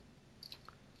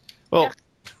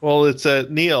Well, it's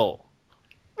Neil.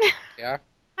 Yeah.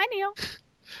 Hi, Neil.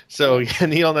 So yeah,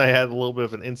 Neil and I had a little bit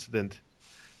of an incident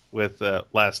with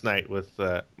last night with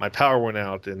my power went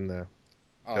out and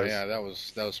Oh yeah, that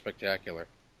was spectacular.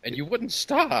 And you wouldn't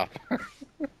stop.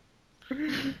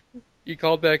 You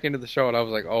called back into the show, and I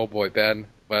was like, "Oh boy, Ben,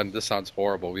 this sounds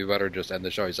horrible. We better just end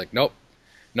the show." He's like, "Nope,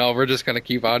 no, we're just gonna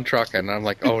keep on trucking." And I'm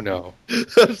like, "Oh no."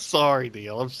 I'm sorry,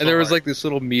 Neil. I'm sorry. And there was like this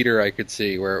little meter I could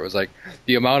see where it was like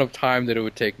the amount of time that it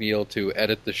would take Neil to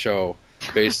edit the show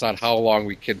based on how long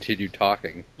we continued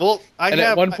talking. Well,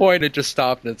 At one point, it just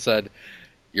stopped and it said,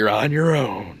 "You're on your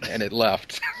own," and it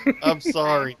left. I'm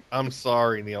sorry. I'm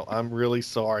sorry, Neil. I'm really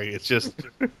sorry. It's just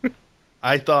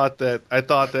I thought that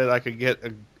I could get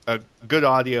a good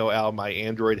audio out of my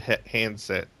Android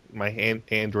handset, my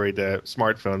Android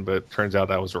smartphone, but it turns out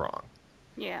I was wrong.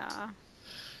 Yeah.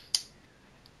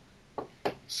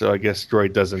 So I guess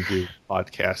Droid doesn't do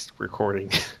podcast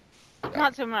recording.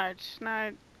 Not so much.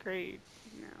 Not great.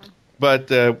 No.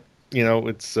 But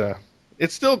it's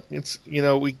still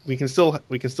we can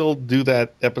still do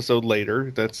that episode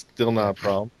later. That's still not a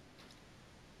problem.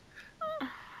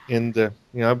 And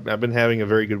I've been having a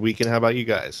very good weekend. How about you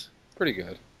guys? Pretty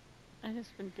good. I've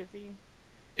just been busy.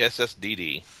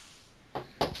 SSDD.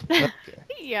 Okay.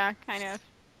 Yeah, kind of.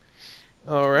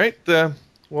 All right.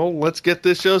 Well, let's get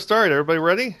this show started. Everybody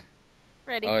ready?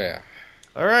 Ready. Oh yeah.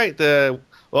 All right.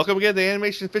 Welcome again to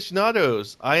Animation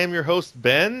Aficionados. I am your host,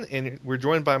 Ben, and we're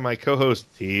joined by my co-host,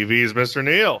 TV's Mr.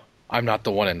 Neil. I'm not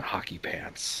the one in hockey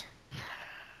pants.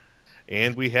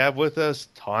 And we have with us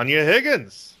Tanya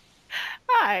Higgins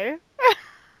Hi.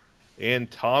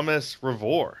 and Thomas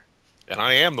Revore. And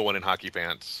I am the one in hockey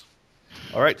pants.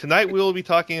 All right. Tonight we will be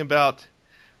talking about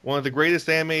one of the greatest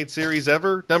animated series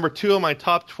ever, number 2 on my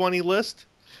top 20 list.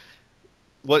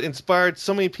 What inspired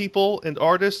so many people and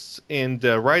artists and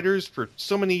writers for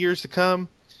so many years to come.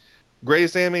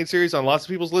 Greatest animated series on lots of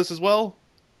people's lists as well.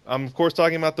 I'm, of course,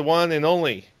 talking about the one and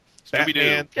only Scooby-Doo.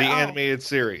 Batman, the Oh. animated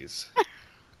series.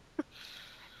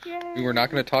 Yay. We were not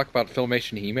going to talk about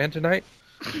Filmation He-Man tonight?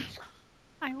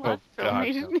 I love God,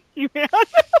 Filmation. Yeah.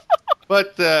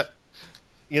 But,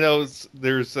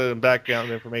 there's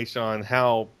background information on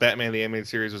how Batman, the animated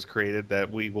series was created that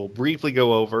we will briefly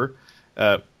go over.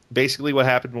 Basically, what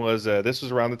happened was this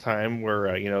was around the time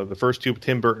where, the first 2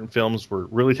 Tim Burton films were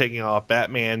really taking off.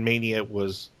 Batman Mania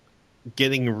was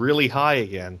getting really high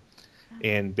again.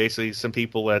 And basically, some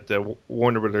people at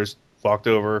Warner Brothers walked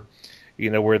over,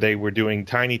 where they were doing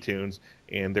Tiny Toons.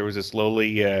 And there was this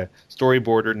lowly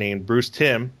storyboarder named Bruce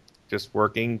Timm just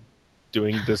working,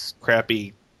 doing this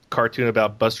crappy cartoon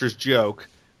about Buster's Joke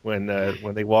when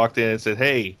they walked in and said,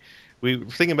 "Hey, we were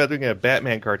thinking about doing a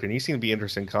Batman cartoon. You seem to be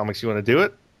interested in comics. You want to do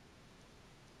it?"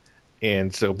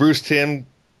 And so Bruce Timm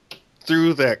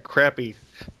threw that crappy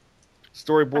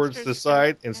storyboards to the Buster's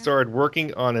side Joke, and yeah. started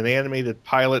working on an animated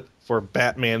pilot for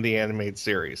Batman the Animated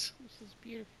Series. This is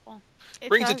beautiful.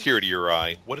 Brings a does- tear to your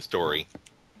eye. What a story.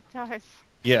 It does.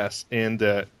 Yes, and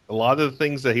a lot of the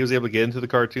things that he was able to get into the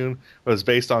cartoon was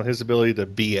based on his ability to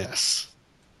BS.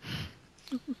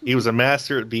 He was a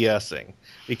master at BSing.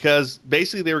 Because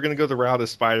basically they were going to go the route of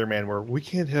Spider-Man where we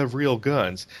can't have real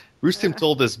guns. Bruce Timm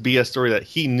told this BS story that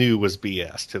he knew was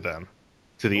BS to them,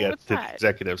 to the, What's to the that?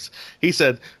 executives. He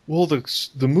said, well,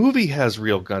 the movie has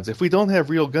real guns. If we don't have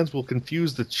real guns, we'll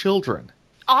confuse the children.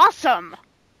 Awesome.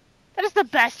 That is the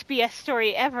best BS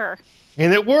story ever.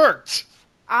 And it worked!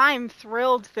 I'm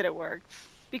thrilled that it worked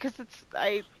because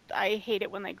I hate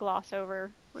it when they gloss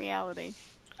over reality.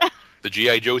 The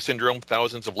G.I. Joe syndrome,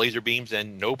 thousands of laser beams,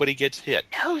 and nobody gets hit.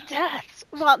 No deaths.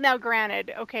 Well, now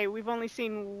granted, okay, we've only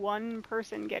seen one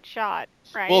person get shot,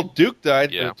 right? Well, Duke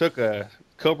died, Yeah. but it took a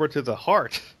cobra to the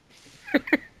heart.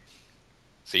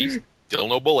 See? Still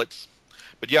no bullets.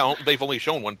 But yeah, they've only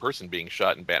shown one person being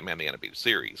shot in Batman the Animated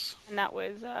Series. and that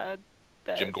was the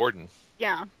Jim Gordon.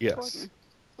 Yeah. Yes. Gordon.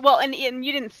 Well, and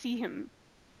you didn't see him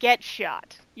get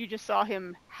shot. You just saw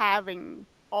him having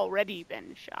already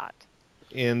been shot.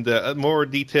 And more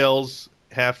details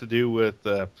have to do with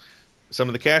some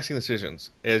of the casting decisions.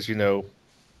 As you know,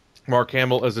 Mark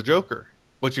Hamill as the Joker.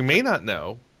 What you may not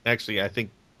know, actually, I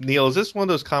think, Neil, is this one of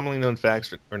those commonly known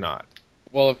facts or not?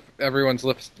 Well, if everyone's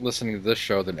listening to this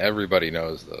show, then everybody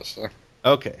knows this.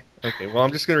 Okay. Well,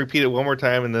 I'm just going to repeat it one more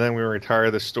time, and then I'm going to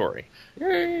retire the story.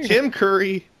 Yay. Tim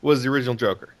Curry was the original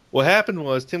Joker. What happened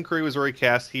was Tim Curry was already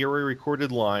cast. He already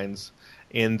recorded lines.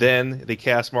 And then they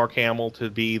cast Mark Hamill to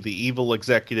be the evil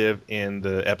executive in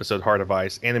the episode Heart of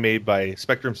Ice, animated by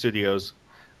Spectrum Studios.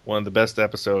 One of the best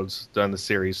episodes done in the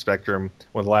series, Spectrum.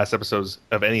 One of the last episodes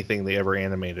of anything they ever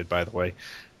animated, by the way.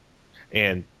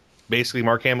 And basically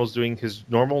Mark Hamill's doing his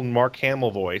normal Mark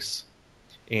Hamill voice.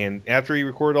 And after he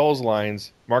recorded all his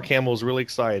lines, Mark Hamill was really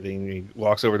excited. And he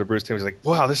walks over to Bruce Timm. He's like,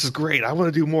 wow, this is great. I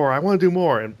want to do more. I want to do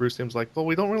more. And Bruce Timm's like, well,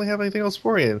 we don't really have anything else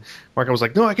for you. And Mark Hamill's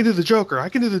like, no, I can do the Joker. I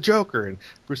can do the Joker. And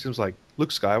Bruce Timm's like, Luke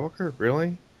Skywalker?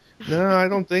 Really? No, I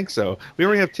don't think so. We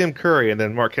already have Tim Curry. And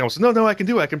then Mark Hamill said, no, I can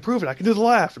do it. I can prove it. I can do the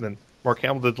laugh. And then Mark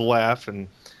Hamill did the laugh. And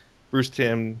Bruce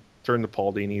Timm turned to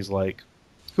Paul Dini. He's like,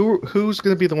 who's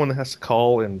going to be the one that has to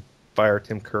call and fire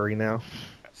Tim Curry now?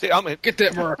 See, Get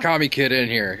that Murakami kid in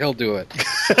here. He'll do it.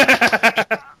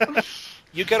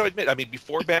 you got to admit, I mean,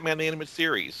 before Batman the Animated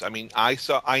Series, I mean,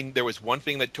 there was one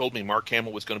thing that told me Mark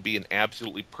Hamill was going to be an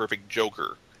absolutely perfect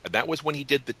Joker, and that was when he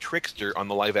did the Trickster on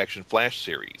the live-action Flash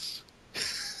series.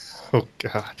 Oh,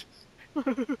 God.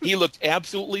 He looked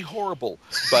absolutely horrible,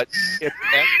 but if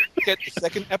you look at the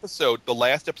second episode, the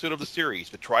last episode of the series,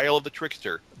 The Trial of the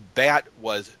Trickster, that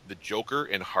was the Joker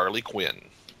and Harley Quinn.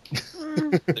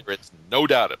 There is no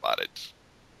doubt about it.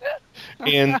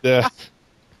 And,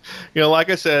 like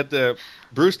I said,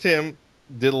 Bruce Timm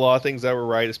did a lot of things that were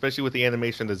right, especially with the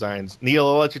animation designs. Neil,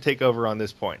 I'll let you take over on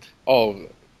this point. Oh,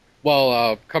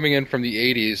 well, coming in from the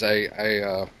 80s,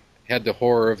 I had the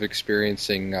horror of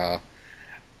experiencing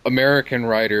American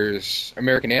writers,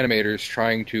 American animators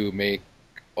trying to make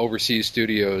overseas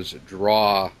studios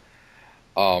draw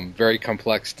very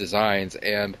complex designs.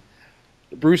 And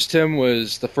Bruce Timm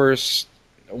was the first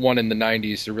one in the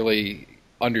 90s to really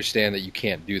understand that you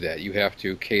can't do that. You have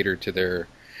to cater to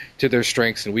their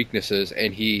strengths and weaknesses.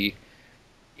 And he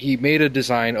made a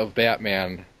design of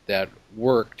Batman that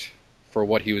worked for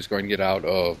what he was going to get out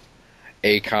of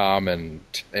ACOM and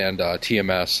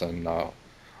TMS and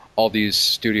all these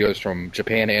studios from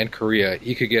Japan and Korea.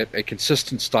 He could get a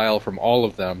consistent style from all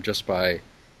of them just by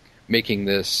making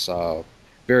this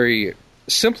very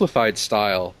simplified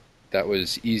style that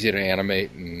was easy to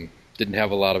animate and didn't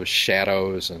have a lot of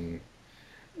shadows and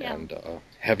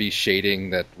heavy shading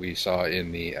that we saw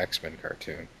in the X-Men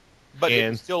cartoon. But it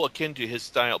was still akin to his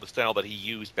style, the style that he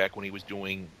used back when he was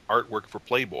doing artwork for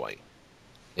Playboy.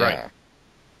 Yeah. Right.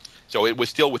 So it was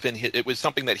still within it was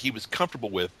something that he was comfortable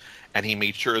with, and he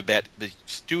made sure that the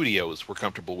studios were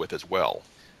comfortable with as well.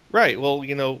 Right. Well,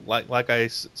 like I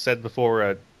said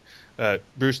before,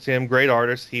 Bruce Timm, great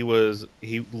artist. He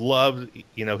loved,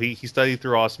 he studied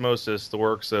through osmosis the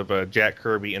works of Jack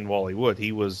Kirby and Wally Wood.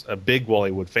 He was a big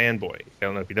Wally Wood fanboy. I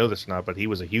don't know if you know this or not, but he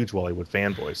was a huge Wally Wood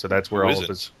fanboy. So that's where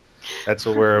that's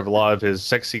where a lot of his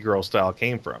sexy girl style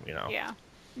came from. Yeah,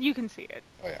 you can see it.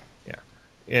 Oh yeah. Yeah,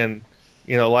 and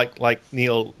like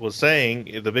Neil was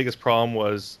saying, the biggest problem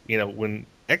was when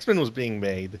X-Men was being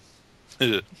made.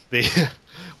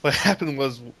 What happened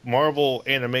was Marvel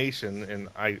Animation, and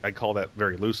I call that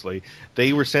very loosely,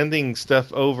 they were sending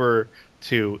stuff over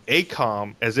to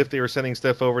ACOM as if they were sending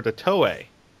stuff over to Toei.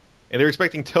 And they were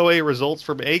expecting Toei results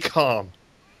from ACOM.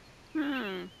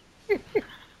 And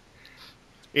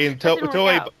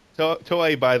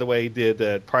Toei, by the way,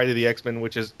 did Pride of the X-Men,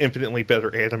 which is infinitely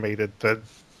better animated than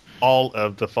all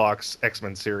of the Fox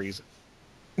X-Men series.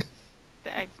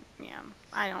 I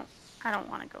don't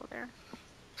want to go there.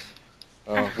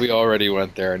 We already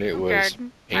went there, and it was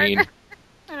pain.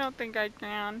 I don't think I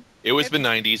can. It was the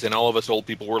 90s, and all of us old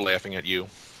people were laughing at you.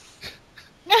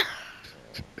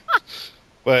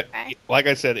 But like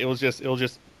I said, it was just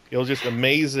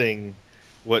amazing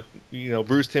what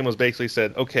Bruce Timm was basically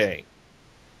said. Okay,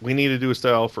 we need to do a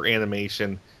style for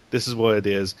animation. This is what it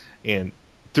is, and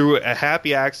through a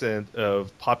happy accident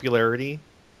of popularity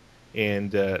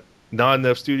and not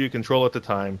enough studio control at the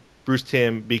time, Bruce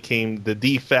Timm became the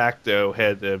de facto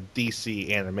head of DC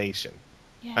Animation.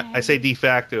 I say de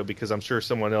facto because I'm sure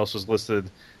someone else was listed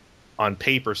on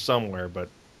paper somewhere, but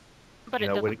when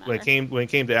it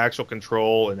came to actual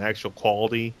control and actual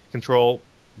quality control,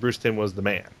 Bruce Timm was the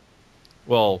man.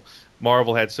 Well,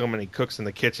 Marvel had so many cooks in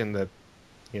the kitchen that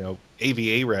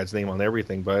AVA Rad's name on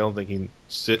everything, but I don't think he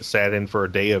sat in for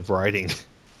a day of writing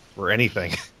or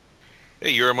anything. Hey,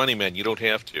 you're a money man. You don't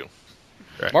have to.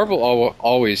 Right. Marvel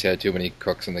always had too many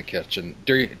cooks in the kitchen.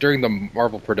 During the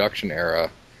Marvel production era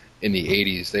in the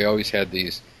 80s, they always had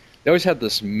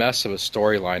this mess of a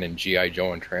storyline in G.I.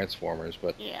 Joe and Transformers,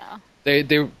 but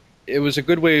it was a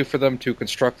good way for them to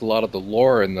construct a lot of the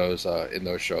lore in those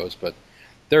shows, but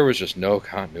there was just no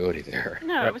continuity there.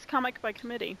 No, It was comic by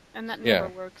committee, and that never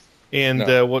works. And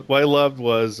what I loved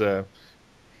was, the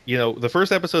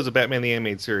first episodes of Batman the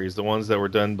Animated Series, the ones that were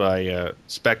done by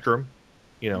Spectrum,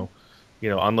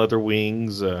 On Leather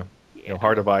Wings,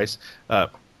 Heart of Ice.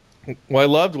 What I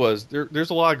loved was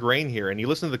there's a lot of grain here, and you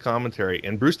listen to the commentary,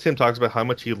 and Bruce Timm talks about how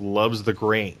much he loves the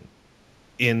grain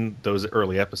in those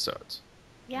early episodes.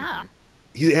 Yeah.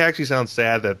 he actually sounds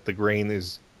sad that the grain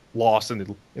is lost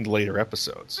in the later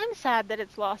episodes. I'm sad that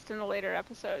it's lost in the later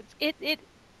episodes. It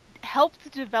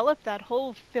helped develop that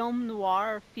whole film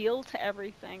noir feel to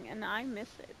everything, and I miss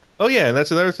it. Oh yeah, and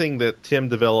that's another thing that Tim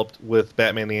developed with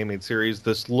Batman the Animated Series.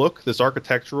 This look, this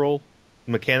architectural,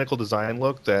 mechanical design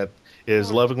look that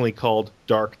is lovingly called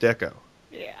Dark Deco.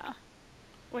 Yeah,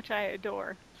 which I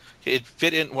adore. It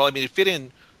fit in. Well, I mean, it fit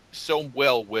in so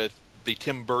well with the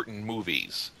Tim Burton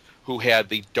movies, who had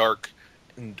the dark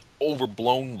and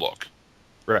overblown look,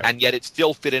 Right. and yet it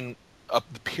still fit in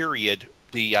the period,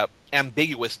 the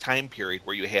ambiguous time period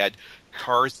where you had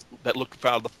cars that looked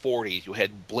out of the 40s, you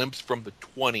had blimps from the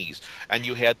 20s, and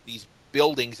you had these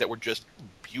buildings that were just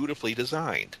beautifully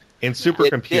designed. And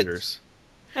supercomputers.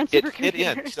 And It fit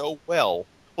in so well.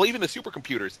 Well, even the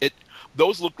supercomputers,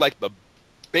 those looked like the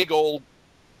big old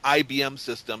IBM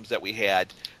systems that we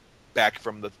had back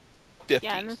from the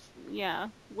 50s. Yeah,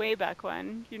 way back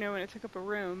when, when it took up a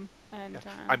room. And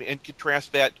I mean, and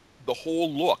contrast that, the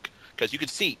whole look, because you could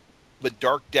see the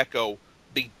dark deco,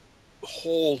 the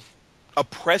whole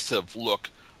oppressive look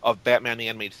of Batman the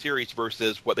Animated Series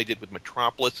versus what they did with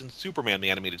Metropolis and Superman the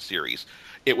Animated Series.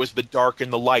 It was the dark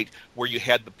and the light, where you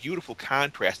had the beautiful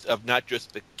contrast of not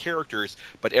just the characters,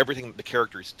 but everything that the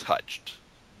characters touched.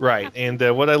 Right, and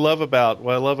what I love about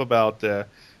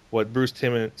what Bruce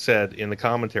Timm said in the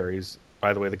commentaries.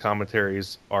 By the way, the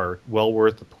commentaries are well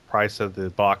worth the price of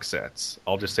the box sets.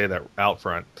 I'll just say that out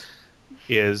front.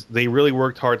 Is they really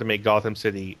worked hard to make Gotham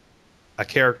City a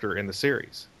character in the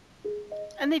series.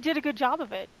 And they did a good job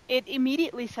of it. It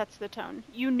immediately sets the tone.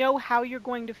 You know how you're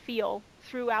going to feel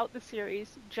throughout the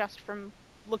series just from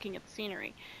looking at the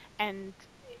scenery. And,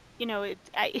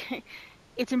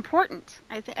 it's important.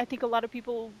 I think a lot of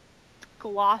people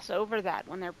gloss over that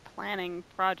when they're planning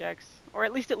projects, or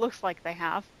at least it looks like they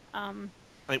have. I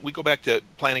mean, we go back to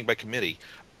planning by committee.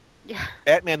 Yeah.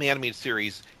 Batman the Animated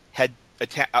Series had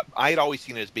I had always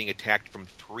seen it as being attacked from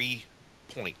 3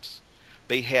 points.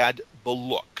 They had the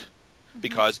look,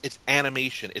 because it's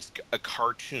animation, it's a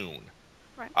cartoon.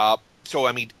 Right. So,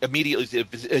 I mean, immediately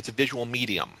it's a visual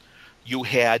medium. You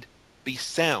had the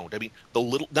sound. I mean,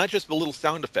 not just the little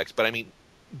sound effects, but I mean,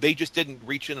 they just didn't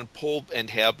reach in and pull and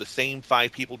have the same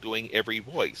 5 people doing every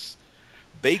voice.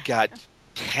 They got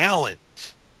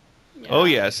talent. Yeah. Oh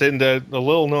yes, and the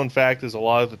little known fact is a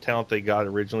lot of the talent they got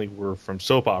originally were from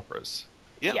soap operas.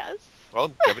 Yeah. Yes.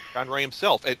 Well, Kevin Conroy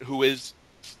himself, who is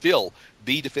still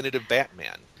the definitive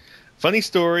Batman. Funny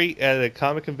story, at a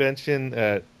comic convention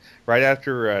right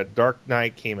after Dark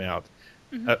Knight came out,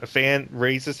 a fan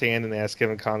raised his hand and asked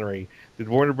Kevin Conroy, did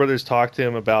Warner Brothers talk to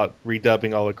him about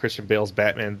redubbing all of Christian Bale's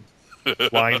Batman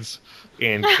lines?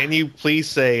 And can you please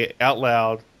say out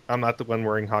loud, I'm not the one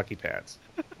wearing hockey pads?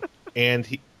 And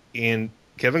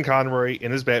Kevin Conroy,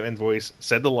 in his Batman voice,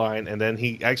 said the line, and then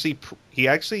he actually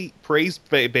praised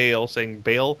Bale, saying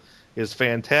Bale is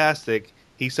fantastic.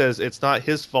 He says it's not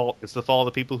his fault; it's the fault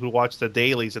of the people who watch the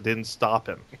dailies that didn't stop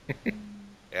him.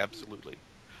 Absolutely.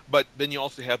 But then you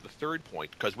also have the third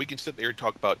point, because we can sit there and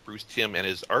talk about Bruce Timm and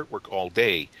his artwork all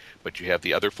day, but you have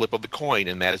the other flip of the coin,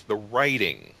 and that is the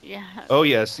writing. Yeah. Oh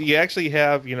yes, you actually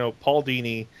have Paul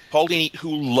Dini. Paul Dini,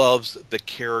 who loves the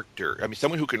character. I mean,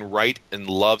 someone who can write and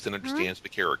loves and understands the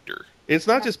character. It's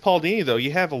not just Paul Dini though.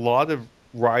 You have a lot of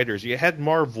writers. You had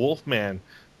Marv Wolfman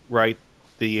write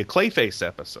the Clayface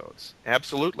episodes.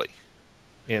 Absolutely.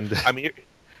 And I mean,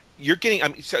 you're getting. I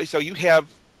mean, so you have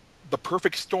the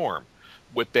perfect storm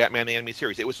with Batman the Animated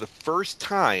Series. It was the first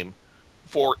time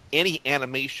for any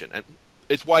animation, and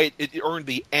it's why it earned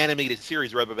the animated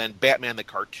series rather than Batman the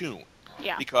cartoon.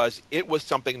 Yeah. Because it was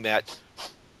something that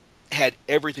had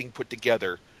everything put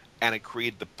together, and it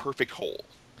created the perfect whole.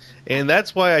 And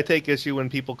that's why I take issue when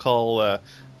people call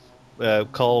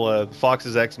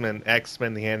Fox's X-Men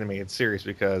the animated series,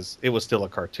 because it was still a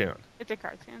cartoon. It's a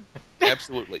cartoon.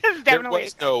 Absolutely. It's There definitely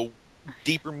was no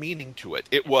deeper meaning to it.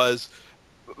 It was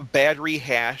a bad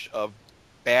rehash of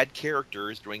bad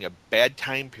characters during a bad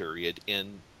time period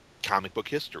in comic book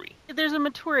history. There's a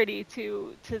maturity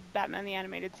to Batman the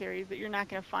Animated Series that you're not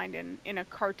going to find in a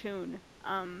cartoon.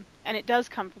 And it does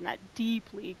come from that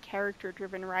deeply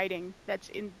character-driven writing that's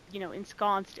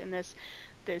ensconced in this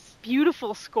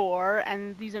beautiful score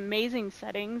and these amazing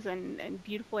settings and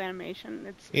beautiful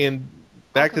animation. And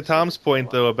back to Tom's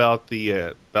point though about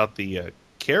the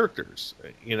characters,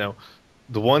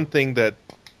 the one thing that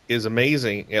is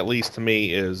amazing, at least to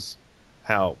me, is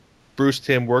how Bruce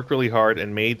Timm worked really hard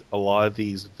and made a lot of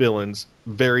these villains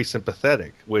very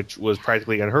sympathetic, which was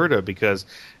practically unheard of because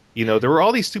there were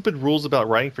all these stupid rules about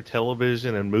writing for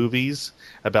television and movies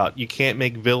about you can't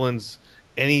make villains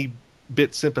any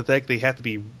bit sympathetic. They have to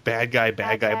be bad guy,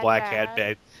 Bad, black hat,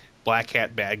 bad. black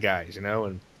hat, bad guys,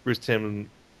 and Bruce Timm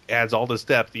adds all this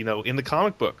depth, in the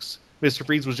comic books. Mr.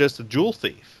 Freeze was just a jewel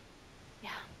thief. Yeah.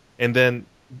 And then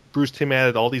Bruce Timm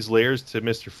added all these layers to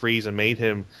Mr. Freeze and made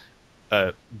him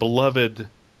a beloved,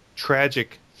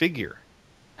 tragic figure.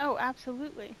 Oh,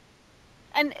 absolutely.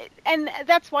 And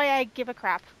that's why I give a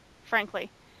crap, frankly.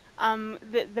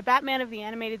 The Batman of the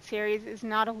animated series is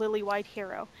not a lily white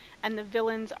hero, and the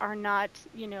villains are not,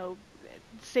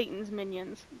 Satan's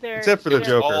minions. Except for the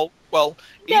Joker.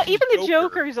 Even the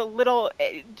Joker is a little.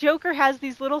 Joker has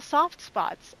these little soft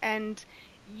spots, and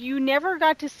you never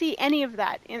got to see any of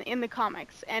that in the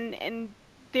comics. And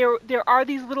there are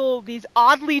these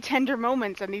oddly tender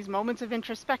moments and these moments of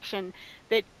introspection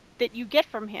that you get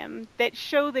from him that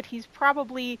show that he's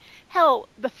probably,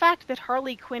 the fact that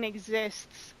Harley Quinn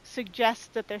exists suggests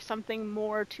that there's something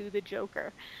more to the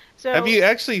Joker. So have you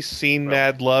actually seen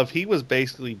Mad Love? He was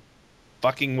basically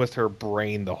fucking with her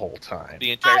brain the whole time.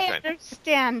 The entire time. I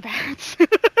understand that.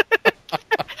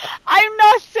 I'm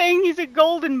not saying he's a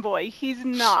golden boy. He's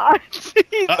not.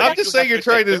 I'm just saying you're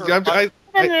trying to. No.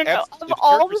 Of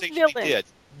all the villains,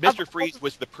 Mr. Freeze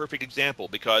was the perfect example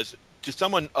because to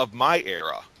someone of my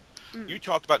era, you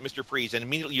talked about Mr. Freeze and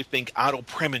immediately you think Otto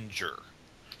Preminger,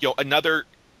 another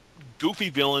goofy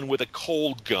villain with a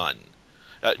cold gun,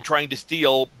 trying to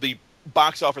steal the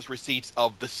box office receipts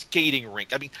of the skating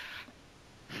rink. I mean,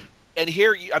 and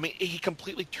here, he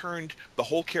completely turned the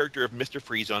whole character of Mr.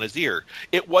 Freeze on his ear.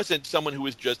 It wasn't someone who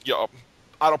was just,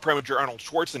 Otto Preminger, Arnold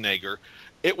Schwarzenegger.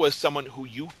 It was someone who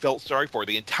you felt sorry for.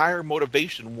 The entire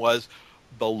motivation was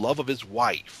the love of his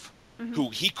wife, who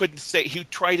he couldn't say, he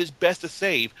tried his best to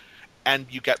save, and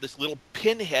you got this little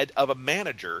pinhead of a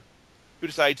manager who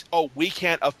decides, we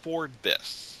can't afford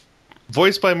this.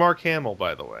 Voiced by Mark Hamill,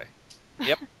 by the way.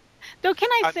 Yep. Though, can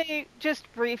I say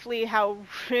just briefly how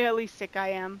really sick I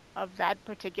am of that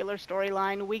particular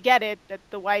storyline? We get it, that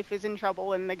the wife is in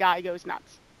trouble and the guy goes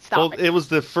nuts. Stop it. It was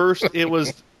the first,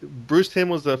 Bruce Timm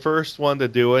was the first one to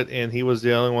do it, and he was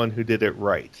the only one who did it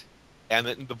right. And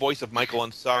the voice of Michael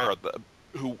Ansara,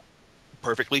 who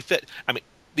perfectly fit. I mean,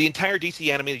 the entire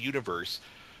DC animated universe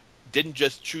didn't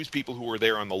just choose people who were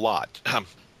there on the lot.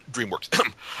 DreamWorks.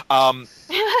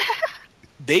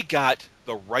 They got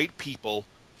the right people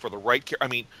for the right care. I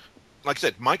mean, like I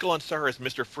said, Michael Ansara as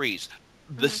Mr. Freeze.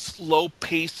 The slow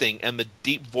pacing and the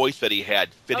deep voice that he had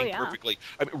fitting perfectly.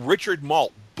 I mean, Richard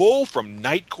Malt, Bull from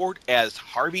Night Court as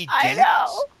Harvey Dent. I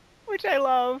know, which I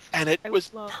love. And it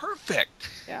was perfect.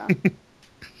 Yeah.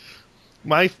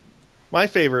 My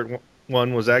favorite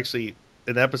one was actually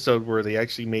an episode where they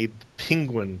actually made the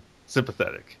Penguin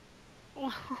sympathetic.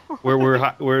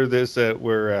 where this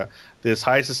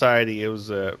high society, it was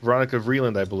Veronica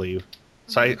Vreeland, I believe,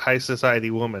 high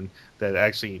society woman that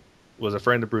actually was a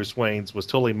friend of Bruce Wayne's, was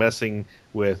totally messing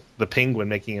with the Penguin,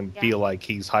 making him feel like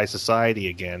he's high society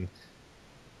again,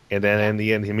 and then in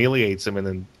the end humiliates him, and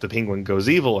then the Penguin goes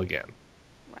evil again.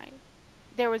 Right.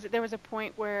 There was a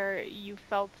point where you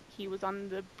felt he was on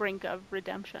the brink of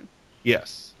redemption.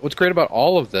 Yes. What's great about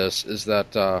all of this is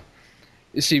that,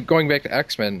 you see, going back to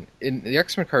X-Men, in the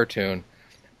X-Men cartoon,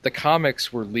 the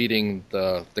comics were leading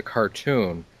the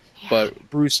cartoon,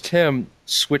 but Bruce Timm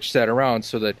switched that around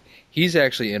so that he's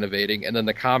actually innovating, and then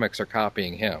the comics are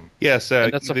copying him. Yes.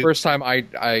 And that's the first time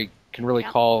I can really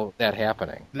call that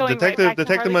happening.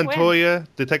 Detective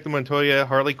Montoya,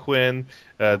 Harley Quinn,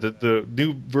 the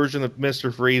new version of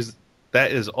Mr. Freeze,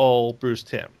 that is all Bruce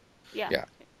Timm. Yeah.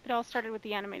 It all started with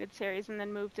the animated series and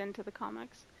then moved into the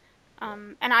comics.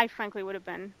 And I frankly would have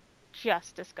been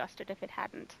just disgusted if it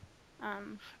hadn't.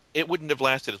 It wouldn't have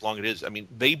lasted as long as it is. I mean,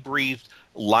 they breathed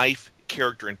life,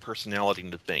 character, and personality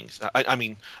into things. I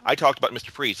mean, I talked about Mr.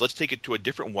 Freeze. Let's take it to a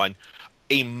different one.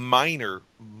 A minor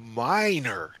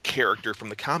character from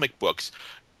the comic books,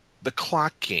 the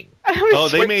Clock King.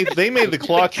 They made the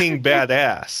Clock King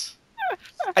badass.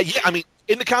 Yeah, I mean,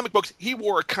 in the comic books, he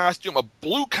wore a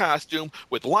blue costume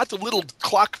with lots of little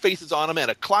clock faces on him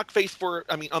and a clock face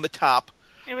on the top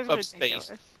of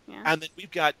space. Yeah. And then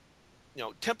we've got,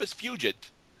 Tempest Fugit,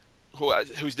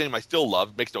 whose name I still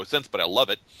love. Makes no sense, but I love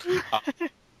it.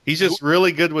 He's just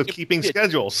really good with keeping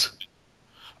schedules.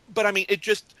 But I mean, it's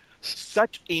just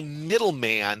such a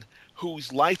middleman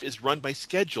whose life is run by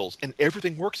schedules, and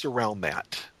everything works around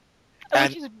that.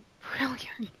 Which is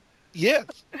brilliant. Yes.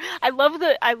 I love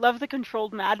the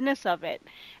controlled madness of it,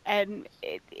 and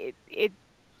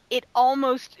it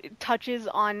almost touches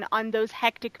on those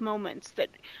hectic moments that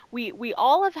we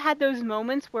all have had, those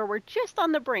moments where we're just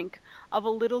on the brink of a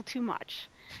little too much,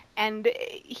 and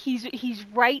he's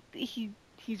right.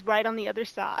 he's right on the other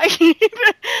side.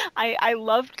 I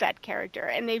loved that character,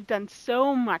 and they've done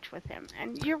so much with him.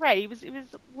 And you're right, it was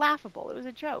laughable. It was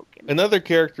a joke. Another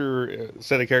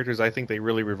set of characters I think they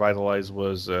really revitalized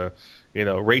was,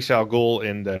 Ra's al Ghul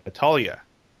and Talia.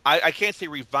 I can't say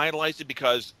revitalized it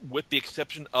because, with the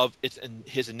exception of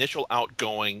his initial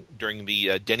outgoing during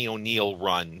the Denny O'Neil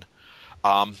run,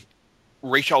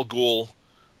 Ra's al Ghul,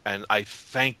 and I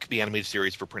thank the animated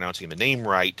series for pronouncing the name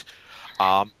right,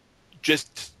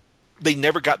 they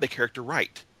never got the character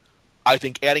right. I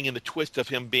think adding in the twist of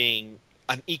him being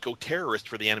an eco-terrorist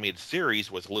for the animated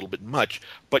series was a little bit much,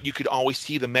 but you could always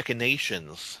see the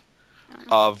machinations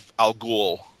of Al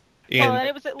Ghul. And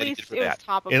it was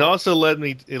topical. It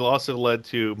also led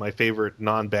to my favorite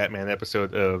non-Batman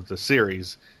episode of the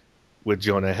series with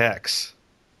Jonah Hex.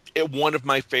 One of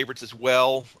my favorites as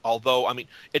well. Although, I mean,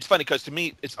 it's funny because to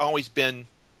me, it's always been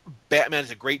Batman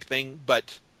is a great thing,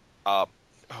 but now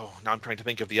I'm trying to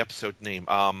think of the episode name.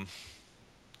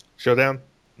 Showdown?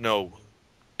 No,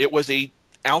 it was a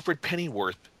Alfred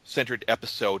Pennyworth centered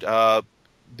episode.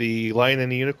 The Lion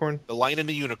and the Unicorn. The Lion and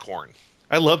the Unicorn.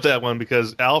 I love that one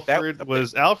because Alfred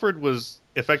was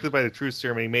affected by the truth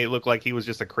serum, and he made it look like he was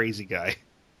just a crazy guy.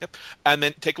 Yep. And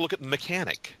then take a look at the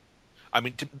Mechanic. I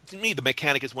mean, to me, the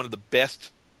Mechanic is one of the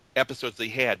best episodes they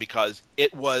had because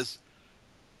it was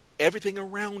everything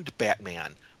around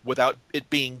Batman without it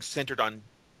being centered on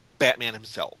Batman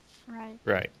himself.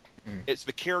 Right. It's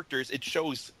the characters. It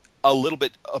shows a little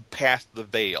bit of past the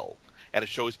veil, and it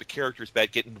shows the characters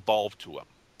that get involved to them.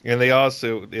 And it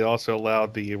also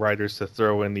allowed the writers to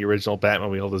throw in the original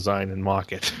Batmobile design and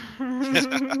mock it.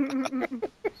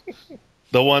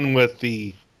 The one with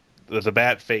the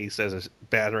bat face as a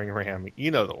battering ram. You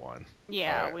know the one.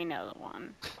 Yeah, we know the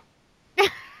one.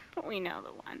 We know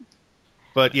the one.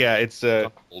 But yeah, it's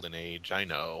golden age. I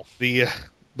know. The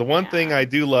one thing I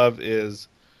do love is,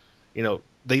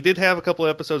 they did have a couple of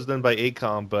episodes done by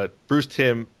ACOM, but Bruce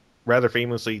Timm rather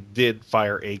famously did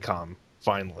fire ACOM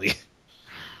finally.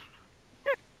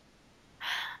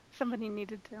 Somebody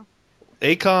needed to.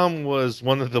 ACOM was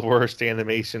one of the worst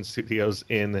animation studios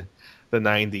in the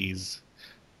 90s.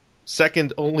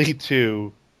 Second only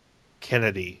to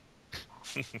Kennedy.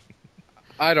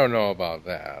 I don't know about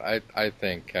that. I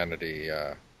think Kennedy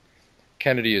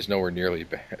is nowhere near as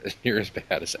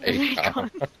bad as ACOM.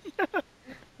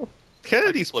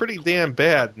 Kennedy's pretty damn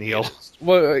bad, Neil.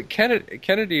 Well,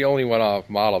 Kennedy only went off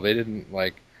model. They didn't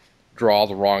draw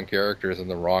the wrong characters in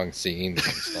the wrong scenes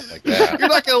and stuff like that. You're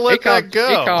not going to let that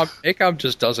go. ACOM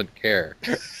just doesn't care.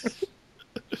 That's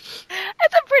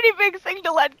a pretty big thing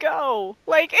to let go.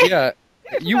 Yeah,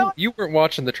 you weren't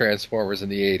watching the Transformers in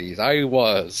the 80s. I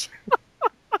was.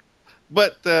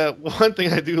 But one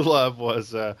thing I do love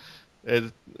was,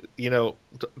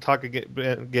 talk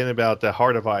again about the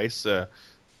Heart of Ice.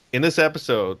 In this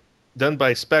episode, done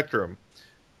by Spectrum,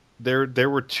 there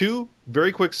were two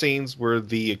very quick scenes where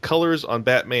the colors on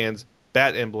Batman's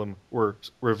bat emblem were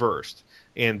reversed.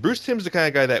 And Bruce Timm's the kind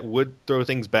of guy that would throw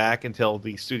things back and tell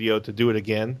the studio to do it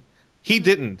again. He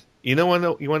didn't. You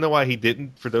want to know why he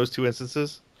didn't for those two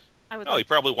instances? He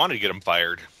probably wanted to get him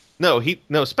fired. No,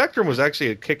 Spectrum was actually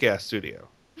a kick-ass studio.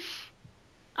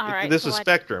 All right. This was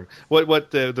Spectrum.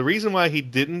 What the reason why he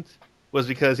didn't was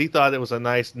because he thought it was a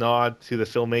nice nod to the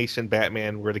Filmation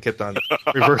Batman where they kept on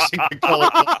reversing the color.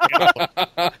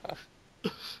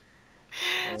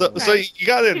 So you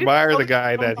got to admire the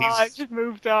guy that he's just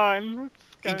moved on.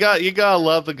 You gotta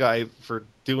love the guy for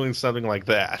doing something like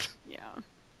that. Yeah,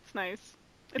 it's nice.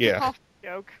 It's a coffee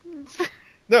joke.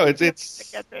 No, it's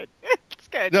I get it. It's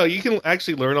good. No, you can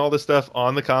actually learn all this stuff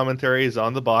on the commentaries,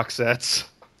 on the box sets.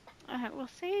 We'll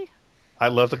see. I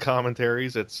love the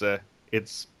commentaries.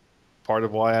 It's part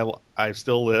of why I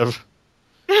still live.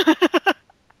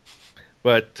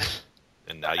 But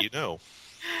and now you know.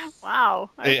 Wow.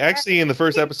 Actually, in the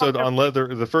first episode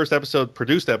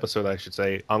produced episode, I should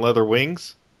say, on Leather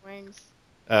Wings.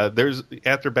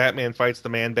 After Batman fights the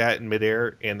Man-Bat in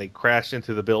midair and they crash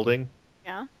into the building.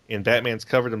 Yeah. And Batman's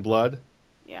covered in blood.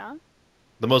 Yeah.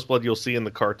 The most blood you'll see in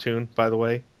the cartoon, by the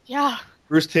way. Yeah.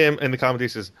 Bruce Timm in the comedy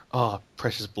says, "Oh,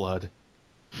 precious blood."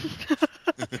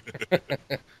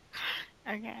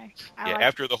 Okay.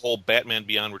 After the whole Batman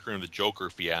Beyond Return of the Joker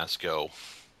fiasco,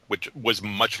 which was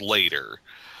much later.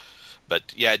 But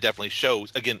yeah, it definitely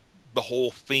shows, again, the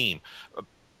whole theme.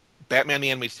 Batman the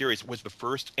Animated Series was the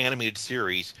first animated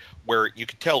series where you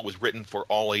could tell it was written for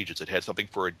all ages. It had something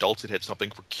for adults. It had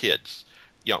something for kids.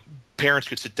 Parents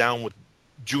could sit down with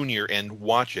Junior and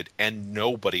watch it, and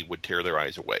nobody would tear their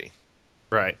eyes away.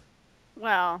 Right.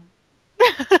 Well,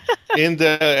 And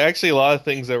actually, a lot of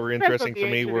things that were interesting the for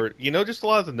me age of were, just a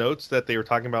lot of the notes that they were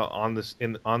talking about on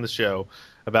on the show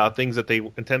about things that they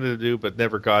intended to do but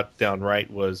never got down right.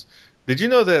 Was, did you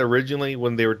know that originally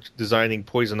when they were designing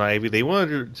Poison Ivy, they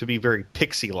wanted it to be very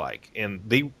pixie-like, and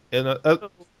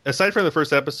aside from the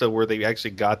first episode where they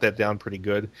actually got that down pretty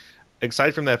good,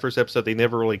 aside from that first episode, they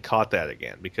never really caught that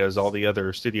again because all the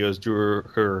other studios drew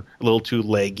her a little too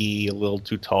leggy, a little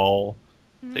too tall.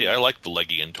 Hey, I like the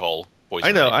leggy and tall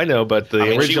Poison I know, but the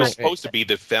Ivy. She original. was supposed to be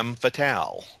the femme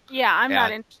fatale. Yeah, I'm not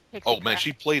And- into pixie Oh, man, crap.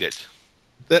 she played it.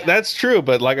 That's true,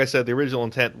 but like I said, the original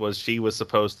intent was she was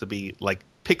supposed to be like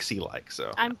pixie-like.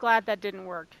 So I'm glad that didn't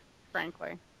work,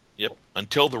 frankly. Yep.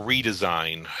 Until the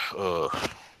redesign. Ugh.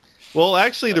 well,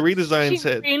 actually, the redesigns She's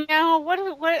had. green now. What?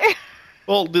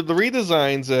 Well, the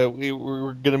redesigns.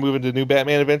 We're going to move into new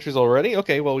Batman Adventures already.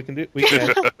 Okay, well we can.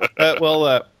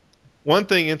 One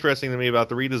thing interesting to me about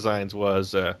the redesigns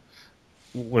was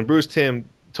when Bruce Timm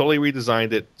totally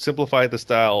redesigned it, simplified the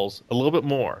styles a little bit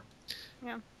more.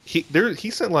 Yeah. He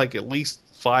sent like at least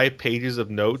 5 pages of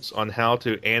notes on how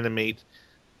to animate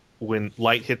when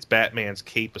light hits Batman's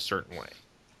cape a certain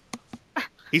way.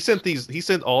 He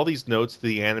sent all these notes to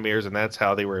the animators, and that's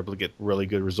how they were able to get really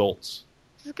good results.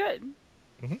 This is good.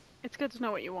 Mhm. It's good to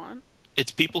know what you want.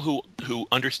 It's people who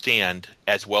understand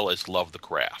as well as love the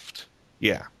craft.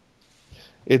 Yeah,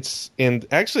 and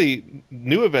actually,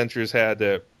 New Adventures had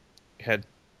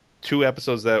 2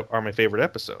 episodes that are my favorite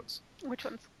episodes. Which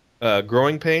ones?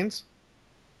 Growing Pains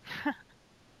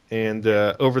and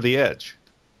Over the Edge,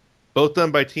 both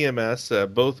done by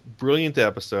TMS. Both brilliant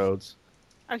episodes.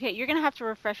 Okay, you're gonna have to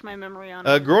refresh my memory on.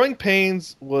 Growing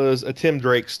Pains was a Tim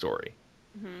Drake story.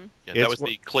 Hmm. Yeah, It's that was one-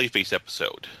 the Clayface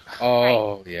episode.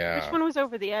 Oh, yeah. Which one was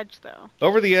Over the Edge, though?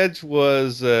 Over the Edge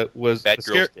was a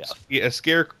Batgirl's death.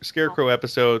 Scarecrow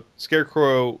episode.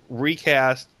 Scarecrow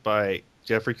recast by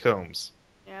Jeffrey Combs.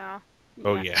 Yeah.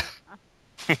 Oh yeah.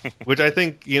 Which I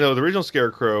think, the original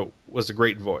Scarecrow was a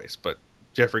great voice, but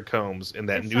Jeffrey Combs in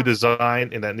that It's new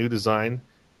design,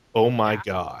 oh my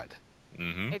God.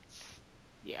 Hmm. It's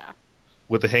yeah.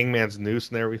 With the hangman's noose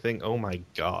and everything, oh my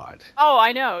God. Oh,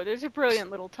 I know. There's a brilliant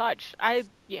little touch.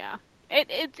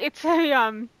 It's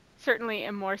a certainly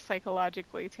a more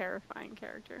psychologically terrifying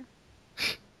character.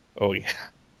 Oh yeah.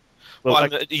 Well,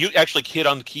 Well, you actually hit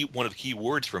on one of the key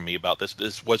words for me about this.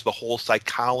 This was the whole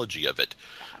psychology of it.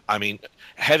 I mean,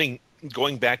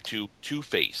 going back to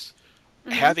Two-Face,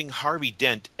 Mhm. having Harvey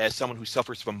Dent as someone who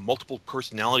suffers from multiple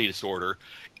personality disorder,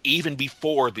 even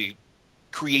before the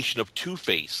creation of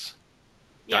Two-Face.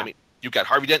 Yeah. I mean, you got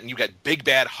Harvey Dent and you got Big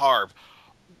Bad Harv.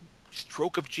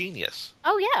 Stroke of genius.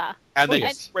 Oh yeah. And Oh, then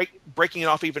yes. breaking it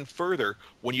off even further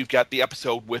when you've got the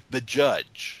episode with the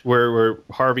Judge. where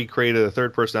Harvey created a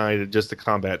third personality just to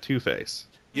combat Two-Face.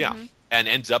 Yeah. Mhm. And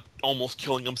ends up almost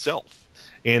killing himself.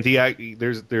 And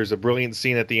there's a brilliant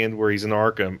scene at the end where he's in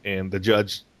Arkham and the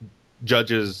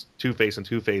judges Two-Face, and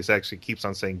Two-Face actually keeps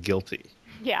on saying guilty.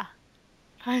 Yeah.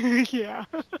 Yeah.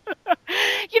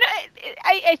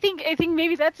 I think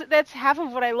maybe that's half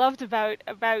of what I loved about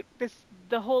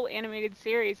the whole animated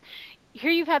series.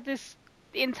 Here you've had this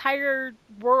entire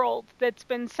world that's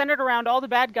been centered around all the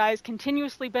bad guys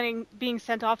continuously being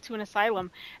sent off to an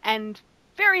asylum, and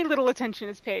very little attention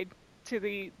is paid to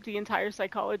the entire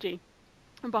psychology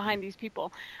behind these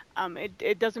people.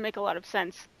 It doesn't make a lot of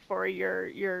sense for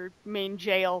your main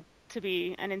jail to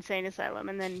be an insane asylum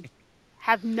and then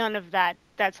have none of that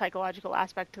psychological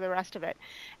aspect to the rest of it.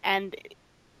 And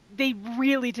they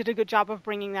really did a good job of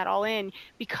bringing that all in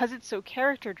because it's so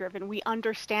character driven. We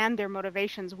understand their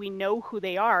motivations, we know who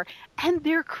they are, and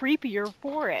they're creepier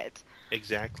for it.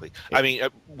 Exactly. I mean,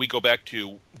 we go back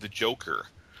to the Joker,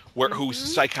 whose Mhm.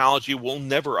 psychology we'll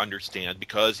never understand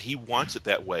because he wants it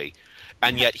that way,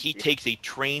 and yet he takes a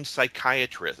trained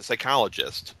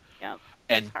psychologist, Yep.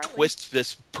 and Harley. twists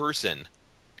this person,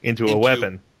 Into a Into-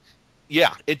 weapon.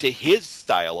 into his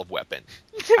style of weapon.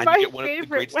 It's And you my get one of the favorite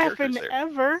greatest characters weapon there.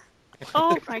 ever.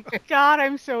 Oh my god,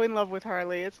 I'm so in love with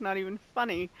Harley. It's not even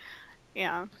funny.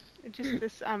 Yeah. Just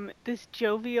this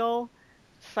jovial,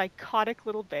 psychotic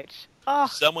little bitch. Oh,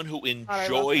 Someone who I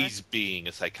love enjoys being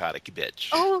a psychotic bitch.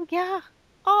 oh yeah.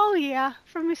 Oh yeah,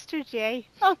 from Mr. J.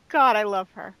 Oh god, I love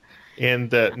her. And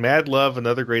Mad Love,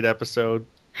 another great episode.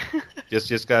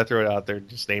 just gotta throw it out there.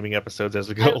 Just naming episodes as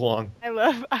we go along. I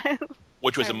love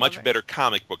Which was I a love much it. better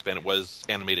comic book than it was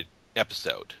animated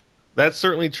episode. That's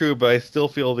certainly true, but I still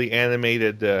feel the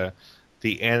animated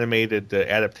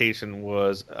adaptation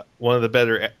was one of the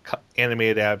better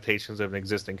animated adaptations of an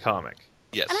existing comic.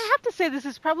 Yes. And I have to say, this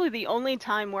is probably the only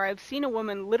time where I've seen a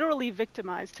woman literally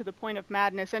victimized to the point of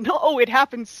madness, and oh, it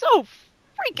happens so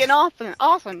freaking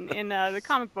awesome in the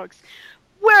comic books,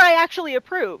 where I actually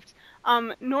approved.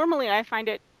 Normally I find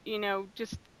it,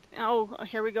 just,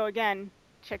 here we go again.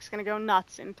 Chick's gonna go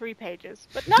nuts in 3 pages,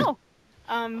 but no.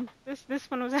 This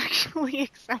one was actually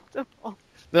acceptable.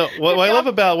 No, what I love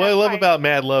about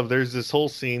Mad Love, there's this whole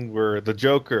scene where the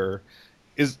Joker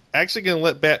is actually going to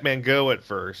let Batman go at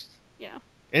first. Yeah.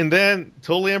 And then,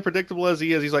 totally unpredictable as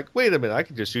he is, he's like, wait a minute, I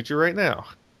can just shoot you right now.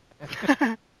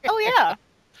 Oh, yeah.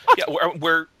 Yeah,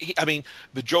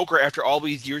 the Joker, after all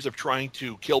these years of trying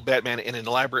to kill Batman in an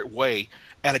elaborate way,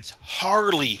 and it's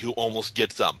Harley who almost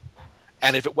gets him.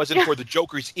 And if it wasn't for the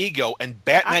Joker's ego and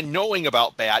Batman knowing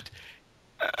about that,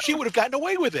 she would have gotten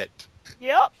away with it.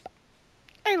 Yep.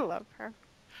 I love her.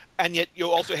 And yet you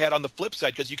also had on the flip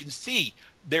side, because you can see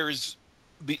there's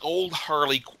the old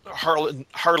Harleen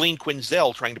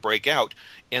Quinzel trying to break out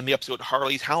in the episode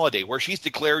Harley's Holiday, where she's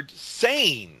declared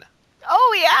sane.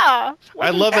 Oh, yeah. I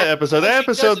love that episode. That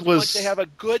episode was... to have a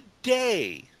good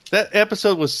day. That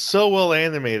episode was so well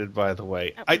animated, by the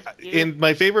way. And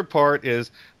my favorite part is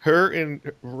her and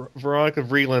Veronica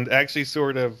Vreeland actually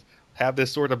sort of have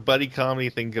this sort of buddy comedy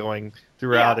thing going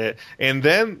throughout it. And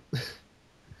then...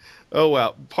 Oh,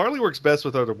 wow. Harley works best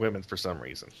with other women for some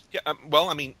reason. Yeah,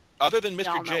 other than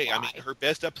Mr. J, her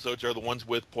best episodes are the ones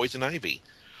with Poison Ivy,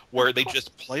 where they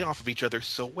just play off of each other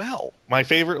so well. My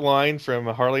favorite line from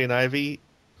Harley and Ivy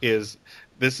is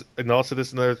this, and also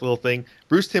this another little thing.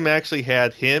 Bruce Timm actually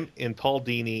had him and Paul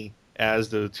Dini as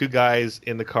the 2 guys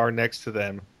in the car next to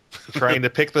them, trying to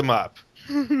pick them up.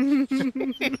 And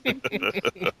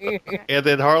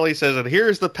then Harley says, and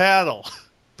here's the paddle.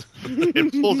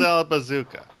 It pulls out a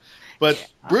bazooka.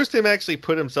 But Bruce Timm actually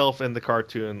put himself in the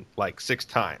cartoon like 6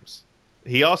 times.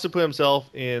 He also put himself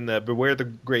in Beware the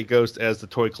Great Ghost as the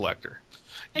toy collector.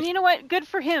 And you know what? Good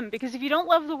for him, because if you don't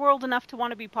love the world enough to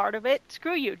want to be part of it,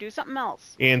 screw you. Do something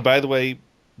else. And by the way,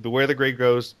 Beware the Great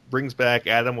Ghost brings back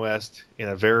Adam West in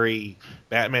a very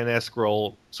Batman-esque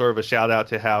role, sort of a shout-out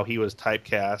to how he was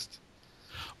typecast.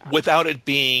 Without it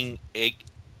being a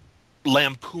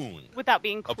lampoon. Without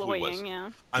being cloying, yeah.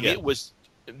 It was...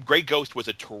 Great Ghost was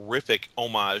a terrific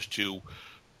homage to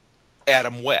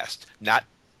Adam West. Not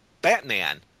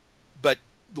Batman, but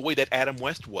the way that Adam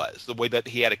West was. The way that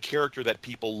he had a character that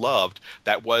people loved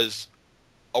that was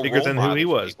a bigger than who he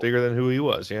was. People. Bigger than who he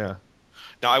was, yeah.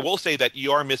 Now, I will say that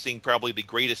you are missing probably the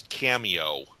greatest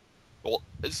cameo, well,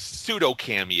 pseudo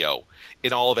cameo,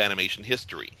 in all of animation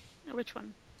history. Which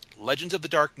one? Legends of the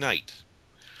Dark Knight,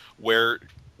 where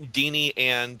Dini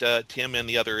and Tim and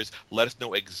the others let us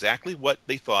know exactly what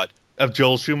they thought of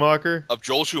Joel Schumacher.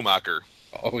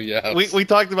 Oh, yeah. We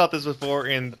talked about this before,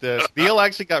 and Neil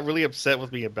actually got really upset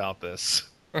with me about this.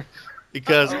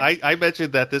 Because I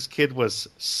mentioned that this kid was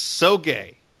so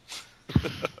gay.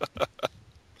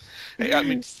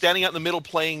 Hey, standing out in the middle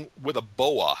playing with a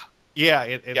boa.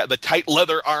 Yeah. The tight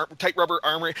rubber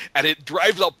armor, and it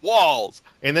drives up walls.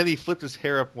 And then he flipped his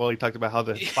hair up while he talked about how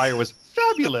the fire was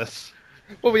fabulous.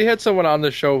 Well, we had someone on the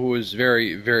show who was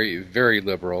very, very, very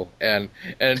liberal, and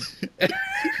Ben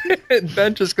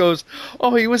just goes,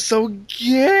 "Oh, he was so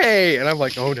gay," and I'm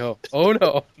like, "Oh no."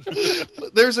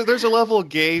 There's a level of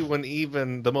gay when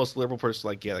even the most liberal person's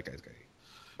like, "Yeah, that guy's gay."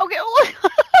 Okay,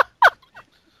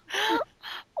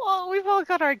 well, we've all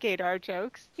got our gaydar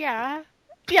jokes, yeah.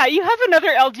 Yeah, you have another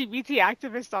LGBT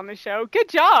activist on the show. Good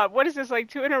job. What is this, like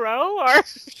 2 in a row? Or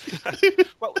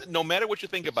well, no matter what you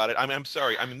think about it, I'm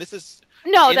sorry. This is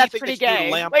that's pretty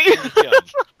gay.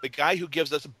 The guy who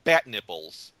gives us bat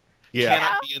nipples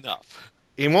cannot be enough.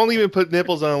 He won't even put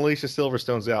nipples on Alicia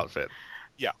Silverstone's outfit.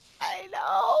 Yeah. I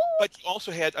know. But you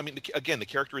also had, again, the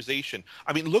characterization.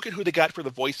 Look at who they got for the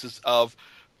voices of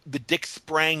the Dick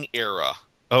Sprang era.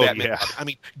 Oh, Batman. yeah.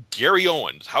 Gary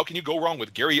Owens. How can you go wrong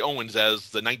with Gary Owens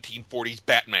as the 1940s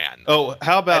Batman? Oh,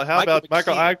 how about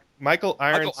Michael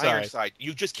Ironside?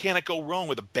 You just cannot go wrong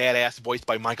with a badass voice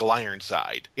by Michael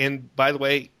Ironside. And by the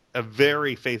way, a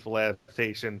very faithful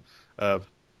adaptation of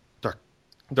Dark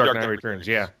Knight Returns.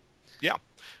 Yeah. Yeah.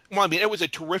 Well, it was a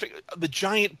terrific. The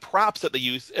giant props that they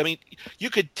used. You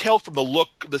could tell from the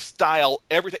look, the style,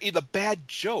 everything, the bad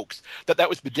jokes that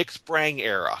was the Dick Sprang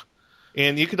era.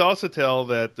 And you could also tell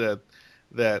that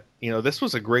this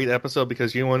was a great episode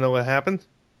because you want to know what happened?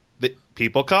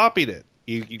 People copied it.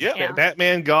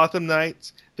 Batman Gotham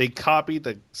Knights, they copied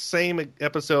the same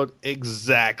episode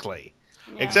exactly,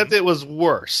 except it was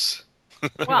worse.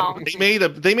 Wow.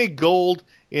 They made gold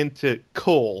into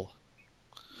coal.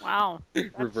 Wow.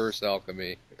 Reverse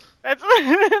alchemy.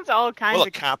 That's all kinds of...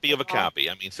 a copy of a copy.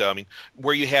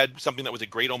 Where you had something that was a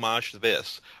great homage to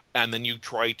this, and then you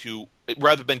try to,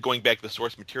 rather than going back to the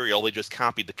source material, they just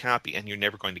copied the copy, and you're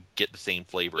never going to get the same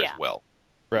flavor as well.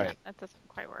 Right. That doesn't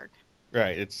quite work.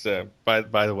 Right. It's by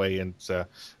the way, and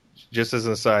just as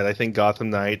an aside, I think Gotham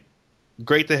Knight.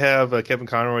 Great to have Kevin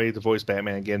Conroy to voice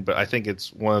Batman again, but I think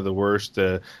it's one of the worst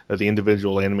of the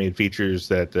individual animated features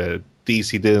that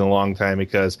DC did in a long time,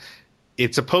 because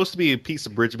it's supposed to be a piece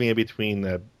of bridge media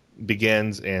between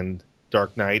Begins and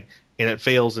Dark Knight, and it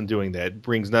fails in doing that. It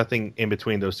brings nothing in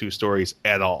between those two stories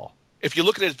at all. If you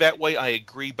look at it that way, I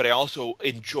agree, but I also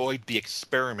enjoyed the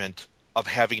experiment of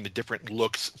having the different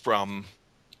looks from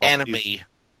anime,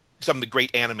 some of the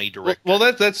great anime directors. Well,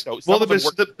 that's So well, some the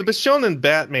of them the Bishonen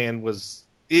Batman was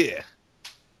yeah.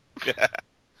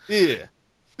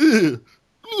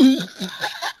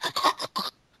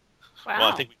 Wow.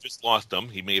 Well, I think we just lost him.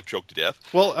 He may have choked to death.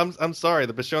 Well, I'm sorry.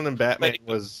 The Bishonen Batman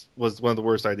was one of the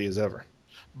worst ideas ever.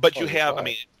 But you have, I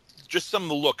mean, just some of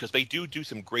the look, because they do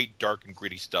some great dark and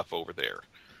gritty stuff over there.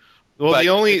 Well, But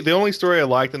the only story I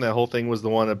liked in that whole thing was the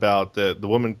one about the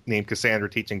woman named Cassandra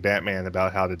teaching Batman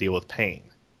about how to deal with pain.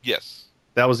 Yes.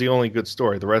 That was the only good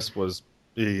story. The rest was,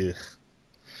 Well,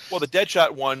 the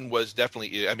Deadshot one was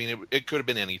definitely, I mean, it could have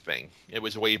been anything. It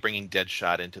was a way of bringing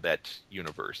Deadshot into that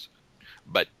universe.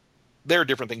 But there are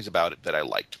different things about it that I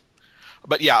liked.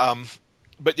 But yeah, I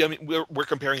mean, we're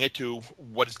comparing it to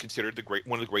what is considered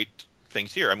one of the great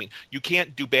things here. I mean, you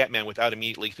can't do Batman without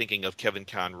immediately thinking of Kevin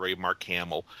Conroy, Mark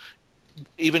Hamill.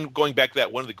 Even going back to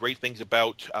that, one of the great things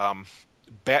about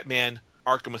Batman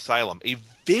Arkham Asylum, a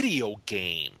video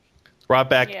game brought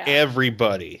back Yeah.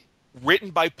 everybody.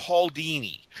 written by Paul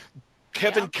Dini,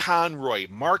 Kevin Conroy,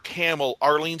 Mark Hamill,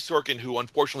 Arlene Sorkin, who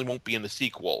unfortunately won't be in the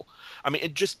sequel. I mean,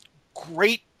 it just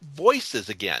great voices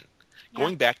again,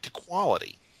 going back to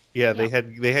quality. Yeah, they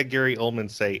had Gary Oldman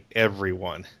say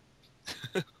everyone.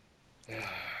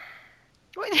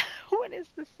 What is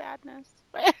the sadness?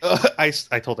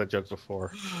 I told that joke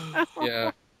before.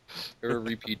 Yeah. Or a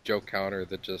repeat joke counter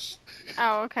that just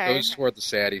Oh, okay. goes toward the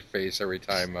saddie face every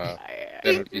time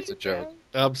Ben repeats a joke.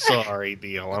 I'm sorry,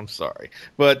 Neil. I'm sorry,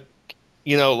 but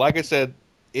like I said,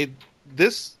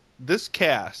 this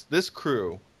cast, this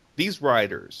crew, these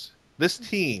writers, this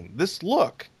team, this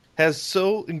look has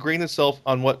so ingrained itself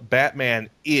on what Batman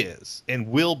is and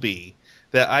will be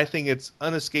that I think it's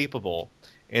unescapable.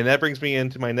 And that brings me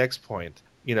into my next point.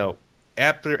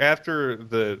 After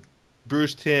the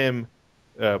Bruce Timm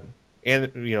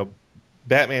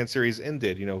Batman series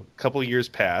ended, a couple of years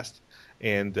passed,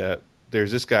 and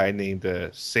there's this guy named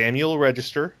Samuel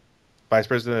Register, vice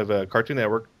president of Cartoon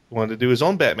Network, wanted to do his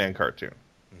own Batman cartoon.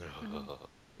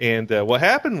 And what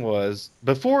happened was,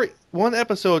 before one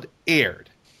episode aired,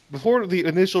 before the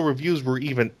initial reviews were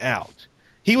even out,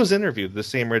 he was interviewed, the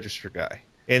Sam Register guy.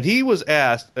 And he was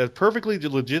asked a perfectly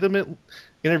legitimate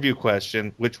interview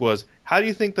question, which was, how do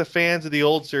you think the fans of the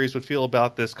old series would feel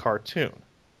about this cartoon?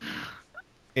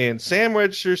 And Sam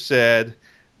Register said,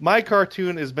 my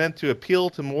cartoon is meant to appeal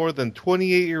to more than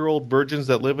 28-year-old virgins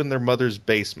that live in their mother's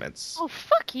basements. Oh,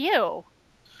 fuck you.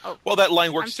 Oh, Well, that line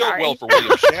I'm works so sorry. well for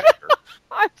William Shatner.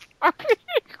 I'm sorry.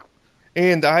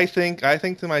 And I think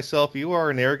to myself, you are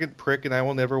an arrogant prick, and I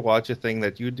will never watch a thing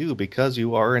that you do because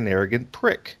you are an arrogant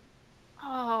prick.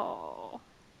 Oh,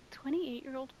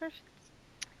 28-year-old versions.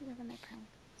 Who live in their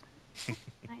parents'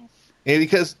 Nice. And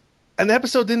because an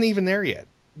episode didn't even air yet.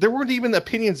 There weren't even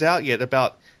opinions out yet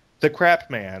about the Crap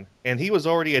Man, and he was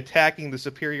already attacking the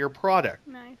superior product.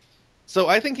 Nice. So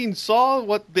I think he saw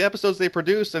what the episodes they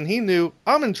produced, and he knew,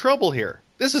 I'm in trouble here.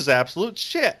 This is absolute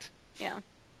shit. Yeah.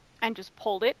 And just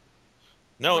pulled it.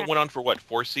 No, it went on for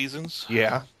 4 seasons?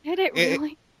 Yeah. Did it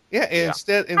really? Yeah, and Yeah.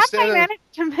 instead How did I of manage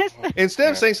to miss it?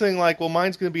 Instead of saying something like, well,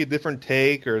 mine's going to be a different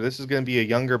take, or this is going to be a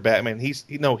younger Batman,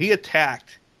 he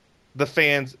attacked the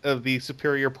fans of the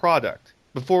superior product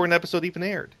before an episode even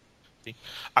aired.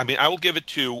 I mean, I will give it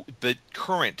to the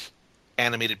current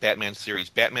animated Batman series,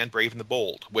 Batman Brave and the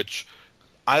Bold, which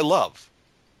I love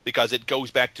because it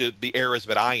goes back to the eras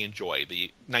that I enjoy,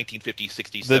 the 1950s,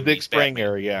 60s, The 70s Dick Sprang Batman.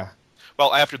 era, yeah.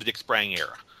 Well, after the Dick Sprang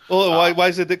era. Well, why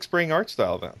is it Dick Sprang art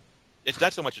style then? It's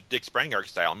not so much a Dick Sprang art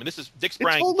style. I mean, this is Dick It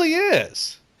Sprang. totally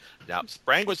is. Now,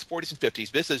 Sprang was 40s and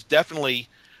 50s. This is definitely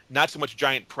not so much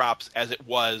giant props as it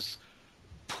was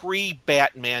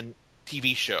pre-Batman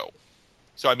TV show.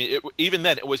 So, I mean, even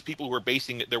then, it was people who were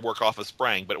basing their work off of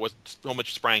Sprang, but it wasn't so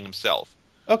much Sprang himself.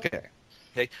 Okay.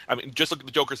 Okay, I mean, just look at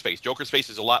the Joker's face. Joker's face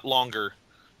is a lot longer,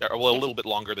 a little bit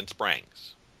longer than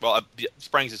Sprang's. Well,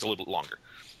 Sprang's is a little bit longer.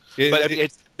 But I mean,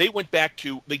 they went back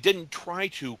to, they didn't try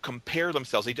to compare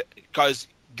themselves, because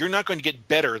you're not going to get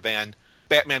better than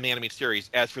Batman the Animated Series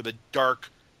as for the dark,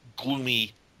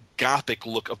 gloomy, gothic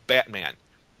look of Batman.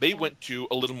 They went to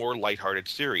a little more lighthearted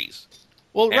series.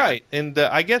 Well, right, and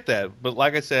I get that, but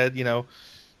like I said,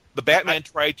 The Batman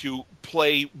tried to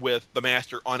play with the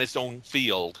Master on its own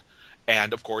field,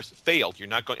 and of course failed. You're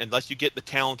not going unless you get the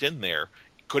talent in there.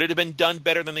 Could it have been done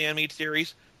better than the animated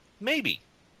series? Maybe,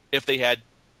 if they had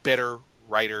better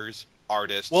writers,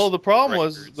 artists. Well, the problem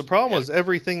directors. was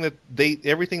everything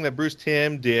that Bruce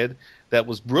Timm did that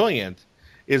was brilliant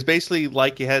is basically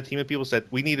like you had a team of people said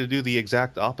we need to do the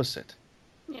exact opposite.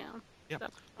 Yeah.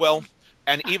 Well,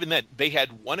 and even then, they had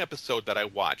one episode that I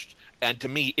watched, and to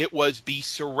me, it was the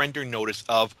surrender notice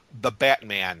of the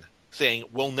Batman, saying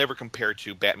we'll never compare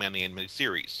to Batman the Animated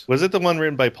Series. Was it the one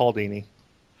written by Paul Dini?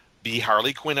 The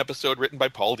Harley Quinn episode written by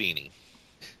Paul Dini.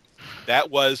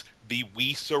 That was the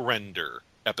We Surrender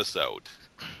episode.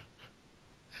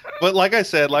 But like I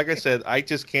said, I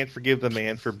just can't forgive the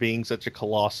man for being such a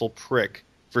colossal prick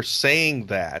for saying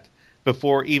that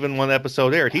before even one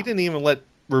episode aired. He didn't even let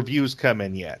reviews come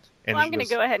in yet. And Well, I'm going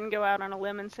to go ahead and go out on a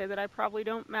limb and say that I probably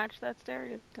don't match that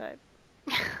stereotype.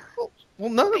 Well,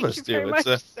 none of Thank us you do. very much,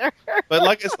 sir. But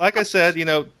like I said,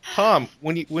 Tom,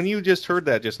 when you just heard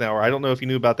that just now, or I don't know if you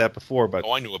knew about that before, but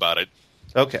Oh, I knew about it.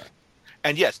 okay.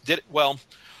 And yes, did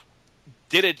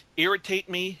it irritate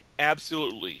me?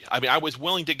 Absolutely. I mean, I was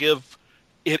willing to give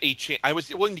it a chance. I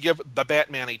was willing to give the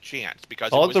Batman a chance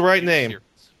because Call it was the right a name. series.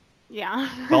 Yeah.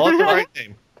 Call it the right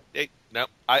name. No,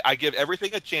 I give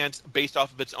everything a chance based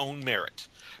off of its own merit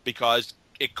because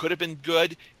it could have been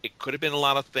good. It could have been a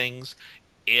lot of things.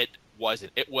 It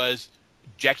wasn't. It was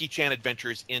Jackie Chan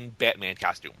Adventures in Batman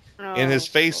costume. And his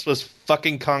face was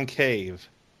fucking concave.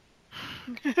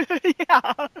 Yeah.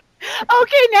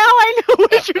 Okay, now I know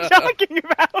what you're talking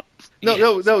about.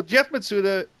 No. Jeff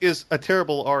Matsuda is a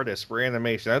terrible artist for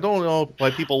animation. I don't know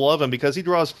why people love him because he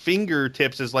draws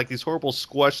fingertips as like these horrible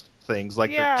squished things,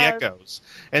 like Yeah. they're geckos,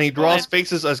 and he draws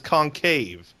faces as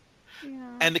concave. Yeah.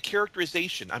 And the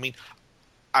characterization. I mean,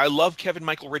 I love Kevin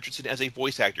Michael Richardson as a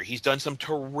voice actor. He's done some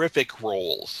terrific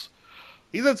roles.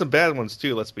 He's done some bad ones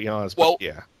too. Let's be honest. Well, but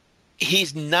yeah.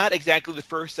 He's not exactly the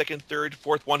first, second, third,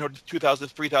 fourth, 100th, 2,000th,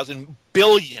 3,000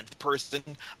 billionth person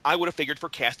I would have figured for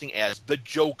casting as the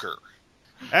Joker.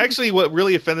 Actually, what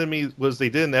really offended me was they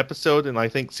did an episode in, I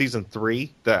think, season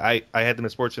 3 that I had the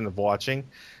misfortune of watching,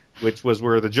 which was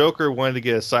where the Joker wanted to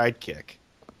get a sidekick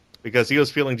because he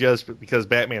was feeling jealous because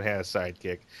Batman had a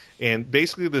sidekick. And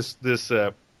basically this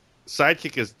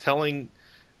sidekick is telling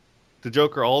the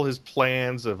Joker all his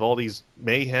plans of all these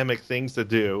mayhemic things to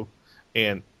do.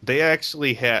 And they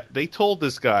told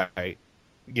this guy,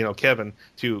 Kevin,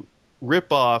 to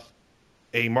rip off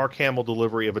a Mark Hamill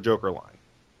delivery of a Joker line.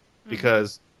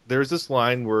 Because there's this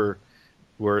line where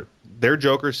their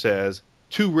Joker says,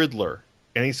 to Riddler.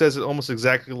 And he says it almost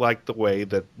exactly like the way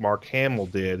that Mark Hamill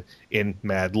did in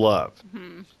Mad Love.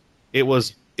 Mm-hmm. It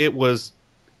was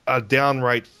a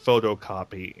downright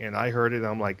photocopy. And I heard it, and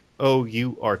I'm like, oh,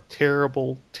 you are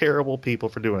terrible, terrible people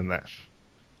for doing that.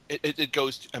 It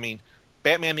goes,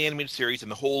 Batman the Animated Series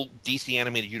and the whole DC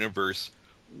Animated Universe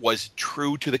was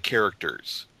true to the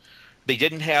characters. They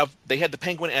had the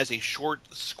Penguin as a short,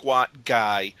 squat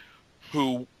guy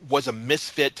who was a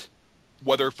misfit,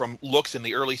 whether from looks in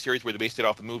the early series where they based it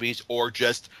off the movies or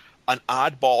just an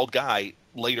oddball guy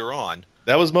later on.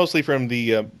 That was mostly from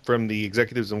the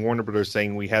executives in Warner Brothers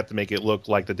saying we have to make it look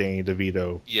like the Danny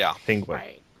DeVito Penguin.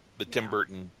 Right. The Tim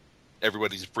Burton,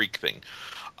 everybody's a freak thing.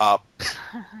 Well,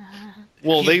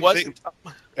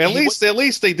 at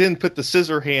least they didn't put the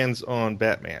scissor hands on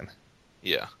Batman.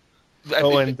 Yeah.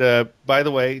 And by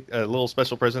the way, a little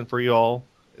special present for you all.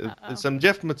 Some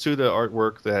Jeff Matsuda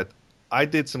artwork that I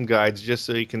did some guides just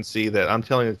so you can see that I'm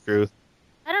telling the truth.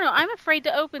 I don't know. I'm afraid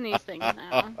to open these things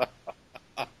now.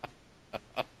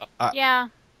 Yeah.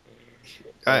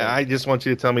 I just want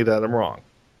you to tell me that I'm wrong.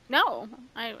 No,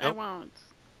 I won't.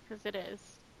 Because it is.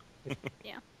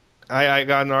 Yeah. I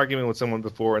got an argument with someone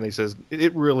before, and he says,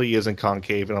 it really isn't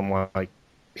concave. And I'm like,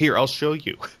 here, I'll show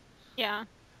you. Yeah.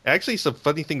 Actually, some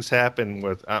funny things happen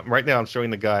with... right now, I'm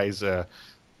showing the guys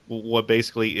what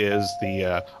basically is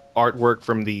the artwork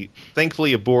from the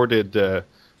thankfully aborted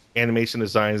animation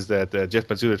designs that Jeff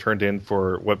Matsuda turned in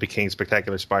for what became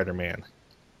Spectacular Spider-Man.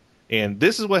 And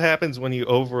this is what happens when you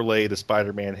overlay the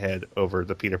Spider-Man head over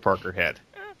the Peter Parker head.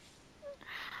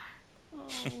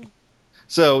 Oh,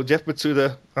 So, Jeff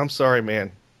Matsuda, I'm sorry,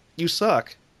 man. You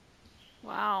suck.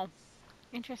 wow.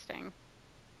 Interesting.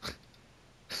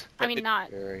 I mean, not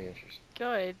Very interesting.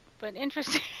 good, but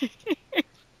interesting.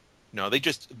 No,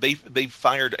 they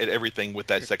fired at everything with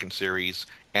that second series,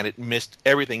 and it missed.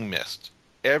 Everything missed.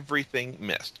 Everything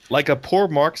missed. Like a poor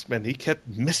marksman, he kept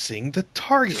missing the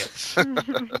targets.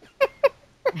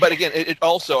 But again, it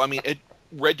also, it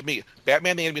read to me,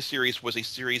 Batman the Animated Series was a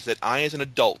series that I, as an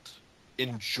adult,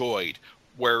 enjoyed.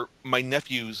 where my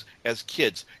nephews as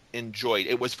kids enjoyed.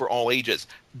 It was for all ages.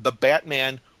 The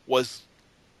Batman was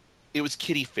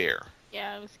kiddie fare.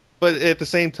 Yeah, it was. But at the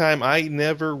same time, I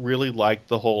never really liked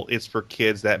the whole "it's for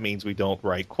kids." That means we don't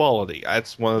write quality.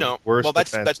 That's one of the worst. Well, that's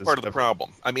defenses part of the ever.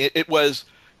 problem. I mean,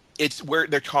 it's where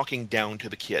they're talking down to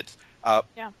the kids.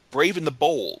 Yeah. Brave and the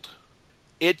Bold,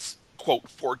 it's quote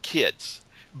for kids,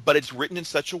 but it's written in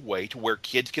such a way to where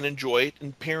kids can enjoy it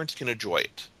and parents can enjoy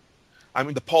it. I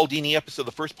mean, the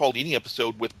first Paul Dini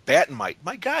episode with Batmite,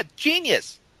 my God,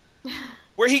 genius!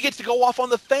 Where he gets to go off on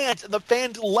the fans and the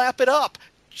fans lap it up,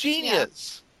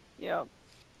 genius. Yeah.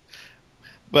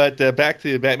 But back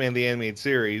to Batman the Animated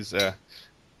Series,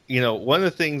 one of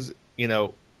the things,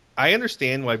 I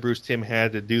understand why Bruce Timm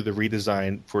had to do the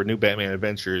redesign for New Batman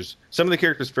Adventures. Some of the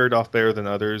characters fared off better than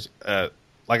others.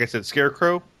 Like I said,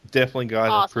 Scarecrow definitely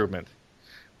got an improvement.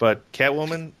 But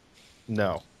Catwoman,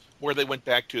 no. Where they went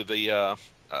back to the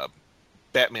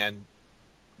Batman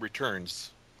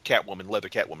Returns leather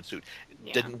Catwoman suit.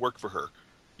 It didn't work for her.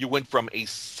 You went from a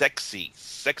sexy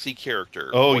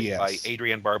character voiced by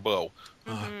Adrienne Barbeau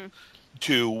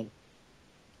to,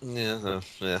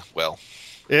 well.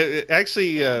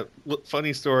 Actually,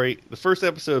 funny story. The first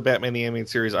episode of Batman the Animated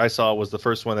Series I saw was the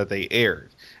first one that they aired.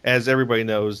 As everybody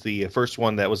knows, the first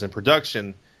one that was in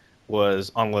production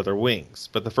was On Leather Wings.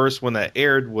 But the first one that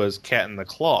aired was Cat in the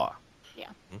Claw. Yeah.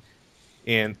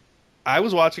 And I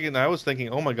was watching it and I was thinking,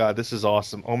 oh my God, this is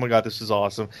awesome. Oh my God, this is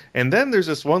awesome. And then there's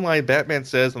this one line Batman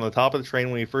says on the top of the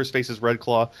train when he first faces Red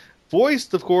Claw,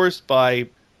 voiced, of course, by,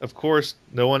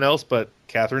 no one else but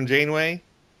Catherine Janeway.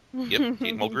 Yep,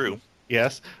 Kate Mulgrew.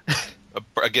 Yes.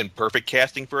 Again, perfect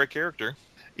casting for a character.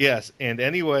 Yes, and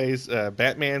anyways,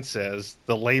 Batman says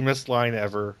the lamest line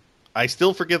ever. I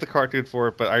still forget the cartoon for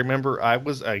it, but I remember I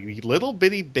was a little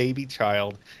bitty baby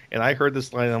child, and I heard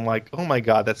this line, and I'm like, oh my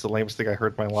God, that's the lamest thing I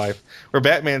heard in my life. Where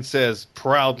Batman says,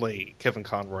 proudly, Kevin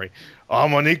Conroy,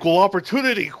 I'm an equal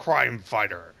opportunity crime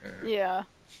fighter. Yeah.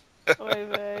 Oy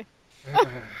vey.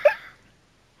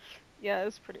 Yeah, it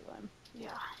was pretty lame. Yeah.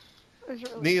 It was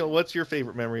really Neil, what's your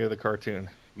favorite memory of the cartoon?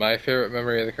 My favorite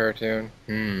memory of the cartoon?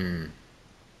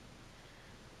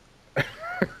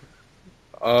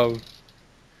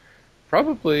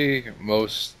 Probably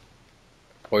most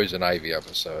Poison Ivy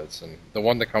episodes, and the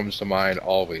one that comes to mind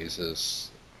always is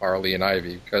Harley and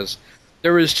Ivy, because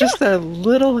there was just that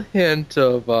little hint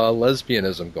of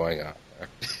lesbianism going on there.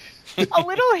 A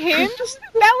little hint?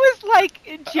 That was like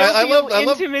jovial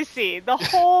intimacy. The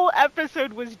whole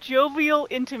episode was jovial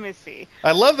intimacy.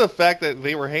 I love the fact that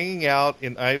they were hanging out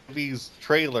in Ivy's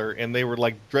trailer, and they were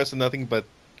like dressed in nothing but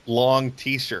long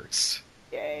T-shirts.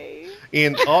 Yay.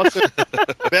 And also,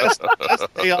 best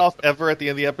payoff ever at the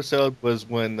end of the episode was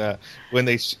when they're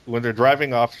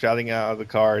driving off, shouting out of the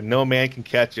car, "No man can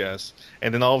catch us!"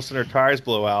 And then all of a sudden, their tires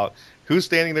blow out. Who's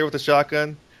standing there with a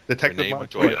shotgun? Detective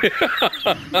Montoya.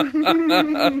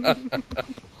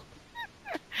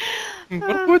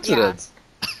 What coincidence!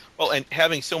 Yeah. Well, and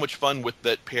having so much fun with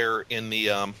that pair in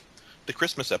the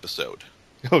Christmas episode.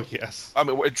 Oh yes. I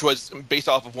mean, which was based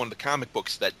off of one of the comic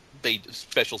books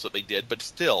specials that they did, but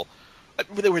still,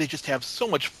 where they just have so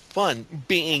much fun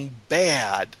being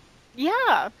bad.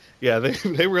 Yeah. Yeah,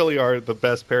 they really are the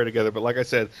best pair together. But like I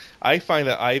said, I find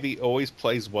that Ivy always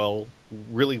plays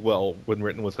really well when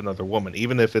written with another woman.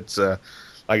 Even if it's, like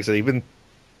I said, even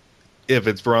if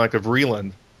it's Veronica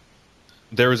Vreeland,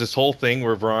 there was this whole thing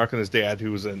where Veronica and his dad,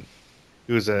 who's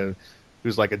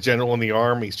like a general in the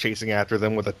army, he's chasing after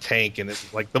them with a tank, and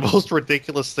it's like the most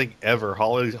ridiculous thing ever.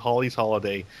 Holly's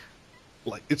Holiday.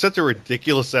 Like, it's such a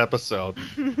ridiculous episode.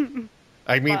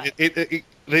 I mean,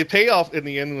 the payoff in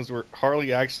the end was where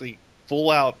Harley actually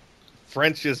full out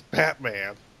French's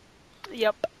Batman.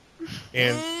 Yep.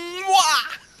 And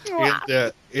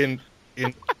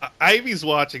Ivy's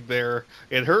watching there,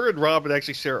 and her and Robin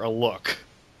actually share a look,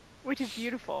 which is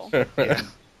beautiful. Yeah.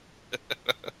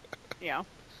 Yeah.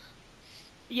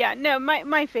 Yeah, no,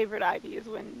 my favorite Ivy is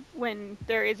when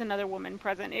there is another woman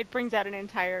present. It brings out an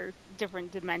entire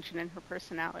different dimension in her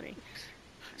personality.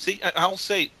 See, I'll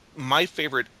say my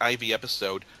favorite Ivy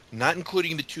episode, not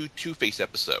including the Two-Face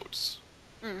episodes.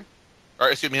 Or,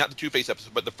 excuse me, not the Two-Face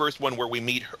episode, but the first one where we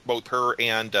meet both her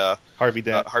and Harvey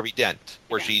Dent.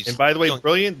 Where she's... And by the way,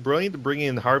 brilliant to bring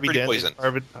in Harvey Dent.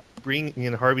 Bring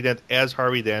in Harvey Dent as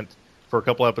Harvey Dent for a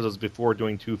couple episodes before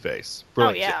doing Two-Face.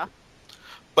 Brilliant. Oh, yeah.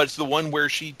 But it's the one where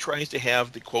she tries to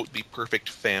have the, quote, the perfect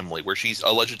family, where she's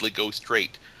allegedly goes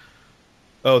straight.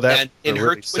 Oh, that's and in really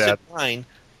her twisted sad mind,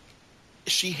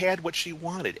 she had what she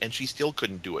wanted, and she still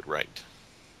couldn't do it right.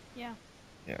 Yeah.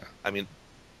 Yeah. I mean...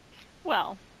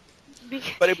 Well,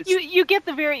 But it was, You get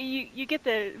the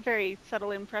very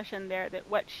subtle impression there that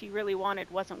what she really wanted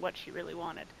wasn't what she really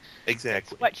wanted.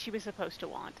 exactly. It's what she was supposed to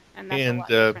want, and that's And, a lot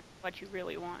different than what you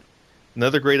really want.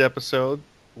 Another great episode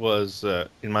was,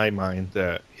 in my mind,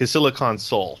 his Silicon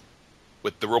Soul.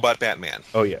 With the robot Batman.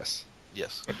 Oh, yes.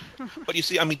 Yes. But you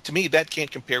see, I mean, to me, that can't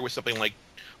compare with something like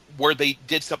where they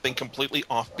did something completely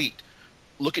offbeat.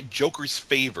 Look at Joker's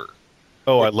Favor.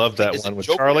 Oh, I love that It's a one with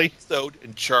Joker Charlie. episode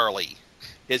and Charlie.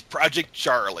 His Project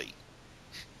Charlie.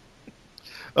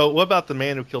 Oh, what about The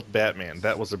Man Who Killed Batman?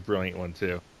 That was a brilliant one,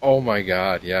 too. Oh my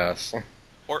God, yes.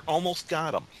 Or Almost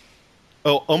Got Him.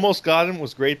 Oh, Almost Got Him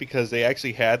was great because they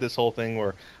actually had this whole thing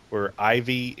where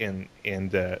Ivy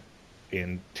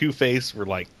and Two-Face were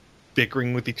like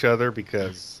bickering with each other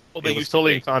because Well, they it was used to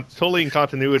totally be. totally in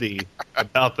continuity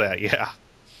about that. Yeah.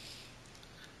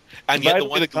 And By yet the the way,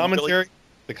 one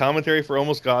the commentary for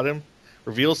Almost Got Him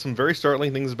reveals some very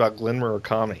startling things about Glenn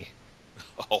Murakami.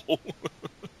 Oh.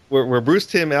 Where Bruce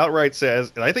Timm outright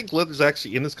says, and I think Glenn is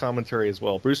actually in this commentary as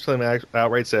well. Bruce Timm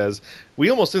outright says, "We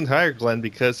almost didn't hire Glenn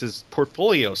because his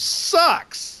portfolio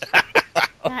sucks."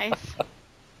 Nice.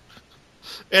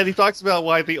 And he talks about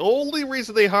why the only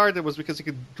reason they hired him was because he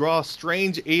could draw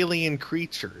strange alien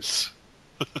creatures.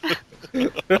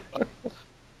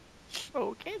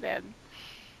 Okay then.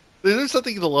 There's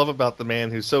something to love about the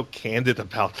man who's so candid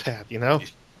about that, you know?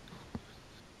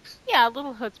 Yeah, a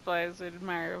little chutzpah is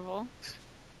admirable.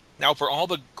 Now, for all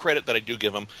the credit that I do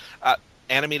give him,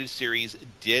 animated series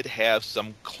did have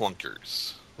some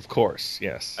clunkers. Of course,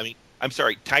 yes. I mean, I'm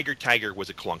sorry, Tiger was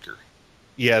a clunker.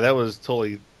 Yeah, that was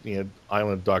totally,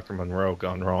 Island of Dr. Monroe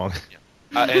gone wrong.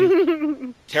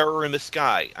 And Terror in the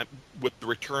Sky, with the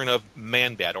return of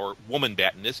Man-Bat, or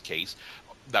Woman-Bat in this case,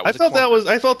 that was I thought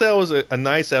that clunker. was a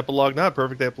nice epilogue, not a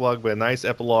perfect epilogue, but a nice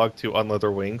epilogue to On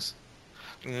Leather Wings.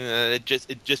 It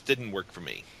just didn't work for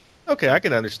me. Okay, I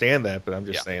can understand that, but I'm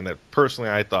just saying that personally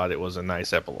I thought it was a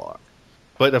nice epilogue.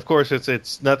 But of course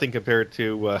it's nothing compared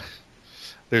to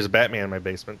There's a Batman in My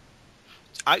Basement.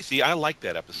 I like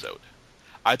that episode.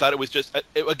 I thought it was just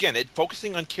it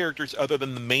focusing on characters other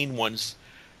than the main ones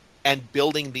and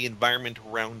building the environment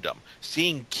around them.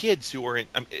 Seeing kids who are in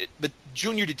the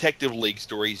Junior Detective League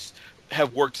stories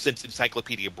have worked since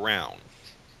Encyclopedia Brown.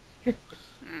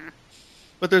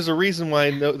 But there's a reason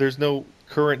why there's no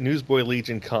current Newsboy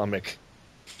Legion comic.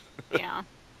 Yeah.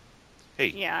 Hey,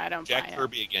 Yeah, I don't Jack buy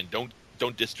Kirby again. Don't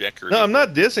diss Jack Kirby. No, I'm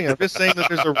not dissing. I'm just saying that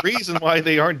there's a reason why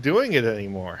they aren't doing it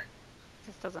anymore. it.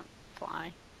 This doesn't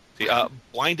fly. See,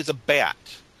 Blind as a Bat.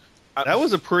 That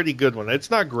was a pretty good one. It's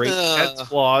not great. It has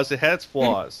flaws. It has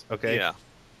flaws. Okay. Yeah.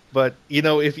 But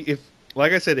if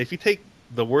like I said, if you take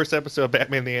the worst episode of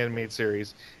Batman the Animated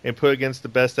Series and put it against the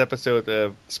best episode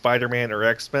of Spider-Man or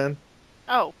X-Men,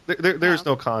 Oh. there's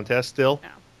no contest still. No.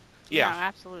 Yeah. No,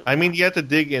 absolutely. I mean, you have to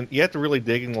dig in. You have to really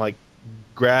dig and like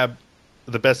grab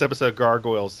the best episode of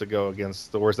Gargoyles to go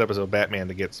against the worst episode of Batman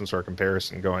to get some sort of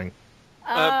comparison going.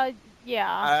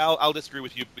 Yeah. I'll disagree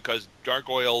with you because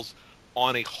Gargoyles,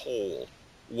 on a whole,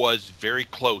 was very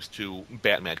close to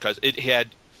Batman because it had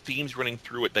themes running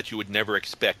through it that you would never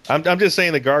expect. I'm just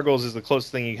saying the Gargoyles is the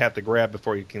closest thing you have to grab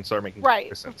before you can start making Right.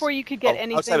 comparisons. Before you could get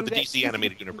anything outside of the that DC you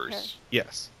animated could universe. compare.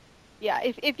 Yes. Yeah,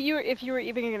 if you were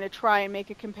even going to try and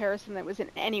make a comparison that was in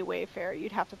any way fair,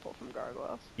 you'd have to pull from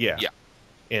Gargoyles. Yeah. Yeah.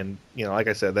 And like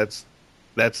I said, that's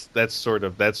sort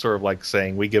of like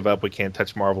saying we give up, we can't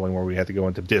touch Marvel anymore, we have to go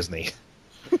into Disney.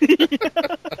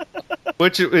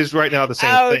 Which is right now the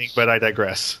same Ouch. thing, but I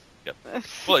digress. Yep.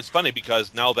 Well, it's funny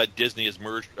because now that Disney is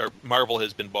merged, or Marvel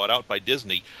has been bought out by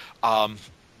Disney,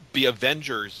 the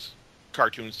Avengers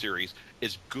cartoon series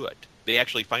is good. They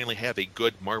actually finally have a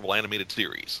good Marvel animated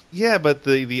series. Yeah, but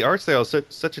the art style is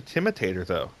such a timitator,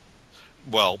 though.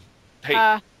 Well,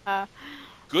 hey, Uh,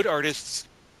 good artists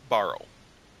borrow.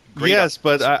 Great Yes,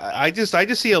 but artists. I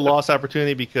just see a lost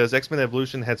opportunity because X-Men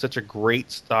Evolution had such a great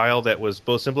style that was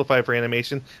both simplified for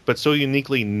animation, but so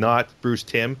uniquely not Bruce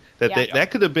Timm that Yeah.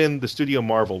 that could have been the Studio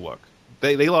Marvel look.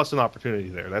 They lost an opportunity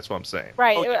there. That's what I'm saying.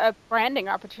 right, Oh, a branding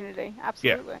opportunity.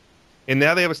 Absolutely. And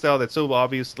now they have a style that's so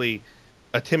obviously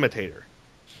a timitator.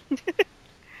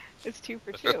 It's 2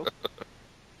 for 2.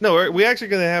 No, we're actually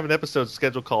going to have an episode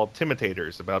scheduled called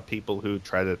Timitators about people who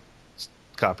try to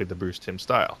copy the Bruce Timm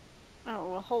style.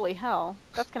 Oh, well, holy hell.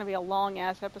 That's going to be a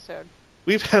long-ass episode.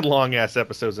 We've had long-ass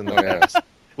episodes in the Oh, yeah. past.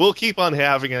 We'll keep on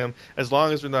having them as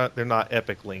long as they're not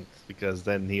epic length, because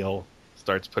then Neil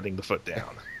starts putting the foot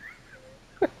down.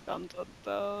 Dun, dun,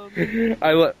 dun.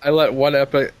 I let one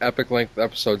epic length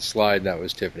episode slide, and that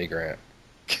was Tiffany Grant.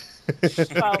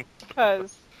 Well,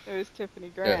 because it was Tiffany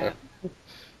Grant.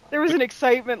 there was an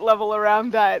excitement level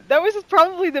around that. That was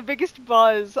probably the biggest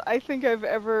buzz I think I've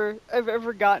ever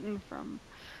gotten from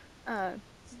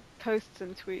posts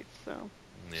and tweets. So.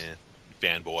 Nah,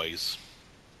 fanboys.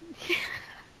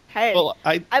 Hey, Well,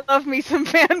 I love me some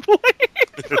fanboys.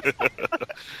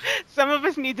 Some of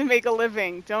us need to make a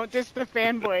living. Don't diss the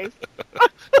fanboys.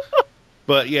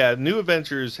 but yeah, New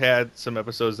Adventures had some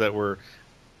episodes that were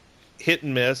hit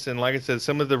and miss, and like I said,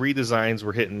 some of the redesigns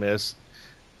were hit and miss.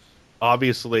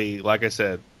 Obviously, like I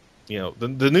said,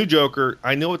 the new Joker,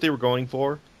 I know what they were going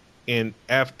for, and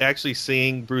actually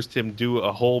seeing Bruce Timm do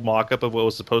a whole mock-up of what it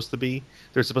was supposed to be,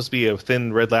 there's supposed to be a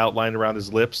thin red outline around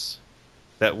his lips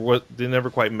they never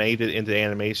quite made it into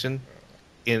animation.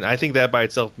 And I think that by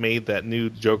itself made that new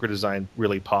Joker design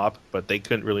really pop, but they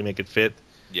couldn't really make it fit.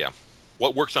 Yeah.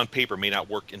 What works on paper may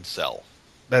not work in Cell.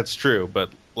 That's true,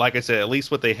 but like I said, at least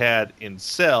what they had in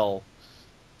Cell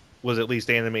was at least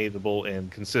animatable and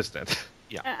consistent.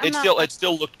 Yeah. It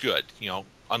still looked good,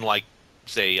 unlike,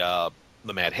 say,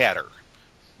 the Mad Hatter,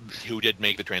 who did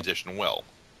make the transition well.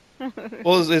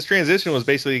 Well, his transition was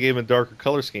basically gave him a darker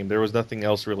color scheme. There was nothing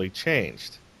else really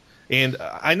changed. And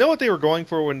I know what they were going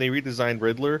for when they redesigned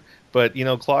Riddler, but,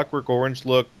 Clockwork Orange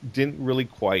look didn't really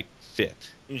quite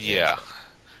fit. Yeah.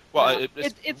 Well,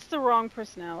 it's the wrong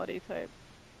personality type.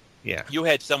 Yeah. You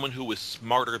had someone who was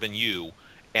smarter than you,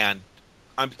 and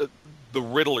the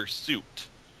Riddler suit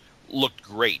looked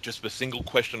great, just with a single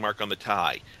question mark on the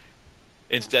tie.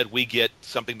 Instead, we get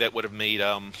something that would have made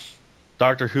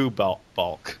Doctor Who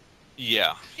bulk.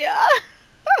 Yeah. Yeah.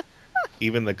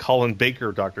 Even the Colin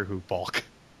Baker Doctor Who bulk.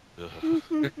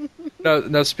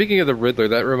 Now, speaking of the Riddler,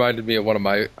 that reminded me of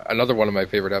another one of my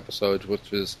favorite episodes,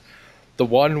 which was the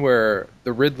one where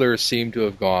the Riddler seemed to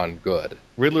have gone good.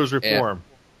 Riddler's Reform.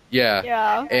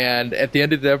 Yeah. And at the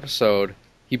end of the episode,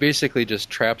 he basically just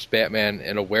traps Batman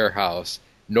in a warehouse.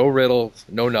 No riddles,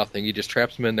 no nothing. He just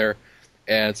traps him in there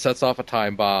and sets off a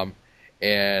time bomb.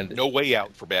 And no way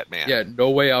out for Batman. Yeah, no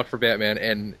way out for Batman,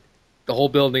 and the whole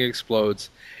building explodes.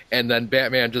 And then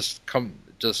Batman just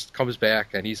comes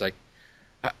back, and he's like,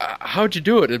 "How'd you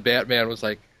do it?" And Batman was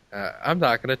like, "I'm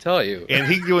not going to tell you." And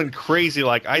he's going crazy,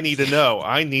 like, "I need to know.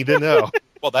 I need to know."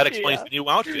 Well, that explains the new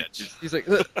outfit. He's like,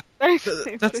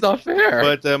 "That's not fair."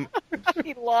 But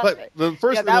he lost it. the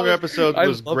first Riddler episode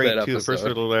was I love great that too. The first episode.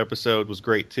 Riddler episode was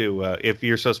great too. If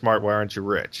you're so smart, why aren't you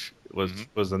rich?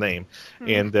 Was the name.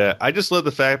 And I just love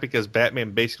the fact because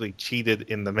Batman basically cheated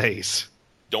in the maze.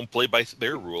 Don't play by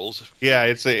their rules. Yeah,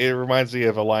 it reminds me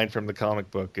of a line from the comic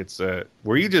book. It's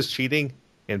were you just cheating?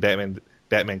 And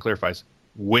Batman clarifies,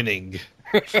 winning.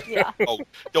 Yeah. Oh,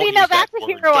 don't See, use now that that's a word.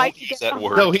 hero I Don't could use get that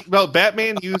behind. word. No,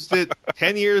 Batman used it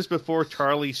 10 years before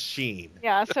Charlie Sheen.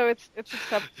 Yeah, so it's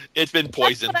acceptable. It's been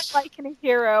poisoned. That's what I like in a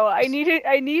hero. I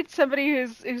need somebody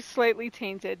who's slightly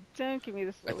tainted. Don't give me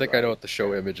this. I think I know what the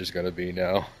show image is going to be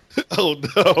now. Oh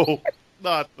no,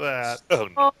 not that. Oh,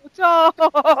 no.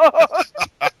 Oh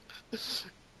no!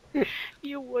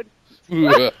 You would.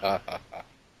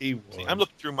 He See, I'm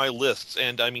looking through my lists,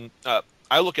 and I mean,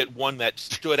 I look at one that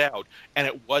stood out, and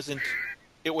it was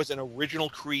an original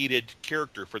created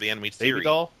character for the animated Baby series.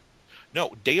 Doll?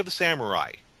 No, Day of the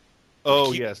Samurai,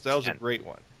 Oh yes, that was a great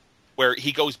one. where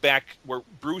he goes back, where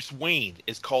Bruce Wayne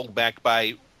is called back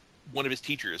by one of his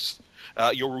teachers,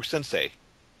 Yoru Sensei,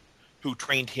 who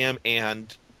trained him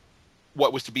and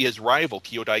what was to be his rival,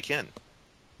 Kyodai Ken.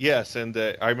 Yes, and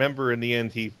I remember in the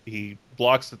end he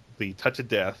blocks the touch of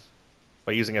death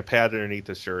by using a pad underneath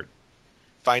the shirt.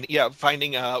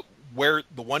 Finding where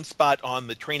the one spot on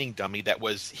the training dummy that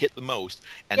was hit the most,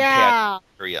 and Yeah, pad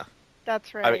area.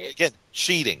 that's right. I mean, again,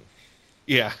 cheating.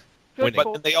 Yeah, Good But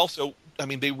call. then they also, I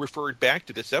mean, they referred back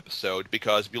to this episode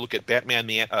because if you look at Batman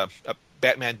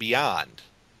Beyond,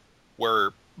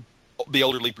 where the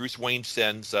elderly Bruce Wayne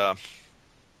sends the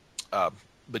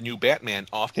new Batman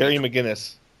off. Terry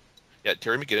McGinnis. Yeah,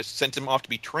 Terry McGinnis sends him off to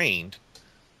be trained.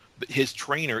 His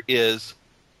trainer is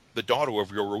the daughter of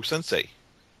Yoru Sensei.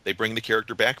 They bring the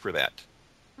character back for that.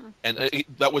 And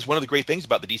that was one of the great things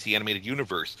about the DC Animated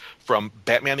Universe. From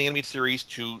Batman the Animated Series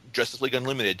to Justice League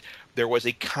Unlimited, there was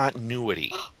a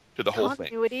continuity to the whole thing.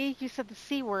 Continuity? You said the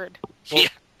C word. Yeah.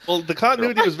 Well, the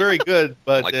continuity was very good,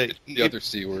 but Like The other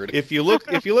C word. if you look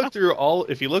through all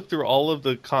of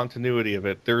the continuity of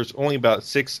it, there's only about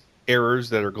 6 errors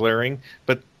that are glaring,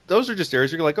 but those are just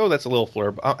errors. You're like, oh, that's a little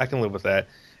flurb. I can live with that.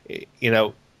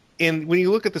 And when you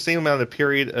look at the same amount of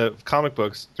period of comic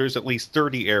books, there's at least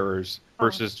 30 errors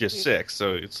versus just geez. 6.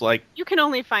 So it's like, You can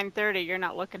only find 30. You're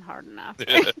not looking hard enough.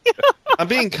 I'm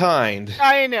being kind.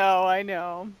 I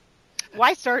know.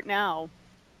 Why start now?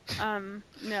 No.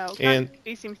 And-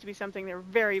 Continuity seems to be something they're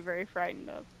very, very frightened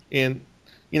of. And,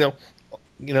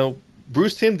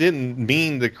 Bruce Timm didn't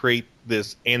mean to create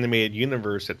this animated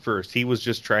universe at first. He was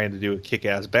just trying to do a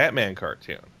kick-ass Batman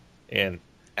cartoon. And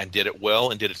did it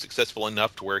well and did it successful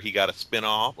enough to where he got a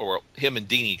spin-off, or him and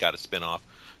Dini got a spin-off.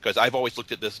 Because I've always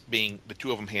looked at this being the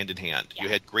two of them hand in hand. Yeah. You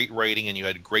had great writing and you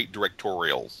had great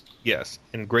directorials. Yes,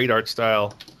 and great art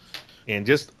style. And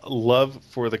just a love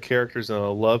for the characters and a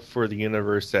love for the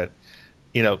universe that,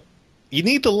 you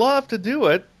need the love to do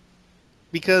it.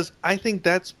 Because I think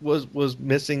that's was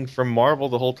missing from Marvel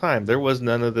the whole time. There was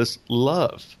none of this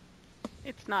love.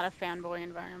 It's not a fanboy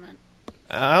environment.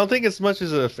 I don't think it's much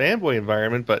as a fanboy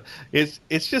environment, but it's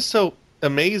just so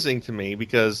amazing to me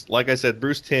because, like I said,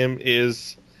 Bruce Timm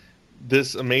is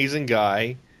this amazing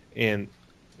guy, and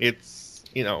it's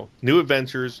New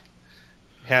Adventures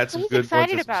had some good. He's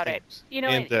excited about it.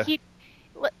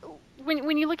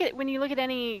 When you look at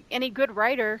any good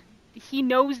writer, he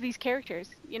knows these characters.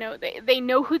 They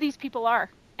know who these people are,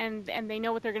 and they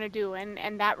know what they're going to do,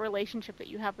 and that relationship that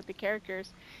you have with the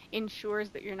characters ensures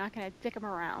that you're not going to dick them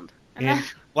around. And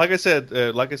like I said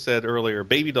earlier,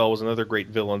 Baby Doll was another great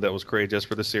villain that was created just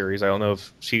for the series. I don't know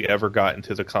if she ever got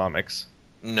into the comics.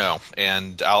 No,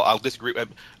 and I'll disagree.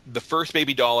 The first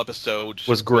Baby Doll episode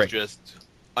was great. Just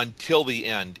until the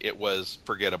end, it was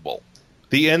forgettable.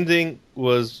 The ending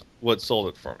was what sold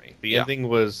it for me. The ending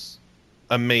was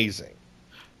amazing.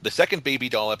 The second Baby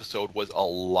Doll episode was a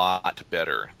lot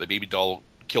better. The Baby Doll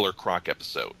Killer Croc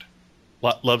episode.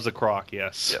 Loves a Croc,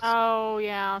 yes. Oh,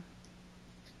 yeah.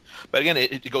 But again,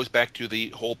 it goes back to the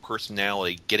whole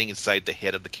personality, getting inside the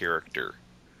head of the character.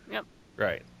 Yep.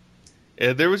 Right.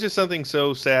 There was just something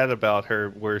so sad about her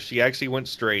where she actually went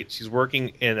straight. She's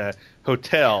working in a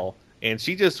hotel, and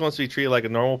she just wants to be treated like a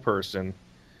normal person.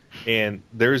 And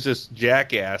there's this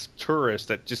jackass tourist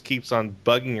that just keeps on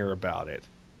bugging her about it.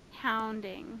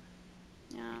 Hounding.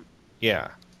 Yeah.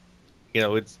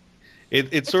 Yeah.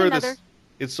 It's sort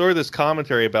of this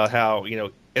commentary about how,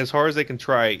 as hard as they can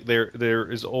try,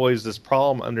 there is always this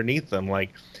problem underneath them.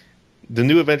 Like, the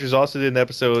New Adventures also did an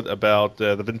episode about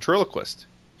the ventriloquist.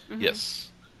 Mm-hmm. Yes.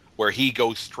 Where he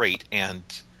goes straight and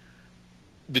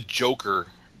the Joker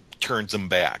turns him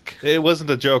back. It wasn't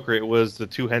the Joker, it was the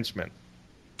two henchmen.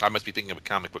 I must be thinking of a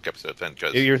comic book episode then.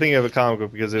 You're thinking of a comic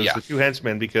book because it was the two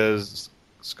henchmen, because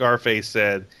Scarface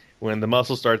said when the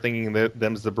muscles start thinking that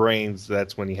them's the brains,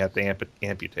 that's when you have to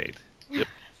amputate. Yep.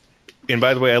 And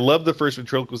by the way, I love the first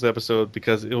ventriloquist episode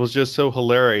because it was just so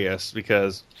hilarious,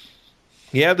 because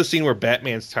you have the scene where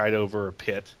Batman's tied over a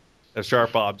pit of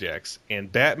sharp objects,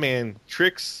 and Batman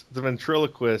tricks the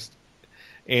ventriloquist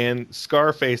and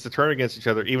Scarface to turn against each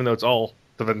other, even though it's all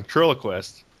the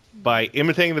ventriloquist, by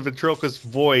imitating the ventriloquist's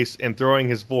voice and throwing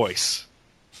his voice.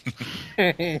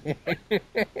 If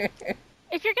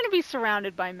you're going to be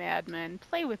surrounded by madmen,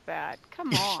 play with that.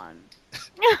 Come on.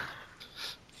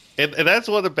 And that's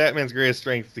one of Batman's greatest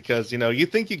strengths, because, you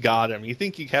think you got him. You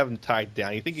think you have him tied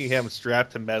down. You think you have him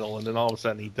strapped to metal, and then all of a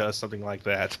sudden he does something like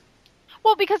that.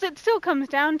 Well, because it still comes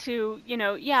down to,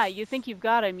 you think you've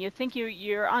got him, you think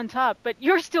you're on top, but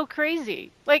you're still crazy.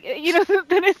 Like,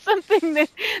 that is something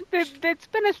that's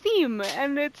been a theme,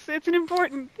 and it's an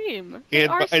important theme. And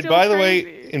by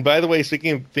the way,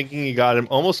 speaking of thinking you got him,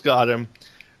 almost got him.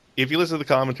 If you listen to the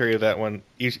commentary of that one,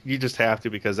 you just have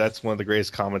to, because that's one of the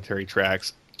greatest commentary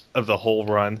tracks of the whole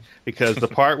run. Because the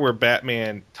part where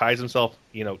Batman ties himself,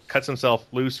 cuts himself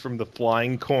loose from the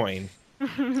flying coin.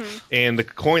 And the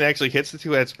coin actually hits the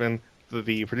two henchmen.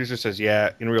 The producer says, "Yeah,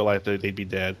 in real life they'd be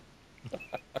dead."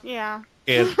 Yeah.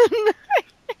 And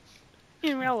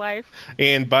in real life.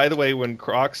 And by the way, when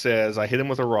Croc says, "I hit him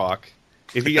with a rock,"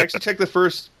 if you actually check the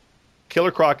first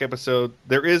Killer Croc episode,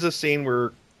 there is a scene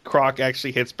where Croc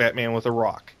actually hits Batman with a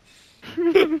rock.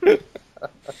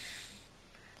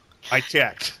 I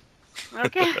checked.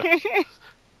 Okay.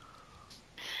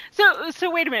 So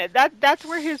wait a minute. That's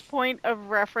where his point of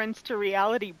reference to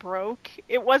reality broke.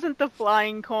 It wasn't the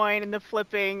flying coin and the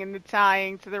flipping and the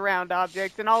tying to the round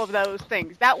objects and all of those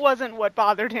things. That wasn't what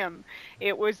bothered him.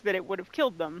 It was that it would have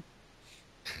killed them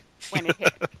when it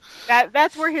hit.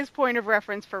 That's where his point of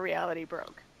reference for reality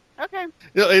broke. Okay.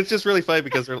 It's just really funny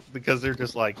because they're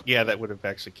just like, yeah, that would have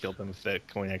actually killed them if that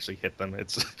coin actually hit them.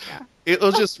 It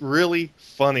was just really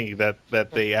funny that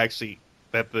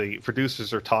the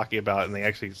producers are talking about, and they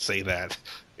actually say that.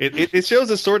 It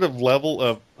shows a sort of level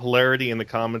of hilarity in the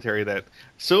commentary that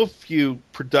so few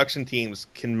production teams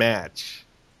can match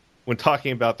when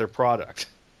talking about their product.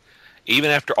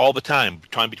 Even after all the time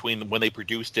between when they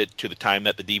produced it to the time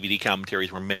that the DVD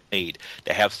commentaries were made,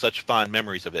 to have such fond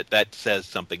memories of it, that says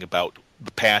something about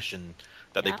the passion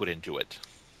that they put into it.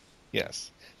 Yes.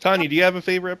 Tanya, do you have a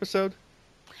favorite episode?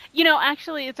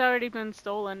 Actually, it's already been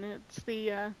stolen. It's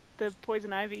the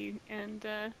Poison Ivy and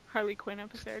Harley Quinn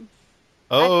episode.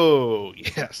 Oh,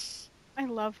 yes. I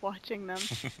love watching them.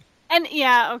 And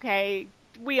yeah, okay,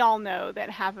 we all know that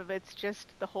half of it's just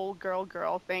the whole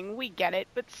girl thing. We get it,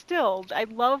 but still, I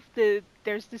love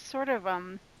there's this sort of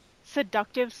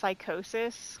seductive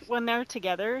psychosis when they're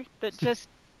together that just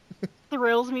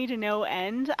thrills me to no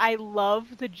end. I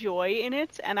love the joy in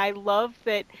it, and I love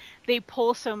that they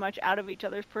pull so much out of each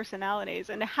other's personalities,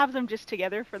 and to have them just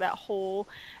together for that whole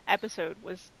episode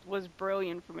was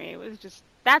brilliant for me. It was just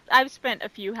that I've spent a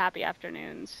few happy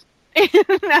afternoons in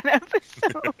that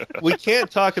episode. We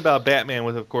can't talk about Batman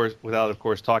without of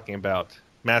course talking about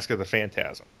Mask of the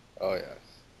Phantasm. Oh yes.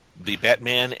 The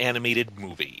Batman animated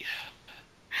movie.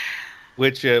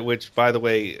 Which by the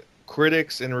way,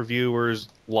 critics and reviewers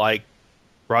like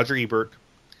Roger Ebert,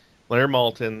 Leonard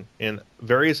Maltin, and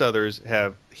various others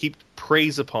have heaped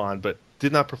praise upon, but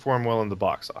did not perform well in the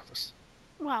box office.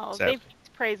 Well, Sadly.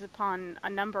 they've praised upon a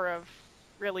number of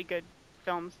really good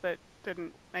films that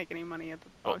didn't make any money at the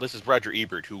Well, this is Roger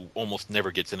Ebert, who almost never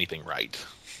gets anything right.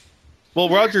 Well,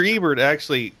 Roger Ebert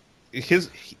actually,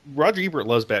 Roger Ebert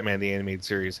loves Batman the Animated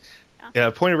Series.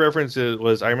 Point of reference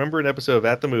was I remember an episode of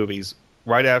At the Movies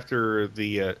right after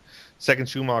the second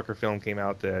Schumacher film came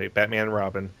out, Batman and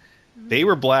Robin. Mm-hmm. They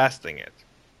were blasting it.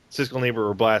 Siskel and Ebert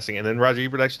were blasting it, and then Roger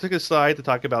Ebert actually took a slide to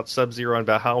talk about Sub-Zero and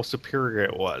about how superior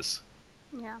it was.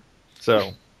 Yeah.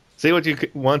 So, say what you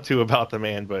want to about the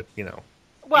man, but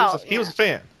Well, he was a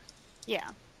fan. Yeah,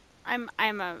 I'm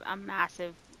a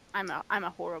massive. I'm a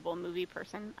horrible movie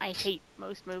person. I hate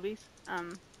most movies.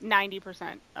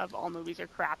 90% of all movies are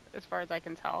crap, as far as I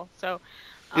can tell. So,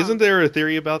 Isn't there a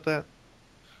theory about that?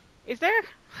 Is there?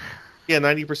 Yeah,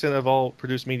 90% of all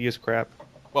produced media is crap.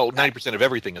 Well, 90% of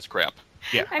everything is crap.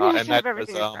 Yeah, 90% and that of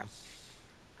everything was, is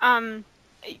crap.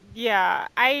 Yeah,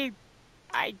 I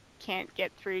can't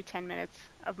get through 10 minutes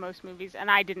of most movies, and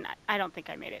I don't think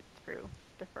I made it through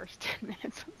the first 10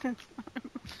 minutes of this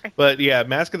one. But yeah,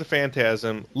 Mask of the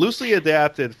Phantasm, loosely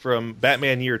adapted from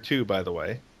Batman Year 2, by the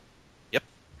way.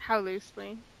 How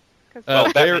loosely? 'Cause Well,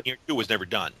 they're- Batman Year 2 was never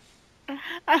done.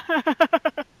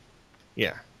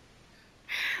 Yeah.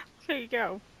 There you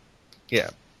go.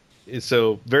 Yeah.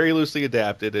 So, very loosely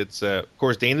adapted. It's, of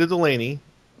course, Dana Delaney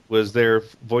was there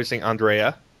voicing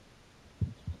Andrea.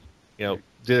 Did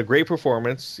a great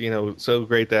performance, so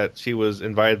great that she was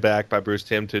invited back by Bruce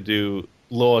Timm to do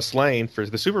Lois Lane for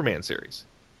the Superman series.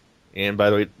 And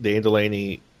by the way, Dana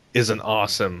Delaney is an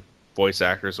awesome voice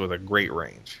actress with a great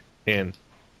range. And,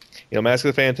 Mask of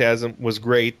the Phantasm was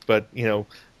great, but, you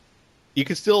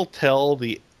could still tell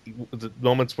the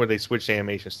moments where they switched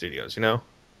animation studios,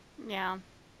 Yeah.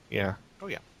 Yeah. Oh,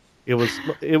 yeah. It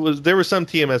was there were some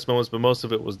TMS moments, but most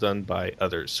of it was done by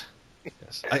others.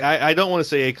 Yes. I don't want to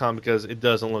say ACOM because it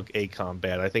doesn't look ACOM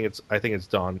bad. I think it's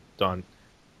Don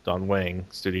Wang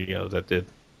Studio that did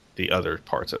the other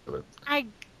parts of it. I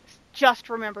just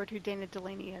remembered who Dana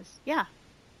Delaney is. Yeah.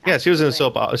 Yeah, she was in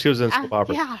soap Absolutely.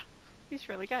 opera. Yeah. She's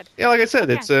really good. Yeah, like I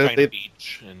said, Okay. it's China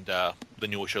Beach and the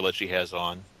new show that she has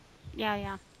on. Yeah.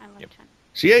 I like Yep.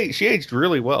 China. she aged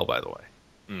really well, by the way.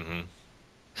 Mm-hmm.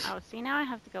 Oh, see, now I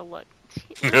have to go look.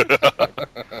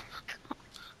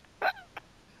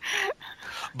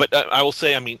 But I will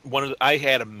say, I mean, I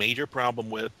had a major problem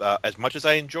with, as much as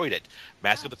I enjoyed it,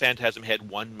 Mask of the Phantasm had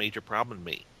one major problem to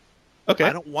me. Okay.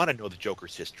 I don't want to know the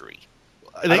Joker's history.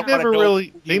 They don't never wanna know really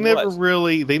who they he never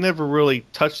was. really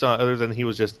touched on it other than he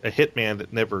was just a hitman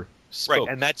that never spoke.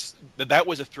 Right, and that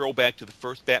was a throwback to the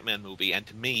first Batman movie, and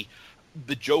to me,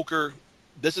 the Joker,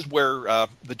 this is where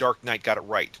The Dark Knight got it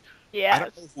right. Yeah. I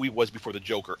don't know who he was before the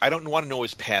Joker. I don't want to know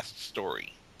his past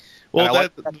story. Well, And I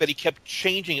like the fact that he kept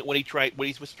changing it when he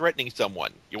was threatening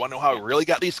someone. You want to know how he really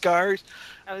got these scars?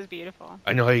 That was beautiful.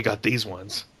 I know how you got these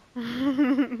ones.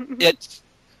 It's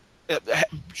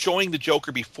showing the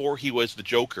Joker before he was the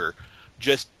Joker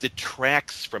just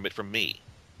detracts from it from me.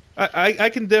 I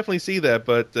can definitely see that,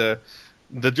 but the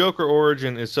Joker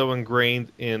origin is so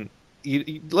ingrained in.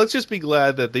 Let's just be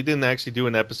glad that they didn't actually do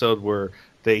an episode where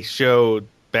they showed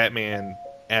Batman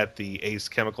at the Ace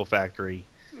Chemical Factory.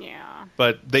 Yeah.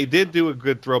 But they did do a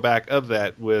good throwback of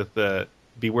that with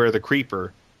Beware the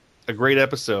Creeper. A great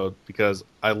episode because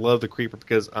I love the Creeper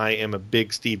because I am a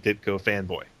big Steve Ditko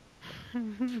fanboy.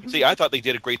 See, I thought they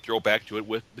did a great throwback to it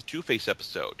with the Two-Face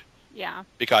episode. Yeah.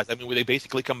 Because, I mean, they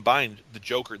basically combined the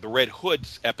Joker, the Red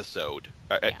Hood's episode,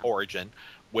 origin,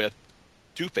 with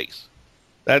Two-Face.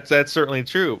 That's certainly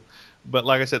true. But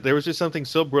like I said, there was just something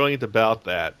so brilliant about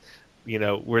that,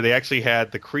 where they actually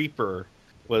had the Creeper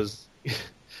was...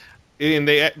 And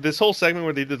this whole segment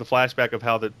where they did the flashback of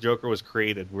how the Joker was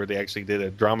created, where they actually did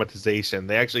a dramatization.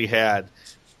 They actually had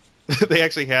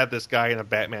this guy in a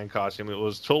Batman costume. It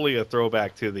was totally a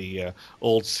throwback to the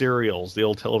old serials, the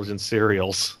old television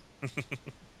serials.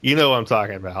 You know what I'm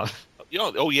talking about.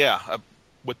 Oh yeah,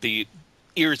 with the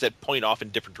ears that point off in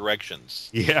different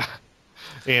directions. Yeah,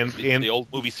 and the old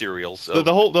movie serials. So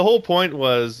the whole point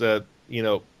was,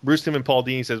 Bruce Timm and Paul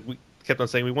Dini kept on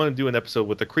saying we want to do an episode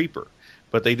with the Creeper,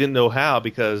 but they didn't know how,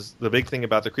 because the big thing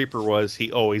about the Creeper was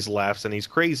he always laughs and he's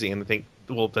crazy, and they think,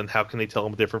 well, then how can they tell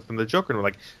him different from the Joker? And we're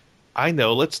like, I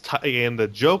know, let's tie in the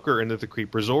Joker into the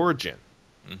Creeper's origin.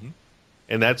 Mm-hmm.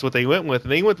 And that's what they went with.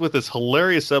 And they went with this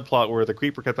hilarious subplot where the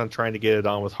Creeper kept on trying to get it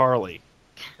on with Harley.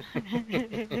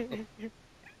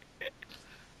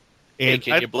 And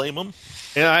can you blame them?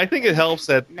 And I think it helps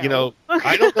that, No.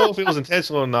 I don't know if it was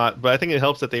intentional or not, but I think it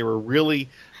helps that they were really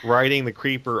writing the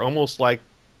Creeper almost like,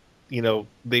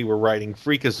 they were writing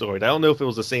Freakazoid. I don't know if it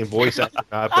was the same voice actor or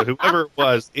not, but whoever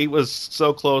it was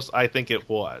so close, I think it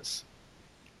was.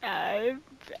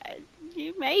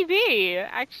 You may be,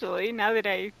 actually, now that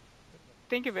I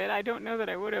think of it. I don't know that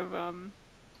I would have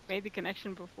made the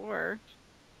connection before.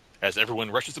 As everyone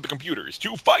rushes to the computers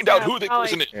to find out who the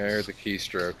person is. Yeah, I heard the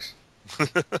keystrokes.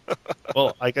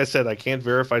 Well, like I said, I can't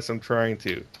verify, so I'm trying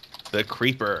to. The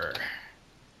Creeper.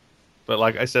 But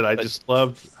like I said, I just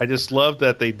loved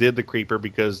that they did the Creeper,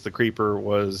 because the Creeper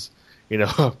was,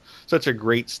 such a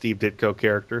great Steve Ditko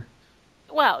character.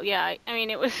 Well, yeah, I mean,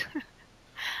 it was.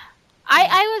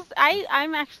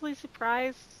 I'm actually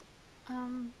surprised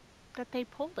that they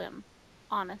pulled him,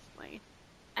 honestly.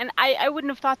 And I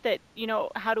wouldn't have thought that,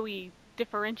 how do we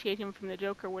differentiate him from the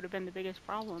Joker would have been the biggest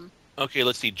problem. Okay,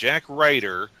 let's see. Jack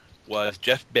Ryder was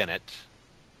Jeff Bennett.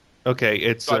 Okay,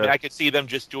 it's. So, I could see them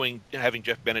just having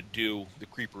Jeff Bennett do the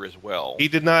Creeper as well. He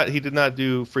did not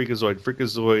do Freakazoid.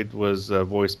 Freakazoid was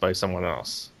voiced by someone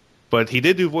else, but he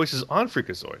did do voices on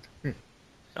Freakazoid.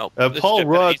 Oh, Paul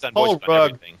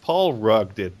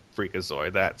Rugg did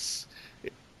Freakazoid. That's.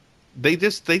 They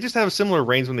just have a similar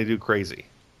range when they do Crazy.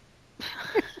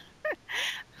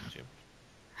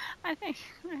 I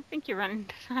think you're running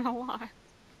down a lot.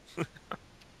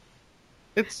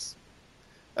 It's.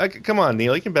 Come on,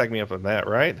 Neil. You can back me up on that,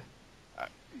 right?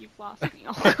 You've lost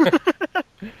Neil.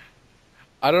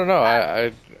 I don't know.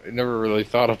 I never really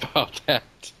thought about that.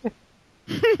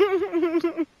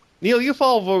 Neil, you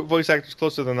follow voice actors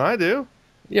closer than I do.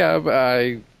 Yeah, but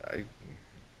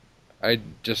I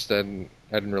just hadn't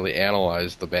really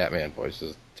analyzed the Batman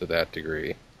voices to that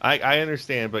degree. I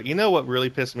understand, but you know what really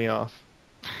pissed me off?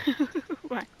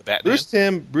 What? The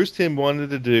Batman? Bruce Timm wanted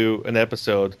to do an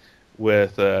episode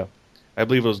with, I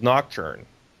believe it was Nocturne,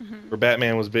 where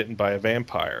Batman was bitten by a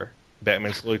vampire.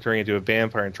 Batman slowly turning into a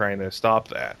vampire and trying to stop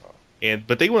that.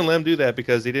 But they wouldn't let him do that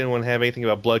because they didn't want to have anything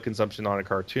about blood consumption on a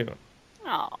cartoon.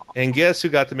 Oh. And guess who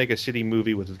got to make a shitty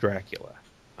movie with Dracula?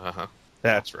 Uh-huh.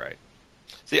 That's right.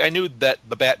 See, I knew that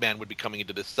the Batman would be coming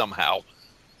into this somehow.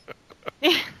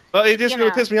 Well, it just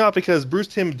really pissed me off because Bruce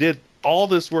Timm did all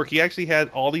this work. He actually had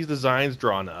all these designs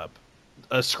drawn up,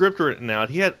 a script written out.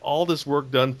 He had all this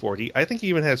work done for it. I think he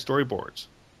even had storyboards.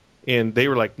 And they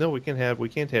were like, no, we can't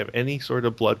have any sort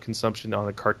of blood consumption on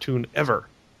a cartoon ever.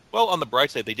 Well, on the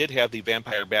bright side, they did have the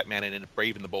vampire Batman in a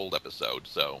Brave and the Bold episode,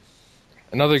 so...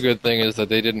 Another good thing is that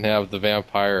they didn't have the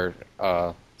vampire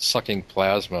sucking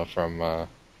plasma from Batman.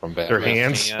 Their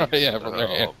hands? Yeah, from their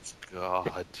hands. Oh,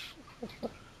 God.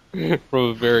 From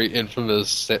a very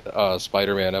infamous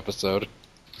Spider-Man episode.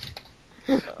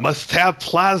 Must have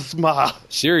plasma!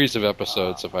 Series of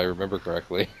episodes, if I remember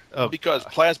correctly. Oh, Because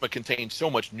plasma contains so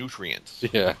much nutrients.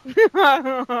 Yeah.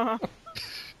 the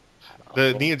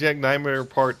Neogenic Nightmare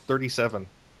Part 37.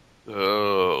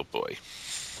 Oh, boy.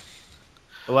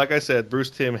 But like I said, Bruce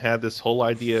Timm had this whole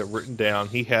idea written down.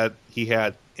 He had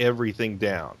everything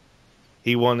down.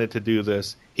 He wanted to do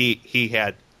this. He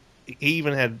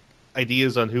even had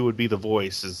ideas on who would be the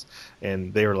voices,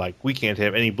 and they were like, we can't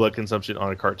have any blood consumption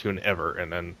on a cartoon ever.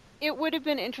 And then It would have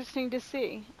been interesting to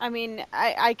see. I mean,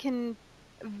 I can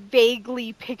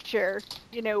vaguely picture,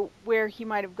 where he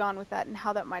might have gone with that and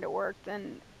how that might have worked,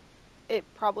 and it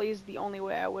probably is the only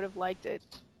way I would have liked it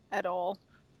at all.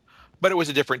 But it was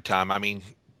a different time. I mean,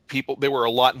 they were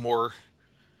a lot more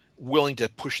willing to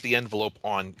push the envelope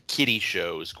on kiddie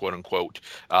shows, quote unquote,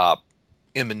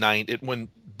 in the 90s when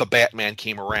the Batman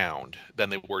came around than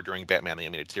they were during Batman the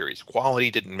Animated Series. Quality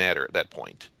didn't matter at that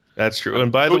point. that's true.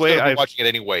 And by the way, I'm watching it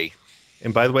anyway.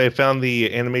 And by the way, I found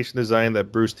the animation design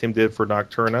that Bruce Timm did for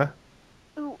Nocturna.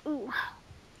 Ooh.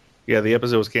 Yeah, the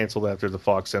episode was canceled after the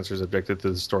Fox censors objected to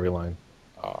the storyline.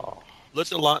 Oh.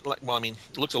 Looks a lot like. Well, I mean,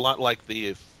 it looks a lot like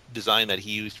the design that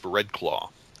he used for Red Claw.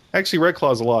 Actually, Red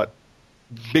Claw's a lot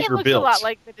bigger It looks built. a lot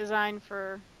like the design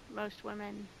for most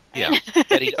women. Yeah.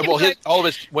 All of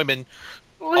his women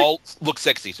all look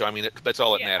sexy, so I mean that's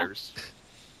all that matters.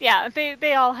 Yeah,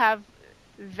 they all have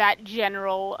that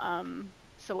general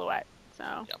silhouette.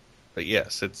 So. Yeah. But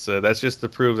yes, it's that's just to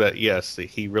prove that yes,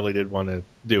 he really did want to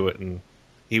do it, and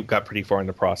he got pretty far in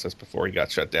the process before he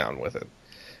got shut down with it.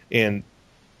 And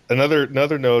another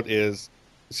note is,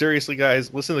 seriously,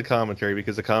 guys, listen to the commentary,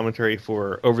 because the commentary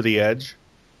for Over the Edge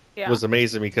was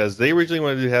amazing, because they originally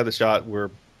wanted to have the shot where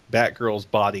Batgirl's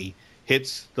body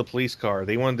hits the police car.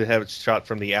 They wanted to have it shot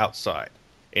from the outside,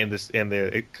 and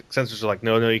the censors are like,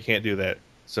 no, you can't do that.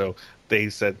 So they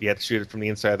said you have to shoot it from the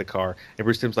inside of the car. And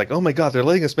Bruce Timm's like, oh my god, they're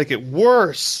letting us make it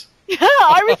worse. Yeah,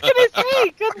 I was going to say,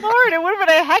 good lord, it would have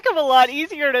been a heck of a lot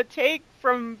easier to take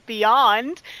from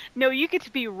beyond. No, you get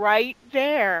to be right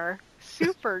there.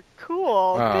 Super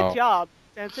cool. Wow. Good job,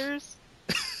 censors.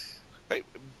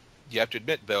 You have to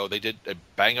admit, though, they did a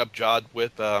bang-up job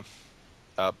with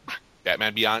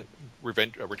Batman Beyond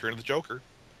Return of the Joker.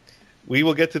 We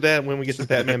will get to that when we get to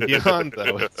Batman Beyond,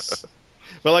 though.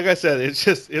 But like I said,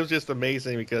 it was just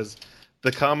amazing, because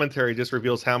the commentary just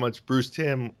reveals how much Bruce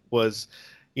Timm was.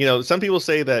 Some people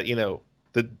say that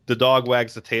the dog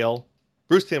wags the tail.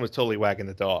 Bruce Timm was totally wagging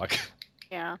the dog.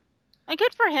 Yeah, and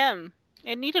good for him.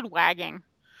 It needed wagging.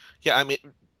 Yeah, I mean,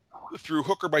 through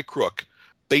hook or by crook,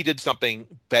 they did something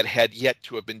that had yet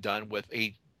to have been done with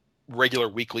a regular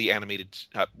weekly animated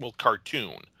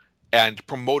cartoon, and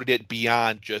promoted it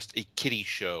beyond just a kiddie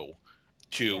show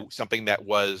to something that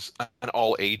was an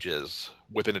all ages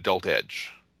with an adult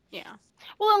edge. Yeah.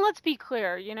 Well, and let's be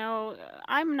clear,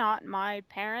 I'm not my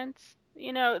parents.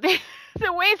 The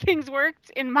way things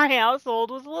worked in my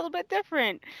household was a little bit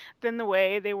different than the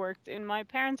way they worked in my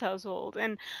parents' household.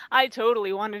 And I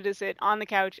totally wanted to sit on the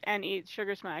couch and eat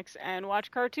Sugar Smacks and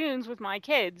watch cartoons with my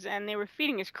kids, and they were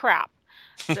feeding us crap.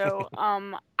 So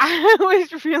I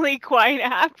was really quite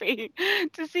happy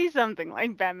to see something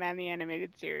like Batman the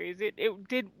Animated Series.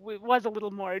 It was a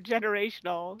little more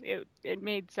generational. It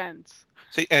made sense.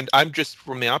 See, and I'm just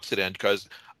from the opposite end, because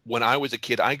when I was a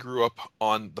kid, I grew up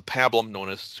on the pablum known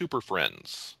as Super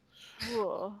Friends.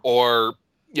 Cool. Or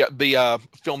the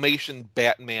Filmation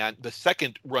Batman, the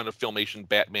second run of Filmation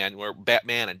Batman, where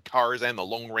Batman and Tarzan, the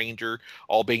Lone Ranger,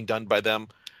 all being done by them,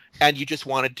 and you just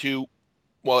wanted to.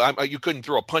 Well, you couldn't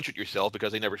throw a punch at yourself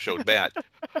because they never showed that.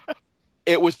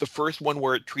 It was the first one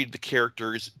where it treated the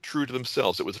characters true to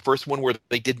themselves. It was the first one where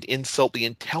they didn't insult the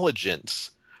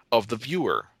intelligence of the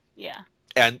viewer. Yeah.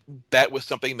 And that was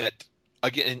something that,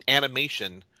 again, in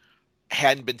animation,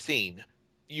 hadn't been seen.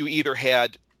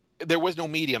 There was no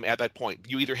medium at that point.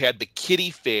 You either had the kiddie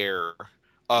fare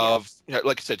of,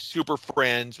 like I said, Super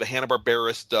Friends, the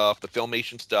Hanna-Barbera stuff, the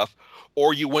Filmation stuff,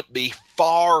 or you went the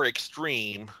far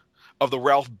extreme of the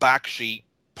Ralph Bakshi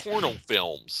porno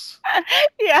films.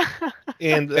 Yeah.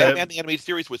 And Batman the Animated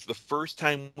Series was the first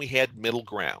time we had middle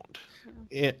ground.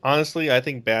 Honestly, I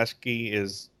think Bakshi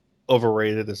is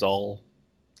overrated as all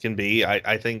can be.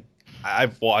 I think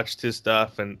I've watched his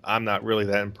stuff, and I'm not really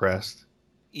that impressed.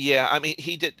 Yeah, I mean,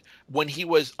 when he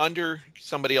was under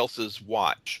somebody else's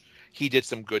watch, he did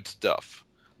some good stuff.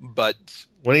 But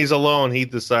when he's alone, he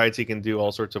decides he can do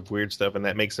all sorts of weird stuff, and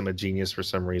that makes him a genius for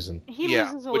some reason. He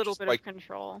loses a little bit of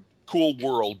control. Cool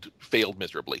World failed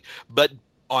miserably. But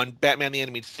on Batman the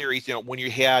Animated Series, when you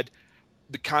had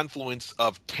the confluence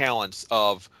of talents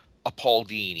of a Paul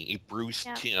Dini, a Bruce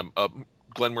Timm, a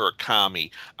Glenn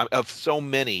Murakami, of so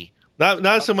many.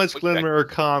 Not so much Glenn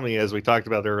Murakami as we talked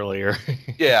about earlier.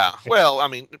 Yeah, well, I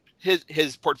mean,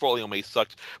 his portfolio may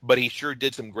sucked, but he sure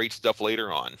did some great stuff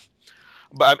later on.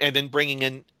 And then bringing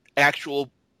in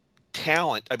actual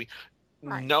talent. I mean,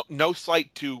 no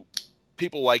slight to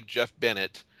people like Jeff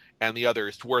Bennett and the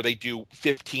others, to where they do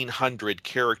 1,500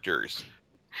 characters.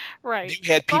 Right.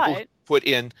 You had people put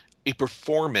in a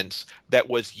performance that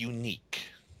was unique.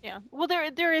 Yeah. Well,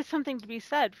 there is something to be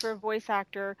said for a voice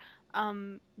actor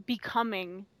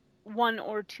becoming one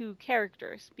or two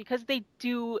characters, because they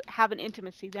do have an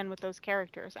intimacy then with those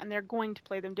characters, and they're going to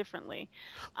play them differently.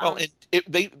 Well,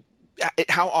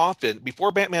 how often,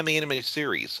 before Batman the Animated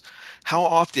Series, how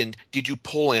often did you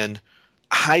pull in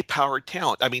high-powered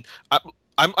talent? I mean,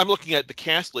 I'm looking at the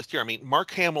cast list here. I mean,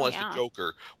 Mark Hamill as the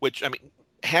Joker, which, I mean,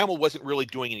 Hamill wasn't really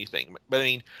doing anything. But, I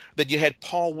mean, then you had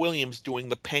Paul Williams doing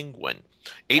the Penguin,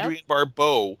 Adrienne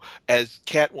Barbeau as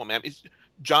Catwoman,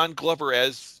 John Glover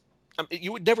as... I mean,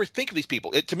 you would never think of these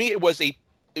people. To me, it was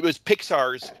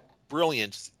Pixar's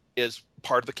brilliance is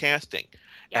part of the casting.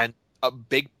 Yeah. And a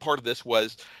big part of this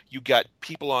was you got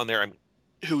people on there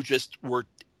who just were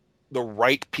the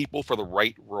right people for the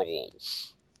right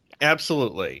roles.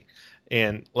 Absolutely.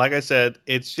 And like I said,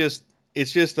 it's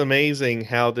just amazing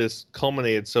how this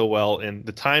culminated so well, and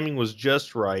the timing was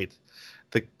just right.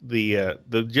 The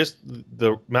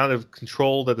amount of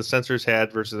control that the censors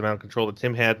had versus the amount of control that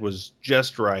Tim had was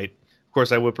just right. Of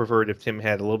course, I would prefer it if Tim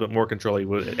had a little bit more control. He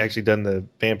would have actually done the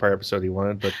vampire episode he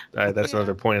wanted, but that's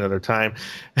another point, another time.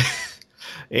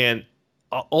 And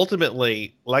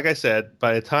ultimately, like I said,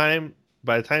 by the time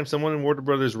someone in Warner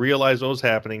Brothers realized what was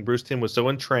happening, Bruce Timm was so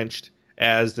entrenched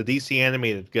as the DC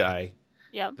animated guy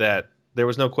that there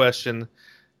was no question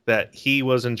that he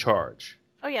was in charge.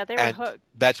 Oh yeah, they were hooked.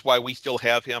 That's why we still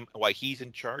have him, why he's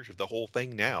in charge of the whole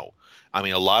thing now. I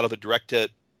mean, a lot of the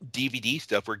direct-to-DVD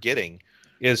stuff we're getting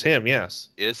is him, yes.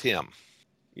 Is him.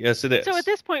 Yes, it is. So at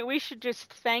this point, we should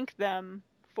just thank them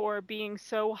for being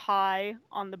so high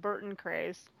on the Burton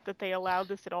craze that they allowed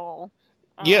this at all.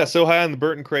 Yeah, so high on the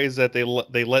Burton craze that they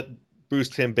let Bruce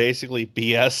Timm basically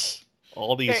BS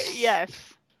all these. Yes.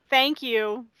 Thank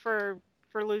you for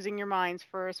losing your minds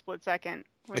for a split second.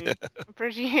 We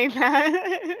appreciate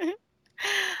that.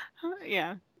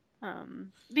 Yeah.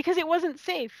 Because it wasn't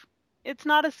safe. It's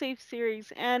not a safe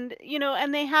series, and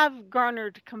and they have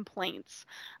garnered complaints.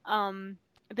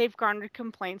 They've garnered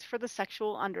complaints for the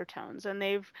sexual undertones, and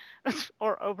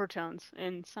or overtones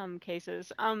in some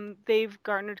cases. They've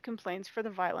garnered complaints for the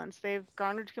violence. They've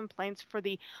garnered complaints for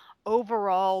the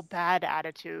overall bad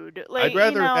attitude. I'd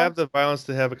rather have the violence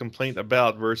to have a complaint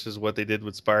about versus what they did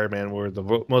with Spider-Man, where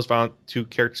the most violent two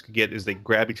characters could get is they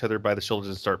grab each other by the shoulders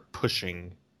and start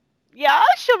pushing. Yeah,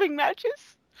 shoving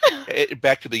matches.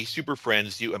 Back to the Super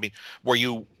Friends, where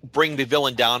you bring the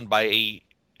villain down by a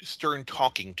stern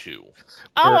talking to.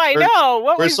 Oh, I know.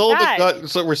 What was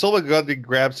that? Where Silva Gundy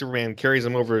grabs Superman, carries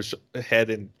him over his head,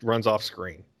 and runs off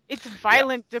screen. It's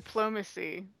violent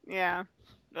diplomacy. Yeah.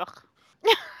 Ugh.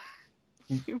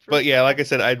 But yeah, like I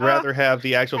said, I'd rather have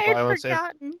the actual violence.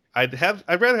 I'd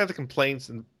rather have the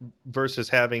complaints versus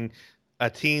having a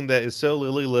team that is so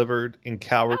lily-livered and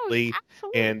cowardly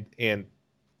and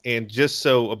just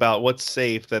so about what's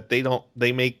safe that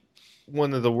they make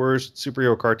one of the worst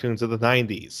superhero cartoons of the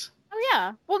 90s. Oh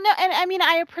yeah. Well, no, and I mean,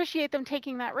 I appreciate them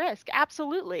taking that risk.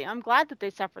 Absolutely. I'm glad that they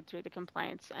suffered through the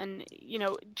complaints and,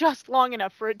 just long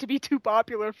enough for it to be too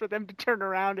popular for them to turn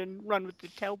around and run with the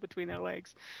tail between their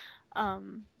legs.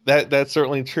 That's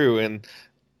certainly true. And,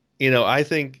 I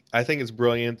think it's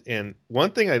brilliant. And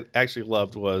one thing I actually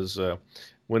loved was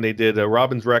when they did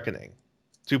Robin's Reckoning.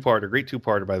 Great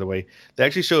two-parter, by the way. They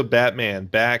actually showed Batman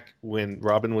back when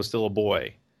Robin was still a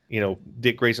boy.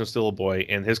 Dick Grayson was still a boy,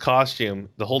 and his costume,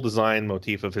 the whole design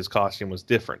motif of his costume was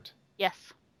different. Yes.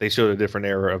 They showed a different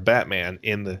era of Batman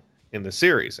in the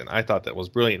series, and I thought that was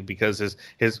brilliant because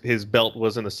his belt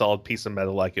wasn't a solid piece of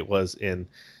metal like it was in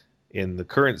the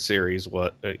current series.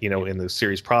 In the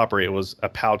series proper, it was a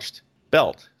pouched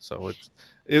belt. So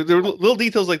there were little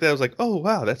details like that. I was like, oh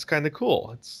wow, that's kind of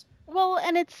cool. Well,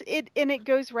 and it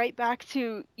goes right back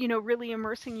to, really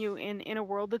immersing you in a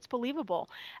world that's believable.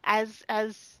 As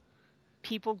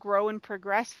people grow and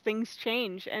progress, things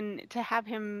change, and to have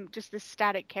him just this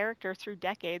static character through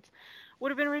decades would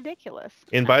have been ridiculous.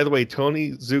 And by the way,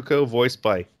 Tony Zuko voiced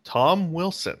by Tom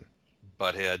Wilson.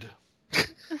 Butthead.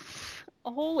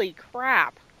 Holy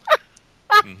crap.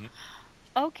 Mm-hmm.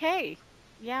 Okay.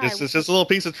 Yeah. It's just a little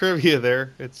piece of trivia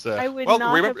there. It's I would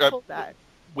not have pulled that.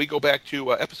 We go back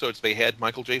to episodes. They had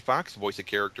Michael J. Fox voice a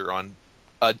character on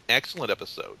an excellent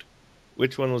episode.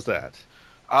 Which one was that?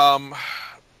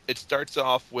 It starts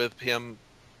off with him.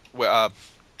 Now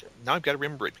I've got to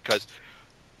remember it because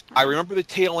I remember the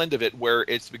tail end of it where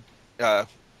it's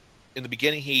in the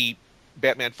beginning.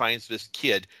 Batman finds this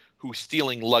kid who's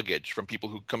stealing luggage from people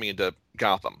who coming into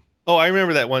Gotham. Oh, I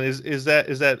remember that one. Is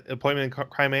that Appointment in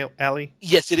Crime Alley?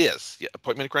 Yes, it is. Yeah,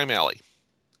 Appointment in Crime Alley.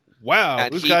 Wow,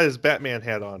 and who's got his Batman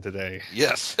hat on today?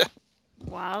 Yes.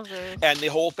 Wowzer. And the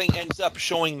whole thing ends up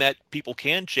showing that people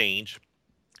can change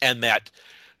and that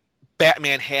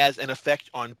Batman has an effect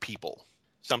on people.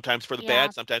 Sometimes for the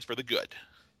bad, sometimes for the good.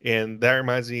 And that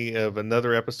reminds me of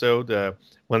another episode,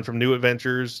 one from New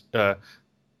Adventures,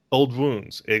 Old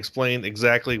Wounds. It explained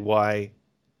exactly why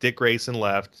Dick Grayson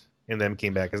left and then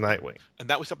came back as Nightwing. And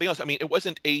that was something else. I mean, it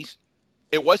wasn't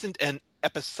an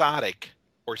episodic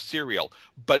or serial,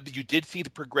 but you did see the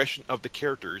progression of the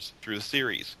characters through the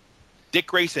series. Dick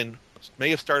Grayson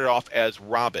may have started off as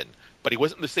Robin, but he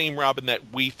wasn't the same Robin that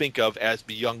we think of as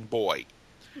the young boy.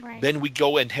 Right. Then we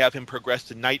go and have him progress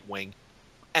to Nightwing,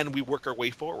 and we work our way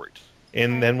forward.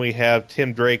 And then we have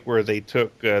Tim Drake, where they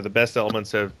took the best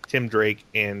elements of Tim Drake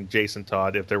and Jason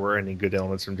Todd, if there were any good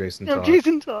elements from Jason No, Todd.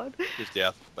 Jason Todd. His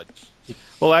death, but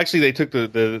Well, actually, they took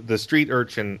the street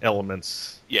urchin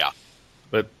elements, yeah.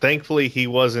 but thankfully he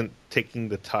wasn't taking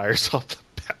the tires off the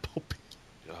Batmobile.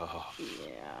 Oh.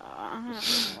 Yeah, I don't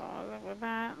know with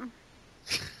that.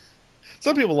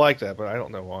 Some people like that, but I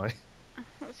don't know why. It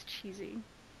was cheesy,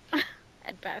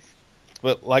 at best.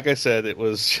 But like I said, it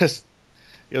was just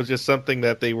something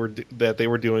that they were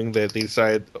doing, that they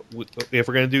decided, if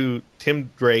we're going to do Tim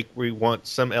Drake, we want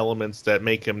some elements that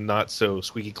make him not so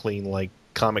squeaky clean like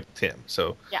comic Tim.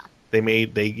 So Yeah.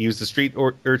 they used the street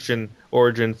urchin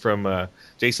origin from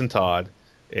Jason Todd,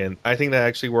 and I think that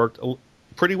actually worked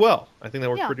pretty well. I think that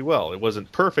worked Yeah. pretty well. It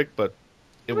wasn't perfect, but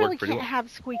it You really worked pretty can't well. have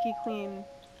squeaky clean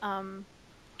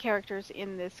characters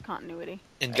in this continuity.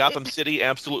 In Gotham City,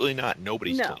 absolutely not.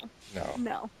 Nobody's No, clean. No.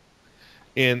 no.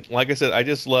 And like I said, I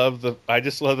just love the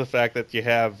fact that you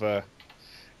have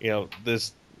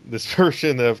this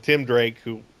version of Tim Drake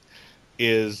who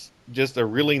is just a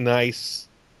really nice,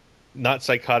 not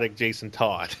psychotic Jason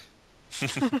Todd.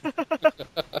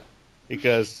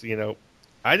 Because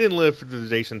I didn't live through the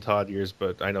Jason Todd years,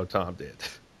 but I know Tom did.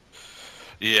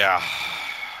 Yeah.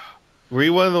 Were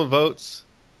you one of the votes?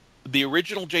 The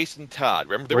original Jason Todd.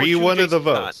 Remember, there Were you two one of the Jason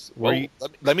votes? Todds. Were Well,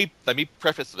 you- let me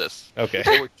preface this. Okay.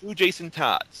 There were two Jason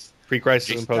Todds. Pre-crisis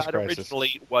Jason and Todd post-crisis.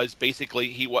 originally was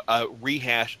basically a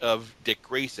rehash of Dick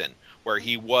Grayson, where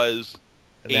he was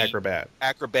An acrobat.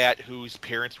 acrobat whose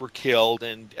parents were killed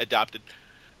and adopted.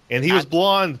 And he was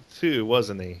blonde too,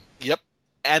 wasn't he? Yep.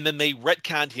 And then they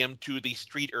retconned him to the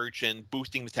street urchin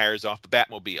boosting the tires off the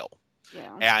Batmobile.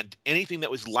 Yeah. And anything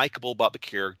that was likable about the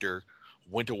character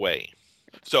went away.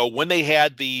 So when they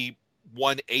had the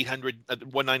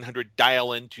 1-900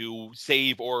 dial in to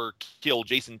save or kill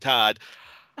Jason Todd,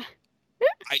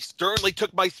 I sternly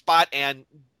took my spot and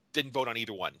didn't vote on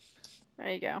either one. There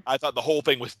you go. I thought the whole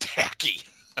thing was tacky.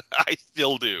 I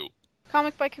still do.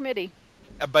 Comic by committee.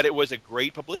 But it was a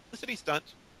great publicity stunt.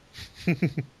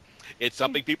 It's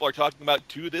something people are talking about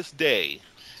to this day,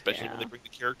 especially when Yeah. they bring the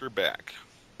character back.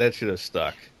 That should have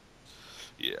stuck.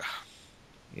 Yeah.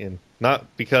 And not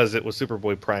because it was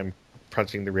Superboy Prime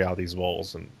punching the reality's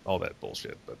walls and all that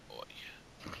bullshit, but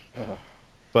Ugh.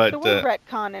 but The word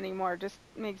retcon anymore just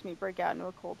makes me break out into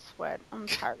a cold sweat. I'm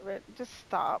tired of it. Just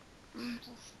stop. Just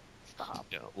stop.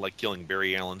 You know, like killing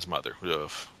Barry Allen's mother. Ugh.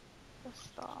 Just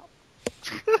stop.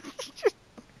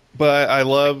 but I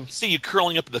love See you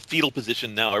curling up in the fetal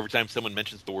position now every time someone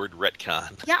mentions the word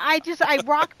retcon. Yeah, I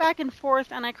rock back and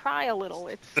forth and I cry a little.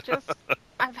 It's just,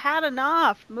 I've had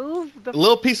enough. Move the. a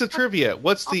little piece of trivia.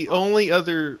 What's the only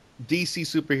other DC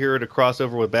superhero to cross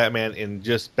over with Batman in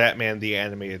just Batman the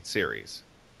Animated Series?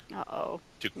 Uh-oh.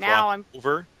 To Now cross I'm-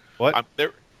 over. What?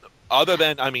 There, other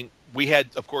than, we had,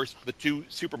 of course, the two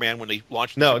Superman when they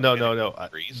launched. No. the Superman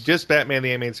series. Just Batman the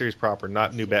Animated Series proper,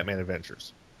 not New Batman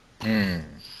Adventures. Hmm.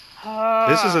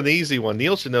 This is an easy one.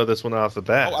 Neil should know this one off the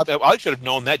bat. Oh, I should have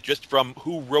known that just from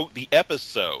who wrote the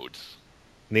episode.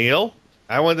 Neil?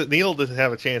 I wanted Neil to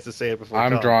have a chance to say it before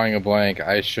I'm Tom. drawing a blank.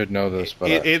 I should know this,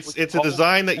 but It's a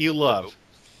design that you love.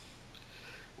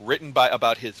 Written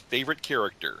about his favorite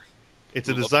character. It's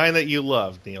a design that you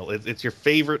love, Neil. It's your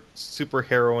favorite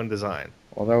superheroine design.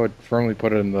 well, that would firmly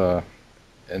put it in the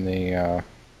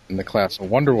class of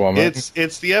Wonder Woman.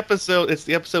 It's the episode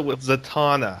with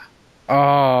Zatanna.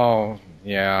 Oh,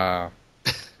 yeah,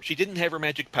 She didn't have her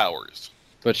magic powers.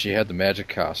 but she had the magic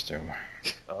costume.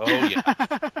 Oh yeah.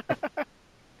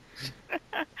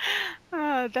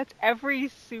 That's every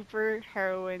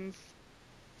superheroine's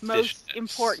most Fishnets.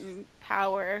 important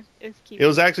power is keeping. It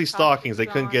was actually the stockings. They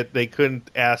costumes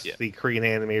couldn't ask Yeah. the Korean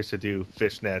animators to do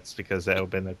fishnets because that would have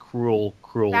been a cruel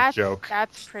on. joke.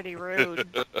 That's pretty rude.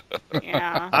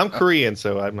 Yeah. I'm Korean,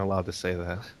 so I'm allowed to say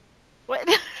that. What?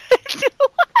 What?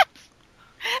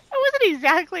 That wasn't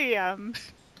exactly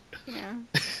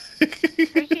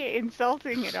appreciate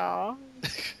insulting at all.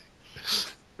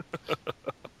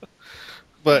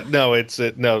 But no,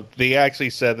 they actually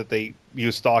said that they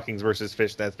used stockings versus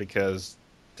fishnets because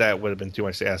that would have been too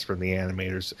much to ask from the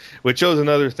animators. Which shows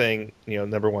another thing,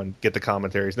 number one, get the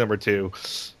commentaries. Number two,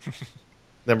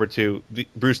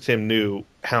 Bruce Timm knew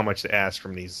how much to ask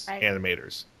from these Right.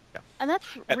 animators. And that's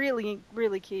really,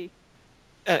 really key.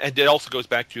 And it also goes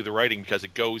back to the writing because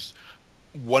it goes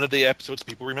one of the episodes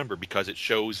people remember because it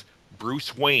shows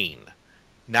Bruce Wayne,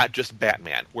 not just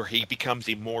Batman, where he becomes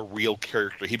a more real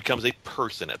character. He becomes a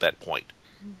person at that point.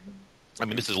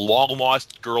 This is long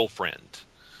lost girlfriend.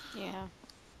 Yeah.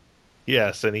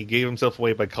 Yes, and he gave himself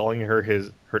away by calling her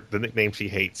the nickname she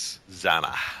hates.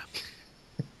 Zana.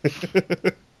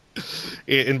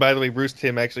 And by the way, Bruce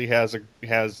Timm actually has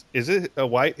is it a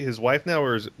wife, his wife now,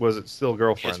 or was it still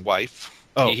girlfriend? His wife.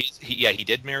 Oh. He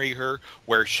did marry her,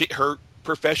 where her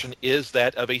profession is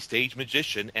that of a stage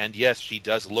magician, and yes, she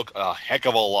does look a heck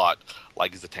of a lot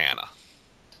like Zatanna.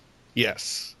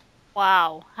 Yes.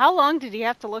 Wow. How long did he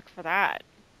have to look for that?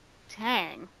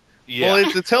 Dang. Yeah.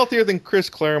 Well, it's healthier than Chris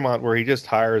Claremont, where he just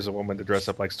hires a woman to dress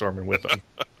up like Storm and whip him.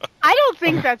 I don't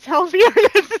think that's healthier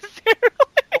necessarily.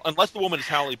 Well, unless the woman is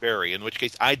Halle Berry, in which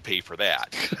case I'd pay for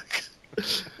that.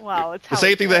 Wow, it's The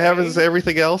same thing that happens to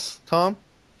everything else, Tom?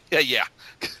 Yeah.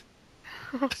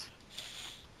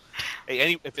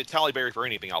 Hey, if it's Halle Berry for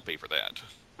anything, I'll pay for that.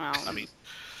 Well, I mean,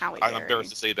 Halle I'm Berry. embarrassed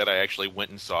to say that I actually went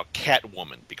and saw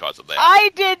Catwoman because of that. I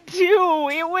did too.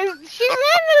 She's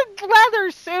in a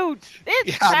leather suit.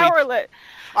 It's Yeah, I mean- powerless.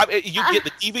 I mean, you get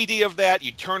the DVD of that,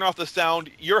 you turn off the sound,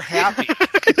 you're happy.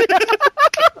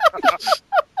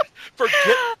 Forget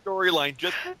the storyline,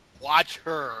 just watch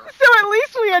her. So at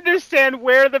least we understand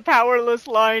where the powerless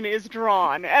line is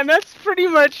drawn, and that's pretty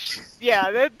much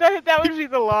that would be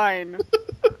the line.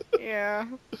 Yeah,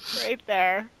 right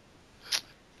there.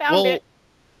 Found it.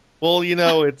 Well, you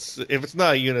know, if it's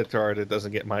not a unitard, it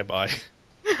doesn't get my buy.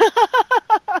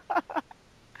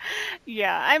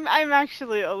 Yeah, I'm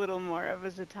actually a little more of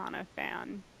a Zatanna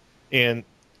fan. And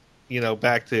you know,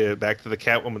 back to the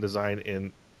Catwoman design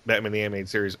in Batman the Animated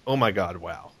Series. Oh my God!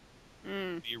 Wow.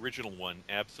 Mm. The original one,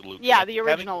 absolutely. Yeah, the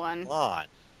original one. On.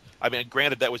 I mean,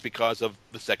 granted, that was because of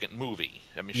the second movie.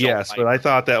 I mean, Yes, but I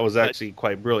thought that was actually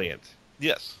quite brilliant.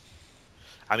 Yes.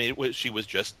 I mean, she was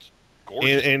just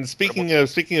gorgeous. And speaking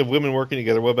of women working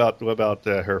together, what about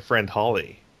her friend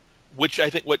Holly? Which I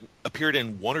think appeared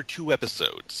in 1 or 2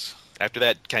 episodes. After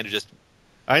that, kind of just.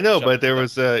 I know, Shut but there up.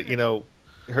 was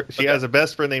she has a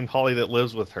best friend named Holly that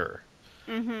lives with her.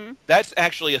 Mm-hmm. That's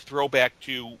actually a throwback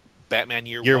to Batman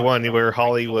Year One, where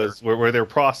Holly was where they're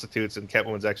prostitutes and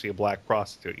Catwoman's actually a black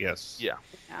prostitute. Yes. Yeah.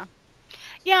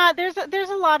 Yeah, there's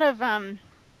a lot of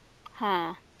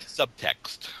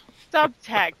Subtext.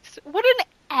 subtext. What an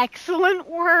excellent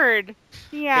word.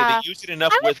 Yeah. Hey, they use it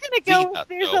enough I was with gonna go. Xena,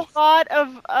 There's though. a lot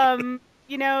of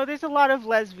there's a lot of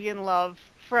lesbian love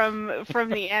from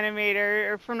the animator,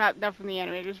 or from not from the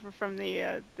animators, but from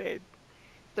the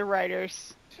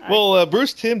writers. Well,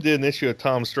 Bruce Timm did an issue of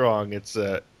Tom Strong. It's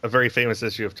a very famous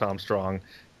issue of Tom Strong.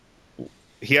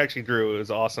 He actually drew. It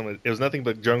was awesome. It was nothing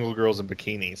but jungle girls in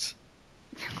bikinis.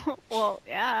 Well,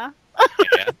 yeah.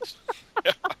 And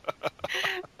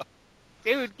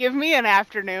Dude, give me an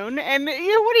afternoon, and what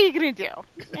are you gonna do?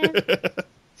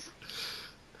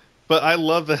 But I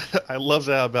love that. I love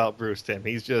that about Bruce Timm.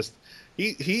 He's just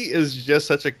he is just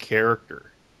such a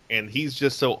character, and he's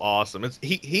just so awesome.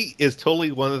 He is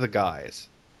totally one of the guys.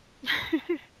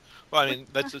 well, I mean,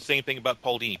 that's the same thing about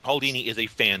Paul Dini. Paul Dini is a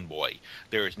fanboy.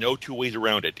 There is no two ways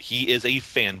around it. He is a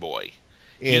fanboy.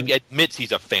 And, He admits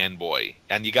he's a fanboy,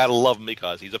 and you gotta love him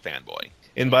because he's a fanboy.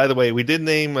 and by the way, we did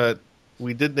name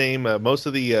most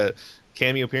of the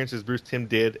cameo appearances Bruce Timm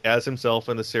did as himself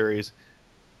in the series.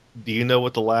 Do you know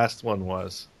what the last one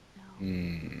was?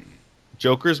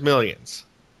 Joker's Millions.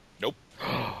 Nope.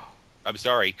 I'm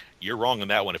sorry, you're wrong on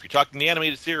that one. If you're talking the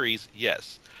animated series,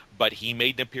 yes. But he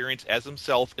made an appearance as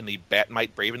himself in the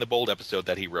Batmite Brave and the Bold episode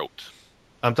that he wrote.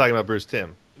 I'm talking about Bruce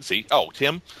Timm. See? Oh,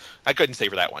 Tim? I couldn't say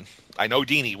for that one. I know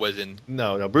Dini was in...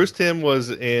 No. Bruce Timm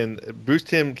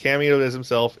cameoed as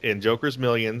himself in Joker's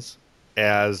Millions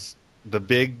as the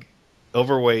big,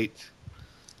 overweight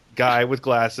guy with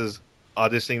glasses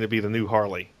auditioning to be the new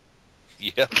Harley.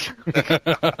 Yeah.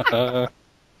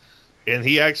 And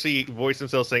he actually voiced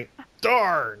himself saying,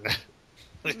 "Darn!"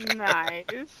 Nice.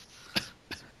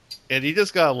 And you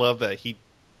just gotta love that he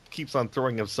keeps on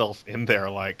throwing himself in there,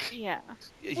 like, Yeah.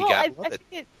 You Well, gotta I love it.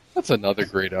 think That's another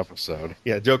great episode.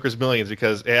 yeah, Joker's Millions,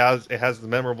 because it has the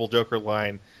memorable Joker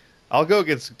line, "I'll go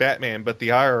against Batman, but the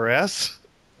IRS."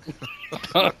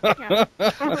 yeah.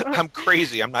 I'm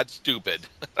crazy. I'm not stupid.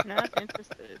 Not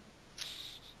interested.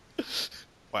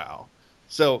 Wow.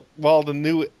 So while the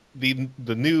new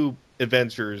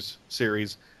Adventures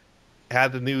series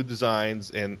had the new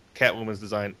designs, and Catwoman's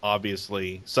design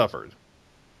obviously suffered,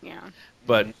 Yeah.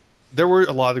 but there were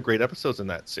a lot of great episodes in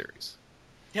that series.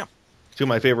 Yeah. Two of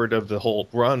my favorite of the whole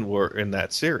run were in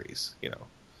that series.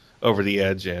 Over the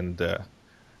Edge and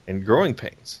Growing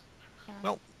Pains.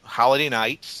 Well, Holiday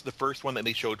Nights, the first one that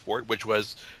they showed for it, which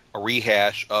was a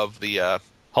rehash of the...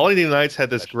 Holiday Nights had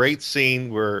this great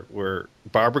scene where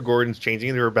Barbara Gordon's changing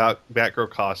into her Batgirl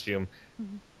costume,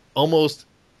 almost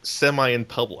semi in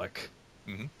public.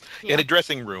 Yeah. in a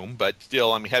dressing room, but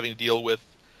still, I mean, having to deal with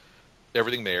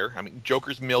everything there. I mean,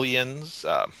 Joker's Millions,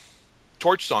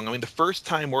 Torch Song. I mean, the first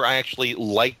time where I actually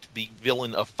liked the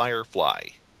villain of Firefly.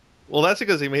 Well, that's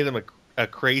because they made him a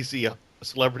crazy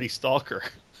celebrity stalker.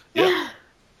 Yeah.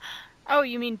 Oh,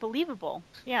 you mean believable?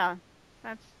 Yeah,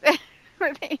 that's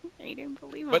where they made him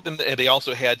believable. But then they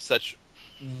also had such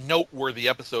noteworthy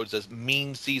episodes as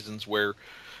Mean Seasons, where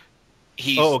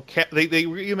he's they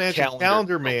reimagined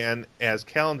Calendar Man as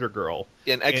Calendar Girl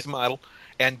in X Model,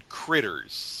 and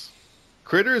Critters.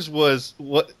 Critters was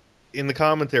what in the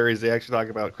commentaries they actually talk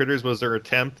about. Critters was their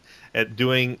attempt at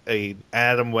doing a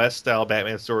Adam West style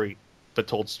Batman story, but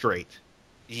told straight.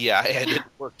 Yeah, and it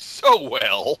worked so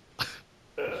well.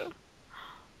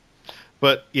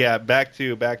 But yeah, back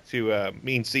to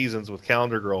Mean Seasons with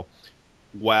Calendar Girl.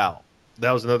 Wow,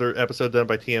 that was another episode done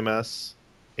by TMS.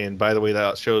 And by the way,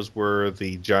 that shows where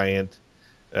the giant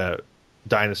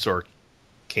dinosaur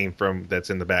came from. That's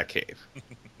in the Batcave.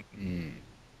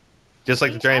 Just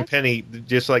like the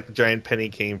giant penny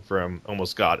came from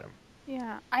Almost Got Him.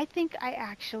 Yeah, I think I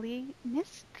actually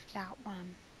missed that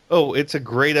one. Oh, it's a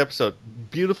great episode.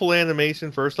 Beautiful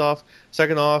animation. First off,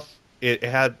 second off, it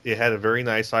had a very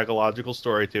nice psychological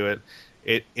story to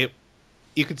it. It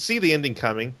you could see the ending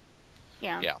coming.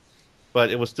 Yeah. Yeah. But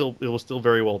it was still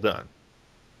very well done.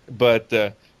 But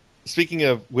speaking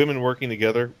of women working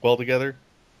together,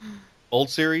 old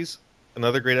series,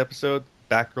 another great episode,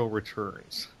 Batgirl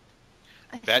Returns.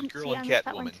 Batgirl and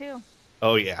That one Catwoman. too.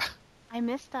 Oh yeah. I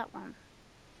missed that one.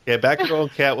 Yeah, Batgirl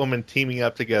and Catwoman teaming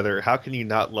up together. How can you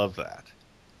not love that?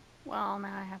 Well,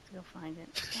 now I have to go find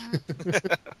it.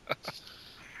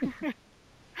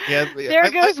 Yeah,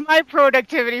 There goes my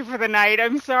productivity for the night.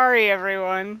 I'm sorry,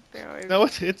 everyone. No,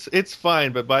 it's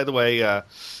fine. But by the way, I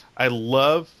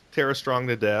love Tara Strong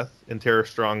to death and Tara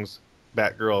Strong's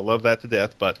Batgirl. I love that to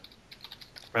death. But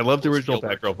I love the original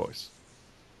Batgirl voice.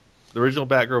 The original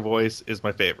Batgirl voice is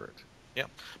my favorite. Yeah,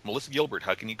 Melissa Gilbert.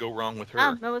 How can you go wrong with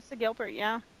her? Melissa Gilbert.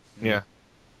 Yeah. Yeah.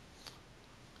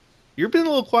 You're being a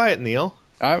little quiet, Neil.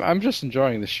 I'm just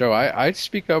enjoying the show. I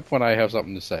speak up when I have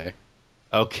something to say.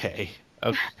 Okay.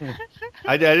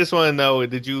 I just want to know,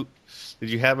 did you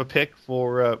have a pick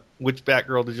for which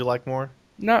Batgirl did you like more?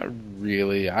 Not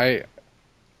really. I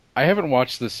haven't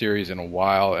watched the series in a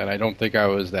while, and I don't think I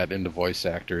was that into voice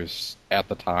actors at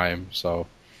the time. So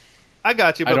I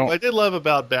got you. But what I did love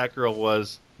about Batgirl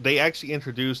was they actually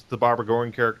introduced the Barbara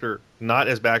Gordon character not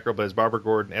as Batgirl, but as Barbara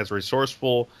Gordon, as a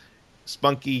resourceful,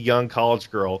 spunky young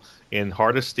college girl in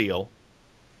Heart of Steel.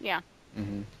 Yeah.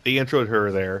 Mm-hmm. They introed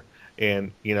her there.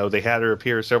 And, they had her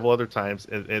appear several other times.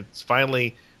 And it's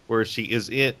finally where she is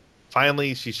in.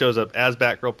 Finally, she shows up as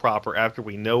Batgirl proper after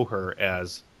we know her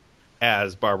as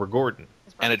Barbara Gordon.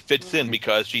 And it fits in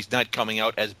because she's not coming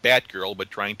out as Batgirl,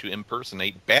 but trying to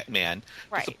impersonate Batman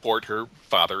to support her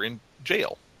father in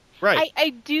jail. Right. I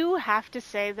do have to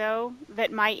say, though,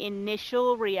 that my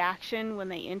initial reaction when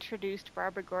they introduced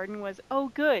Barbara Gordon was, oh,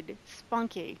 good,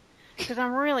 spunky. Because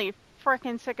I'm really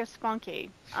freaking sick of spunky.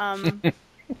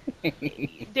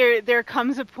 There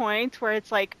comes a point where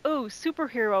it's like, oh,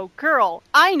 superhero girl,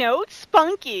 I know,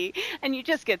 spunky, and you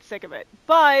just get sick of it.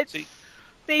 But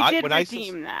they did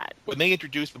redeem that. When they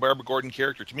introduced the Barbara Gordon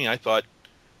character to me, I thought,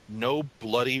 no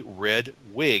bloody red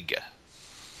wig.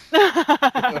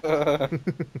 I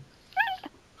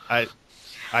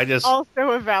just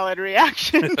also a valid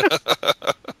reaction.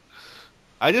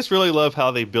 I just really love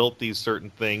how they built these certain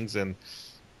things, and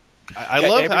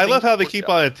I love how they keep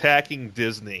on attacking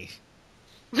Disney.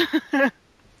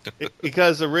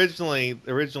 Because originally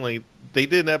they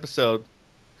did an episode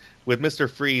with Mr.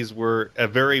 Freeze where a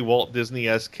very Walt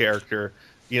Disney-esque character,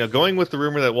 going with the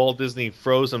rumor that Walt Disney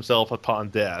froze himself upon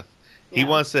death. Yeah. He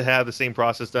wants to have the same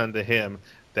process done to him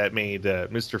that made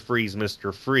Mr. Freeze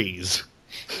Mr. Freeze.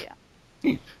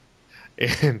 Yeah.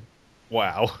 And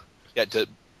wow. Yeah, to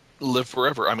live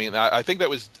forever. I mean, I think that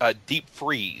was Deep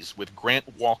Freeze with Grant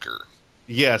Walker.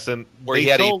 Yes, and where he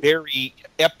had a very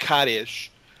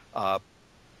Epcot-ish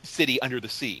city under the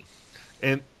sea.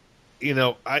 And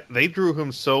they drew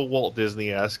him so Walt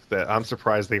Disney-esque that I'm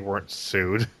surprised they weren't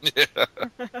sued.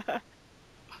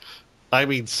 I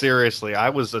mean, seriously, I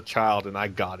was a child and I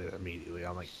got it immediately.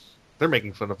 I'm like, they're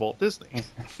making fun of Walt Disney.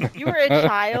 You were a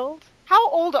child? How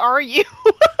old are you?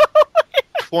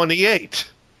 28.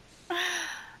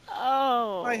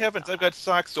 Oh. My heavens, I've got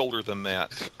socks older than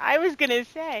that. I was going to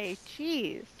say,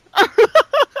 jeez.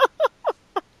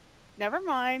 Never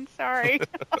mind, sorry.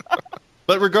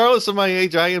 But regardless of my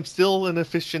age, I am still an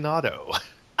aficionado.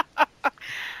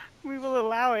 We will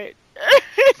allow it.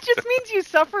 It just means you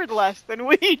suffered less than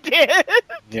we did.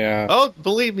 Yeah. Oh,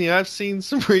 believe me, I've seen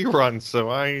some reruns, so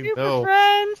I Super know.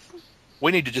 Friends.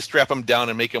 We need to just strap him down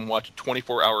and make him watch a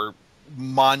 24-hour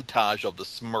montage of the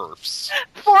Smurfs.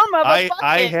 Form of a bucket.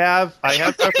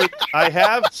 I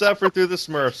have suffered through the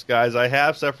Smurfs, guys. I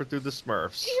have suffered through the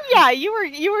Smurfs. Yeah,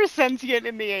 you were sentient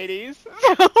in the 80s.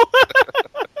 So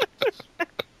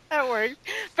that works.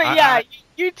 But yeah,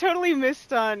 you totally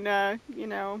missed on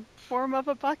form of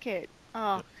a bucket.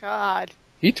 Oh God.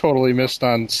 He totally missed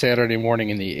on Saturday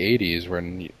morning in the 80s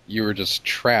when you were just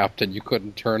trapped and you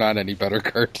couldn't turn on any better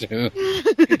cartoon.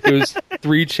 It was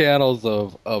 3 channels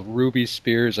of Ruby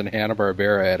Spears and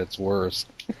Hanna-Barbera at its worst.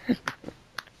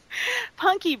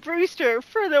 Punky Brewster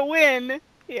for the win.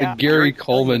 Yeah. The Gary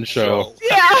Coleman Show.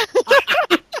 Yeah.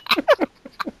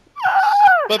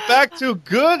 But back to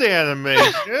good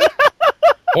animation.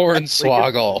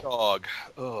 Hornswoggle. Dog.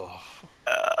 Oh.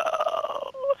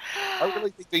 I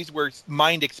really think these were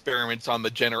mind experiments on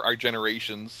our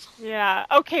generations. Yeah.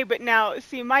 Okay, but now,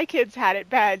 see, my kids had it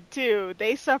bad, too.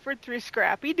 They suffered through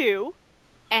Scrappy-Doo,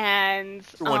 and...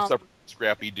 Everyone suffered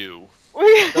Scrappy-Doo.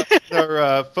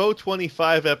 Our Faux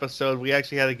 25 episode, we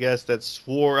actually had a guest that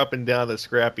swore up and down that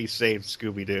Scrappy saved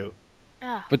Scooby-Doo.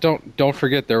 But don't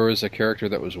forget there was a character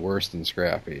that was worse than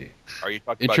Scrappy. Are you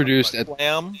talking Introduced about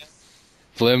Flam?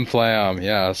 Flim Flam,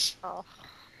 yes. Oh.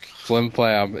 Flim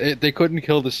Flam. They couldn't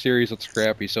kill the series with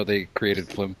Scrappy, so they created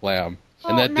Flim Flam.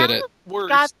 And that did it.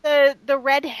 Got the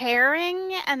red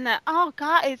herring and the... Oh,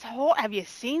 God, it's whole... Have you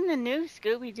seen the new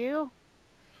Scooby-Doo?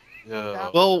 Yeah.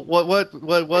 Well, what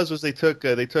was they took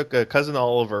Cousin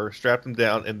Oliver, strapped him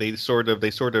down, and they sort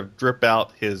of drip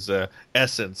out his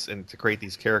essence and to create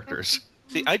these characters.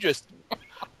 See,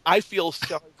 I feel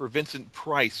sorry for Vincent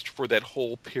Price for that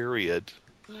whole period.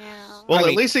 Yeah. Well,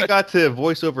 at least he got to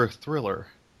voice over Thriller.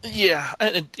 Yeah,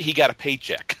 and he got a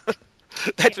paycheck.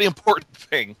 That's the important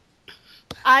thing.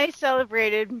 I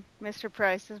celebrated Mr.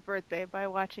 Price's birthday by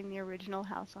watching the original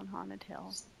House on Haunted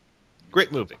Hill.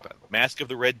 Great movie, by the way. Mask of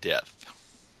the Red Death.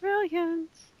 Brilliant.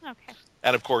 Okay.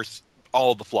 And, of course,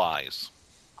 all of the flies.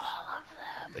 All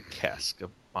of them. The Cask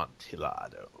of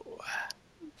Amontillado.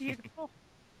 Beautiful.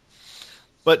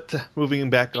 But moving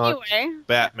back on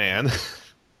Batman.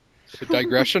 A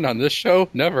digression on this show?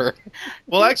 Never.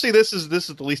 Well, actually, this is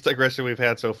the least digression we've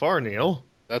had so far, Neil.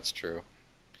 That's true.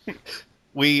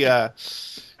 We,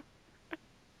 what's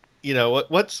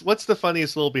the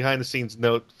funniest little behind the scenes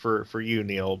note for you,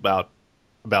 Neil, about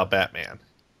Batman,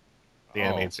 the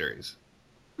animated series?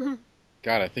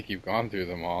 God, I think you've gone through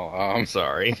them all. I'm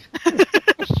sorry.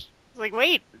 It's like,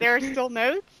 wait, there are still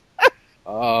notes?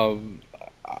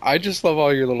 I just love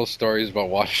all your little stories about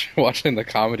watching the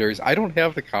commentaries. I don't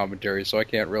have the commentary, so I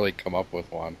can't really come up with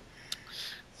one.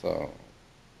 So,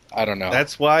 I don't know.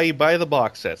 That's why you buy the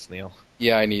box sets, Neil.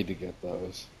 Yeah, I need to get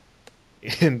those.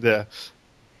 And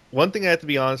one thing I have to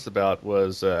be honest about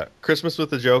was Christmas with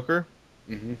the Joker.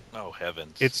 Mm-hmm. Oh,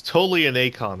 heavens. It's totally an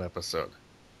ACOM episode.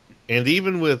 And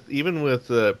even with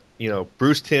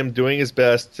Bruce Timm doing his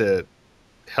best to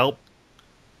help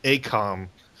ACOM,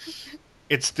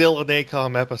 it's still an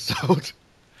ACOM episode.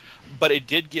 But it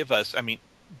did give us,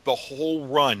 the whole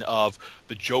run of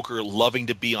the Joker loving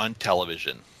to be on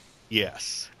television.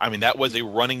 Yes. That was a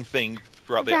running thing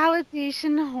throughout the...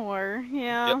 Validation whore,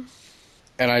 yeah. Yep.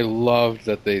 And I loved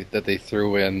that they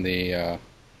threw in the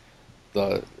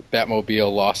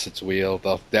Batmobile lost its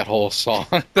wheel, that whole song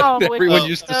that everyone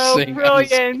used to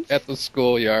sing at the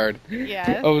schoolyard.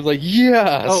 Yes. I was like,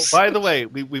 yes. Oh, by the way,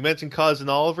 we mentioned Cousin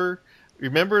Oliver.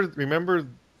 Remember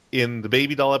in the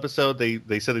Baby Doll episode,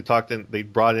 they said they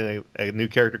brought in a new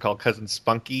character called Cousin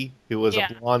Spunky, who was a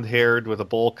blonde-haired with a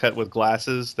bowl cut with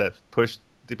glasses that pushed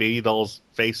the Baby Doll's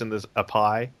face into a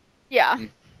pie. Yeah.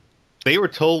 They were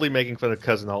totally making fun of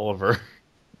Cousin Oliver.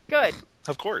 Good.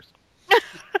 Of course.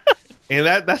 And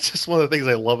that's just one of the things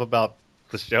I love about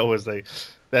the show is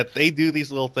that they do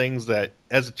these little things that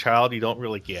as a child you don't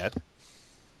really get.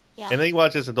 Yeah. And then you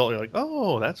watch as an adult and you're like,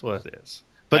 oh, that's what it is.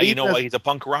 But now you know why he's a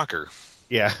punk rocker.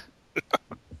 Yeah.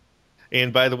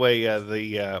 And by the way,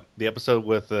 the episode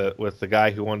with the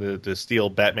guy who wanted to steal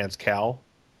Batman's cowl,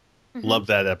 loved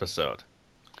that episode.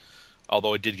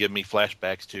 Although it did give me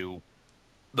flashbacks to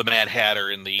the Mad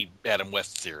Hatter in the Adam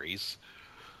West series.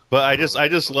 But I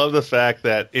just love the fact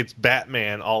that it's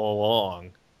Batman all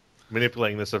along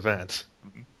manipulating this event.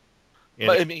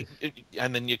 But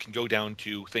and then you can go down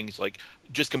to things like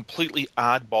just completely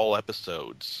oddball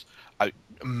episodes.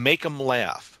 Make them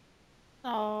laugh.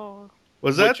 Oh.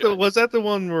 Was that the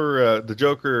one where the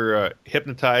Joker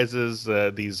hypnotizes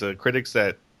these critics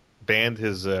that banned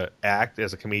his act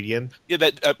as a comedian? Yeah,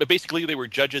 that basically they were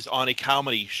judges on a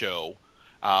comedy show,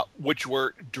 which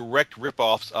were direct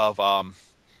ripoffs of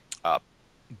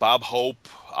Bob Hope,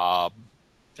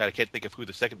 God, I can't think of who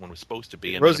the second one was supposed to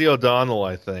be. And Rosie O'Donnell,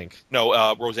 I think.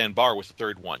 No, Roseanne Barr was the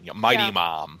third one. Mighty Yeah.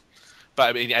 Mom. But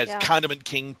I mean, as Yeah. Condiment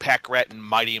King, Pack Rat, and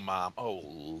Mighty Mom. Oh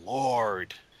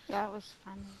Lord! That was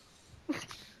funny.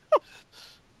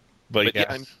 But But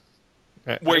yeah, yes.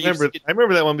 I where you remember, see it- I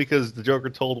remember that one because the Joker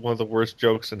told one of the worst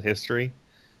jokes in history.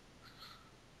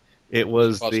 It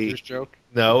was Buster's joke.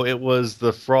 it was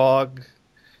the frog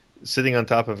sitting on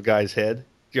top of a guy's head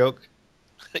joke,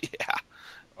 Yeah.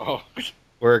 Oh,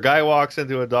 where a guy walks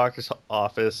into a doctor's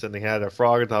office and he had a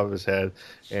frog on top of his head,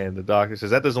 and the doctor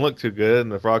says, "That doesn't look too good,"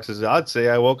 and the frog says, "I'd say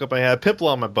I woke up and I had a pimple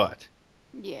on my butt."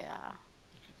 Yeah.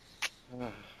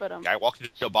 But Guy walks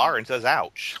into a bar and says,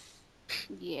 "Ouch."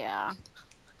 yeah.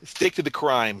 Stick to the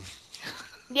crime.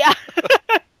 Yeah.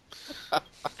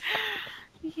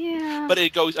 Yeah. But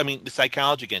it goes. I mean, the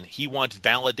psychology again. He wants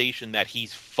validation that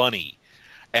he's funny,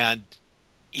 and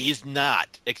he's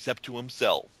not, except to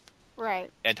himself Right.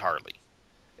 and Harley.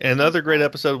 And another great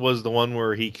episode was the one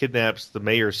where he kidnaps the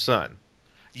mayor's son.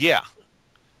 Yeah,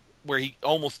 where he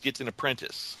almost gets an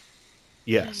apprentice.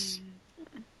 Yes.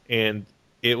 And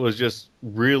it was just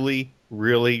really,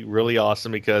 really, really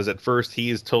awesome because at first he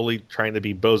is totally trying to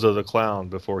be Bozo the Clown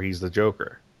before he's the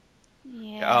Joker.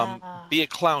 Yeah. Be a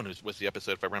Clown was the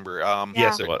episode, if I remember.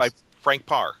 Yes, it was. By Frank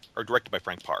Parr, or directed by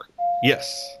Frank Parr,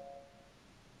 Yes.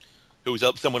 who's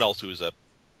someone else who's a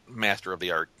master of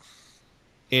the art.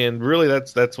 And really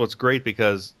that's what's great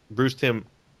because Bruce Timm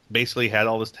basically had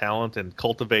all this talent and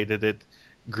cultivated it,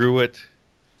 grew it,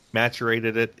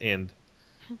 maturated it, and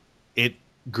it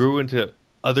grew into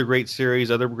other great series,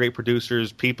 other great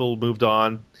producers. People moved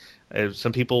on.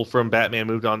 Some people from Batman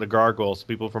moved on to Gargoyle. Some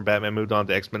people from Batman moved on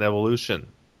to X-Men Evolution,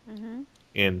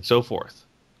 and so forth.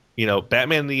 You know,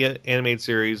 Batman the Animated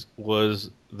Series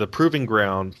was the proving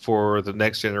ground for the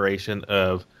next generation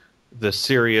of the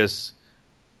serious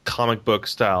comic book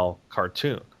style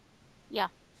cartoon. Yeah.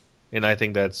 And I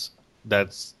think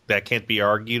that can't be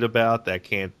argued about. That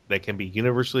can be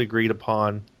universally agreed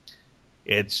upon.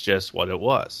 It's just what it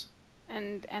was.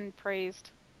 And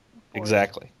praised. for it.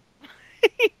 Exactly.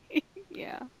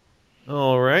 Yeah.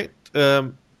 All right.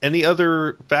 Any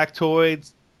other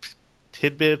factoids,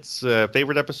 tidbits,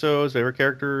 favorite episodes, favorite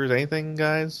characters, anything,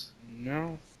 guys?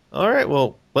 no. All right.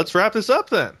 Well, let's wrap this up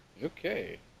then.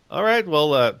 Okay. All right.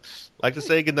 Well, I'd like to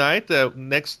say goodnight.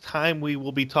 Next time we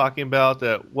will be talking about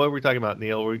what are we talking about,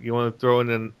 Neil? You want to throw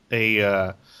in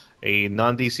a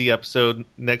non-DC episode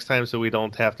next time so we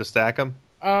don't have to stack them?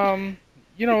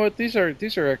 You know what? These are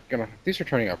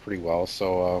turning out pretty well.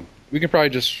 So we can probably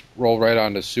just roll right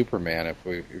on to Superman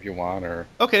if you want. Or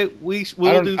Okay, I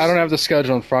don't have the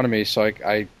schedule in front of me, so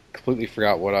I completely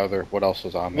forgot what else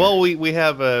was on there. Well, we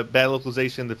have Bad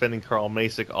Localization defending Carl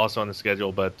Masick also on the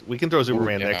schedule, but we can throw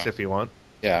Superman yeah. next if you want.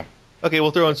 Yeah. Okay,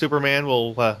 we'll throw in Superman.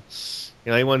 We'll,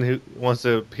 anyone who wants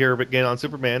to hear again on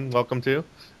Superman, welcome to.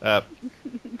 And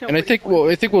I think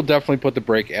we'll definitely put the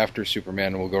break after Superman,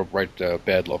 and we'll go right to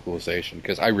Bad Localization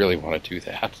because I really want to do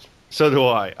that. So do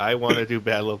I. I want to do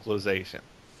Bad Localization.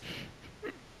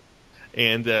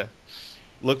 And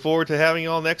look forward to having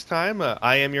you all next time.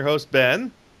 I am your host,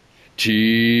 Ben.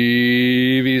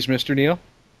 Jeeves, Mr. Neil.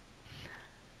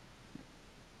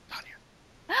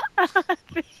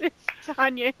 This is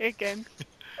Tanya Higgins.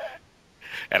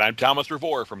 And I'm Thomas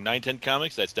Revore from 910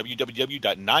 Comics. That's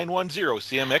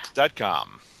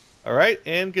www.910cmx.com. All right,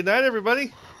 and good night,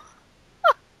 everybody.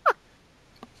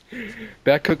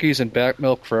 Bat cookies and bat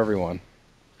milk for everyone.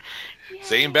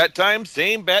 Same bat time,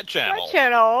 same bat channel.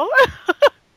 Channel.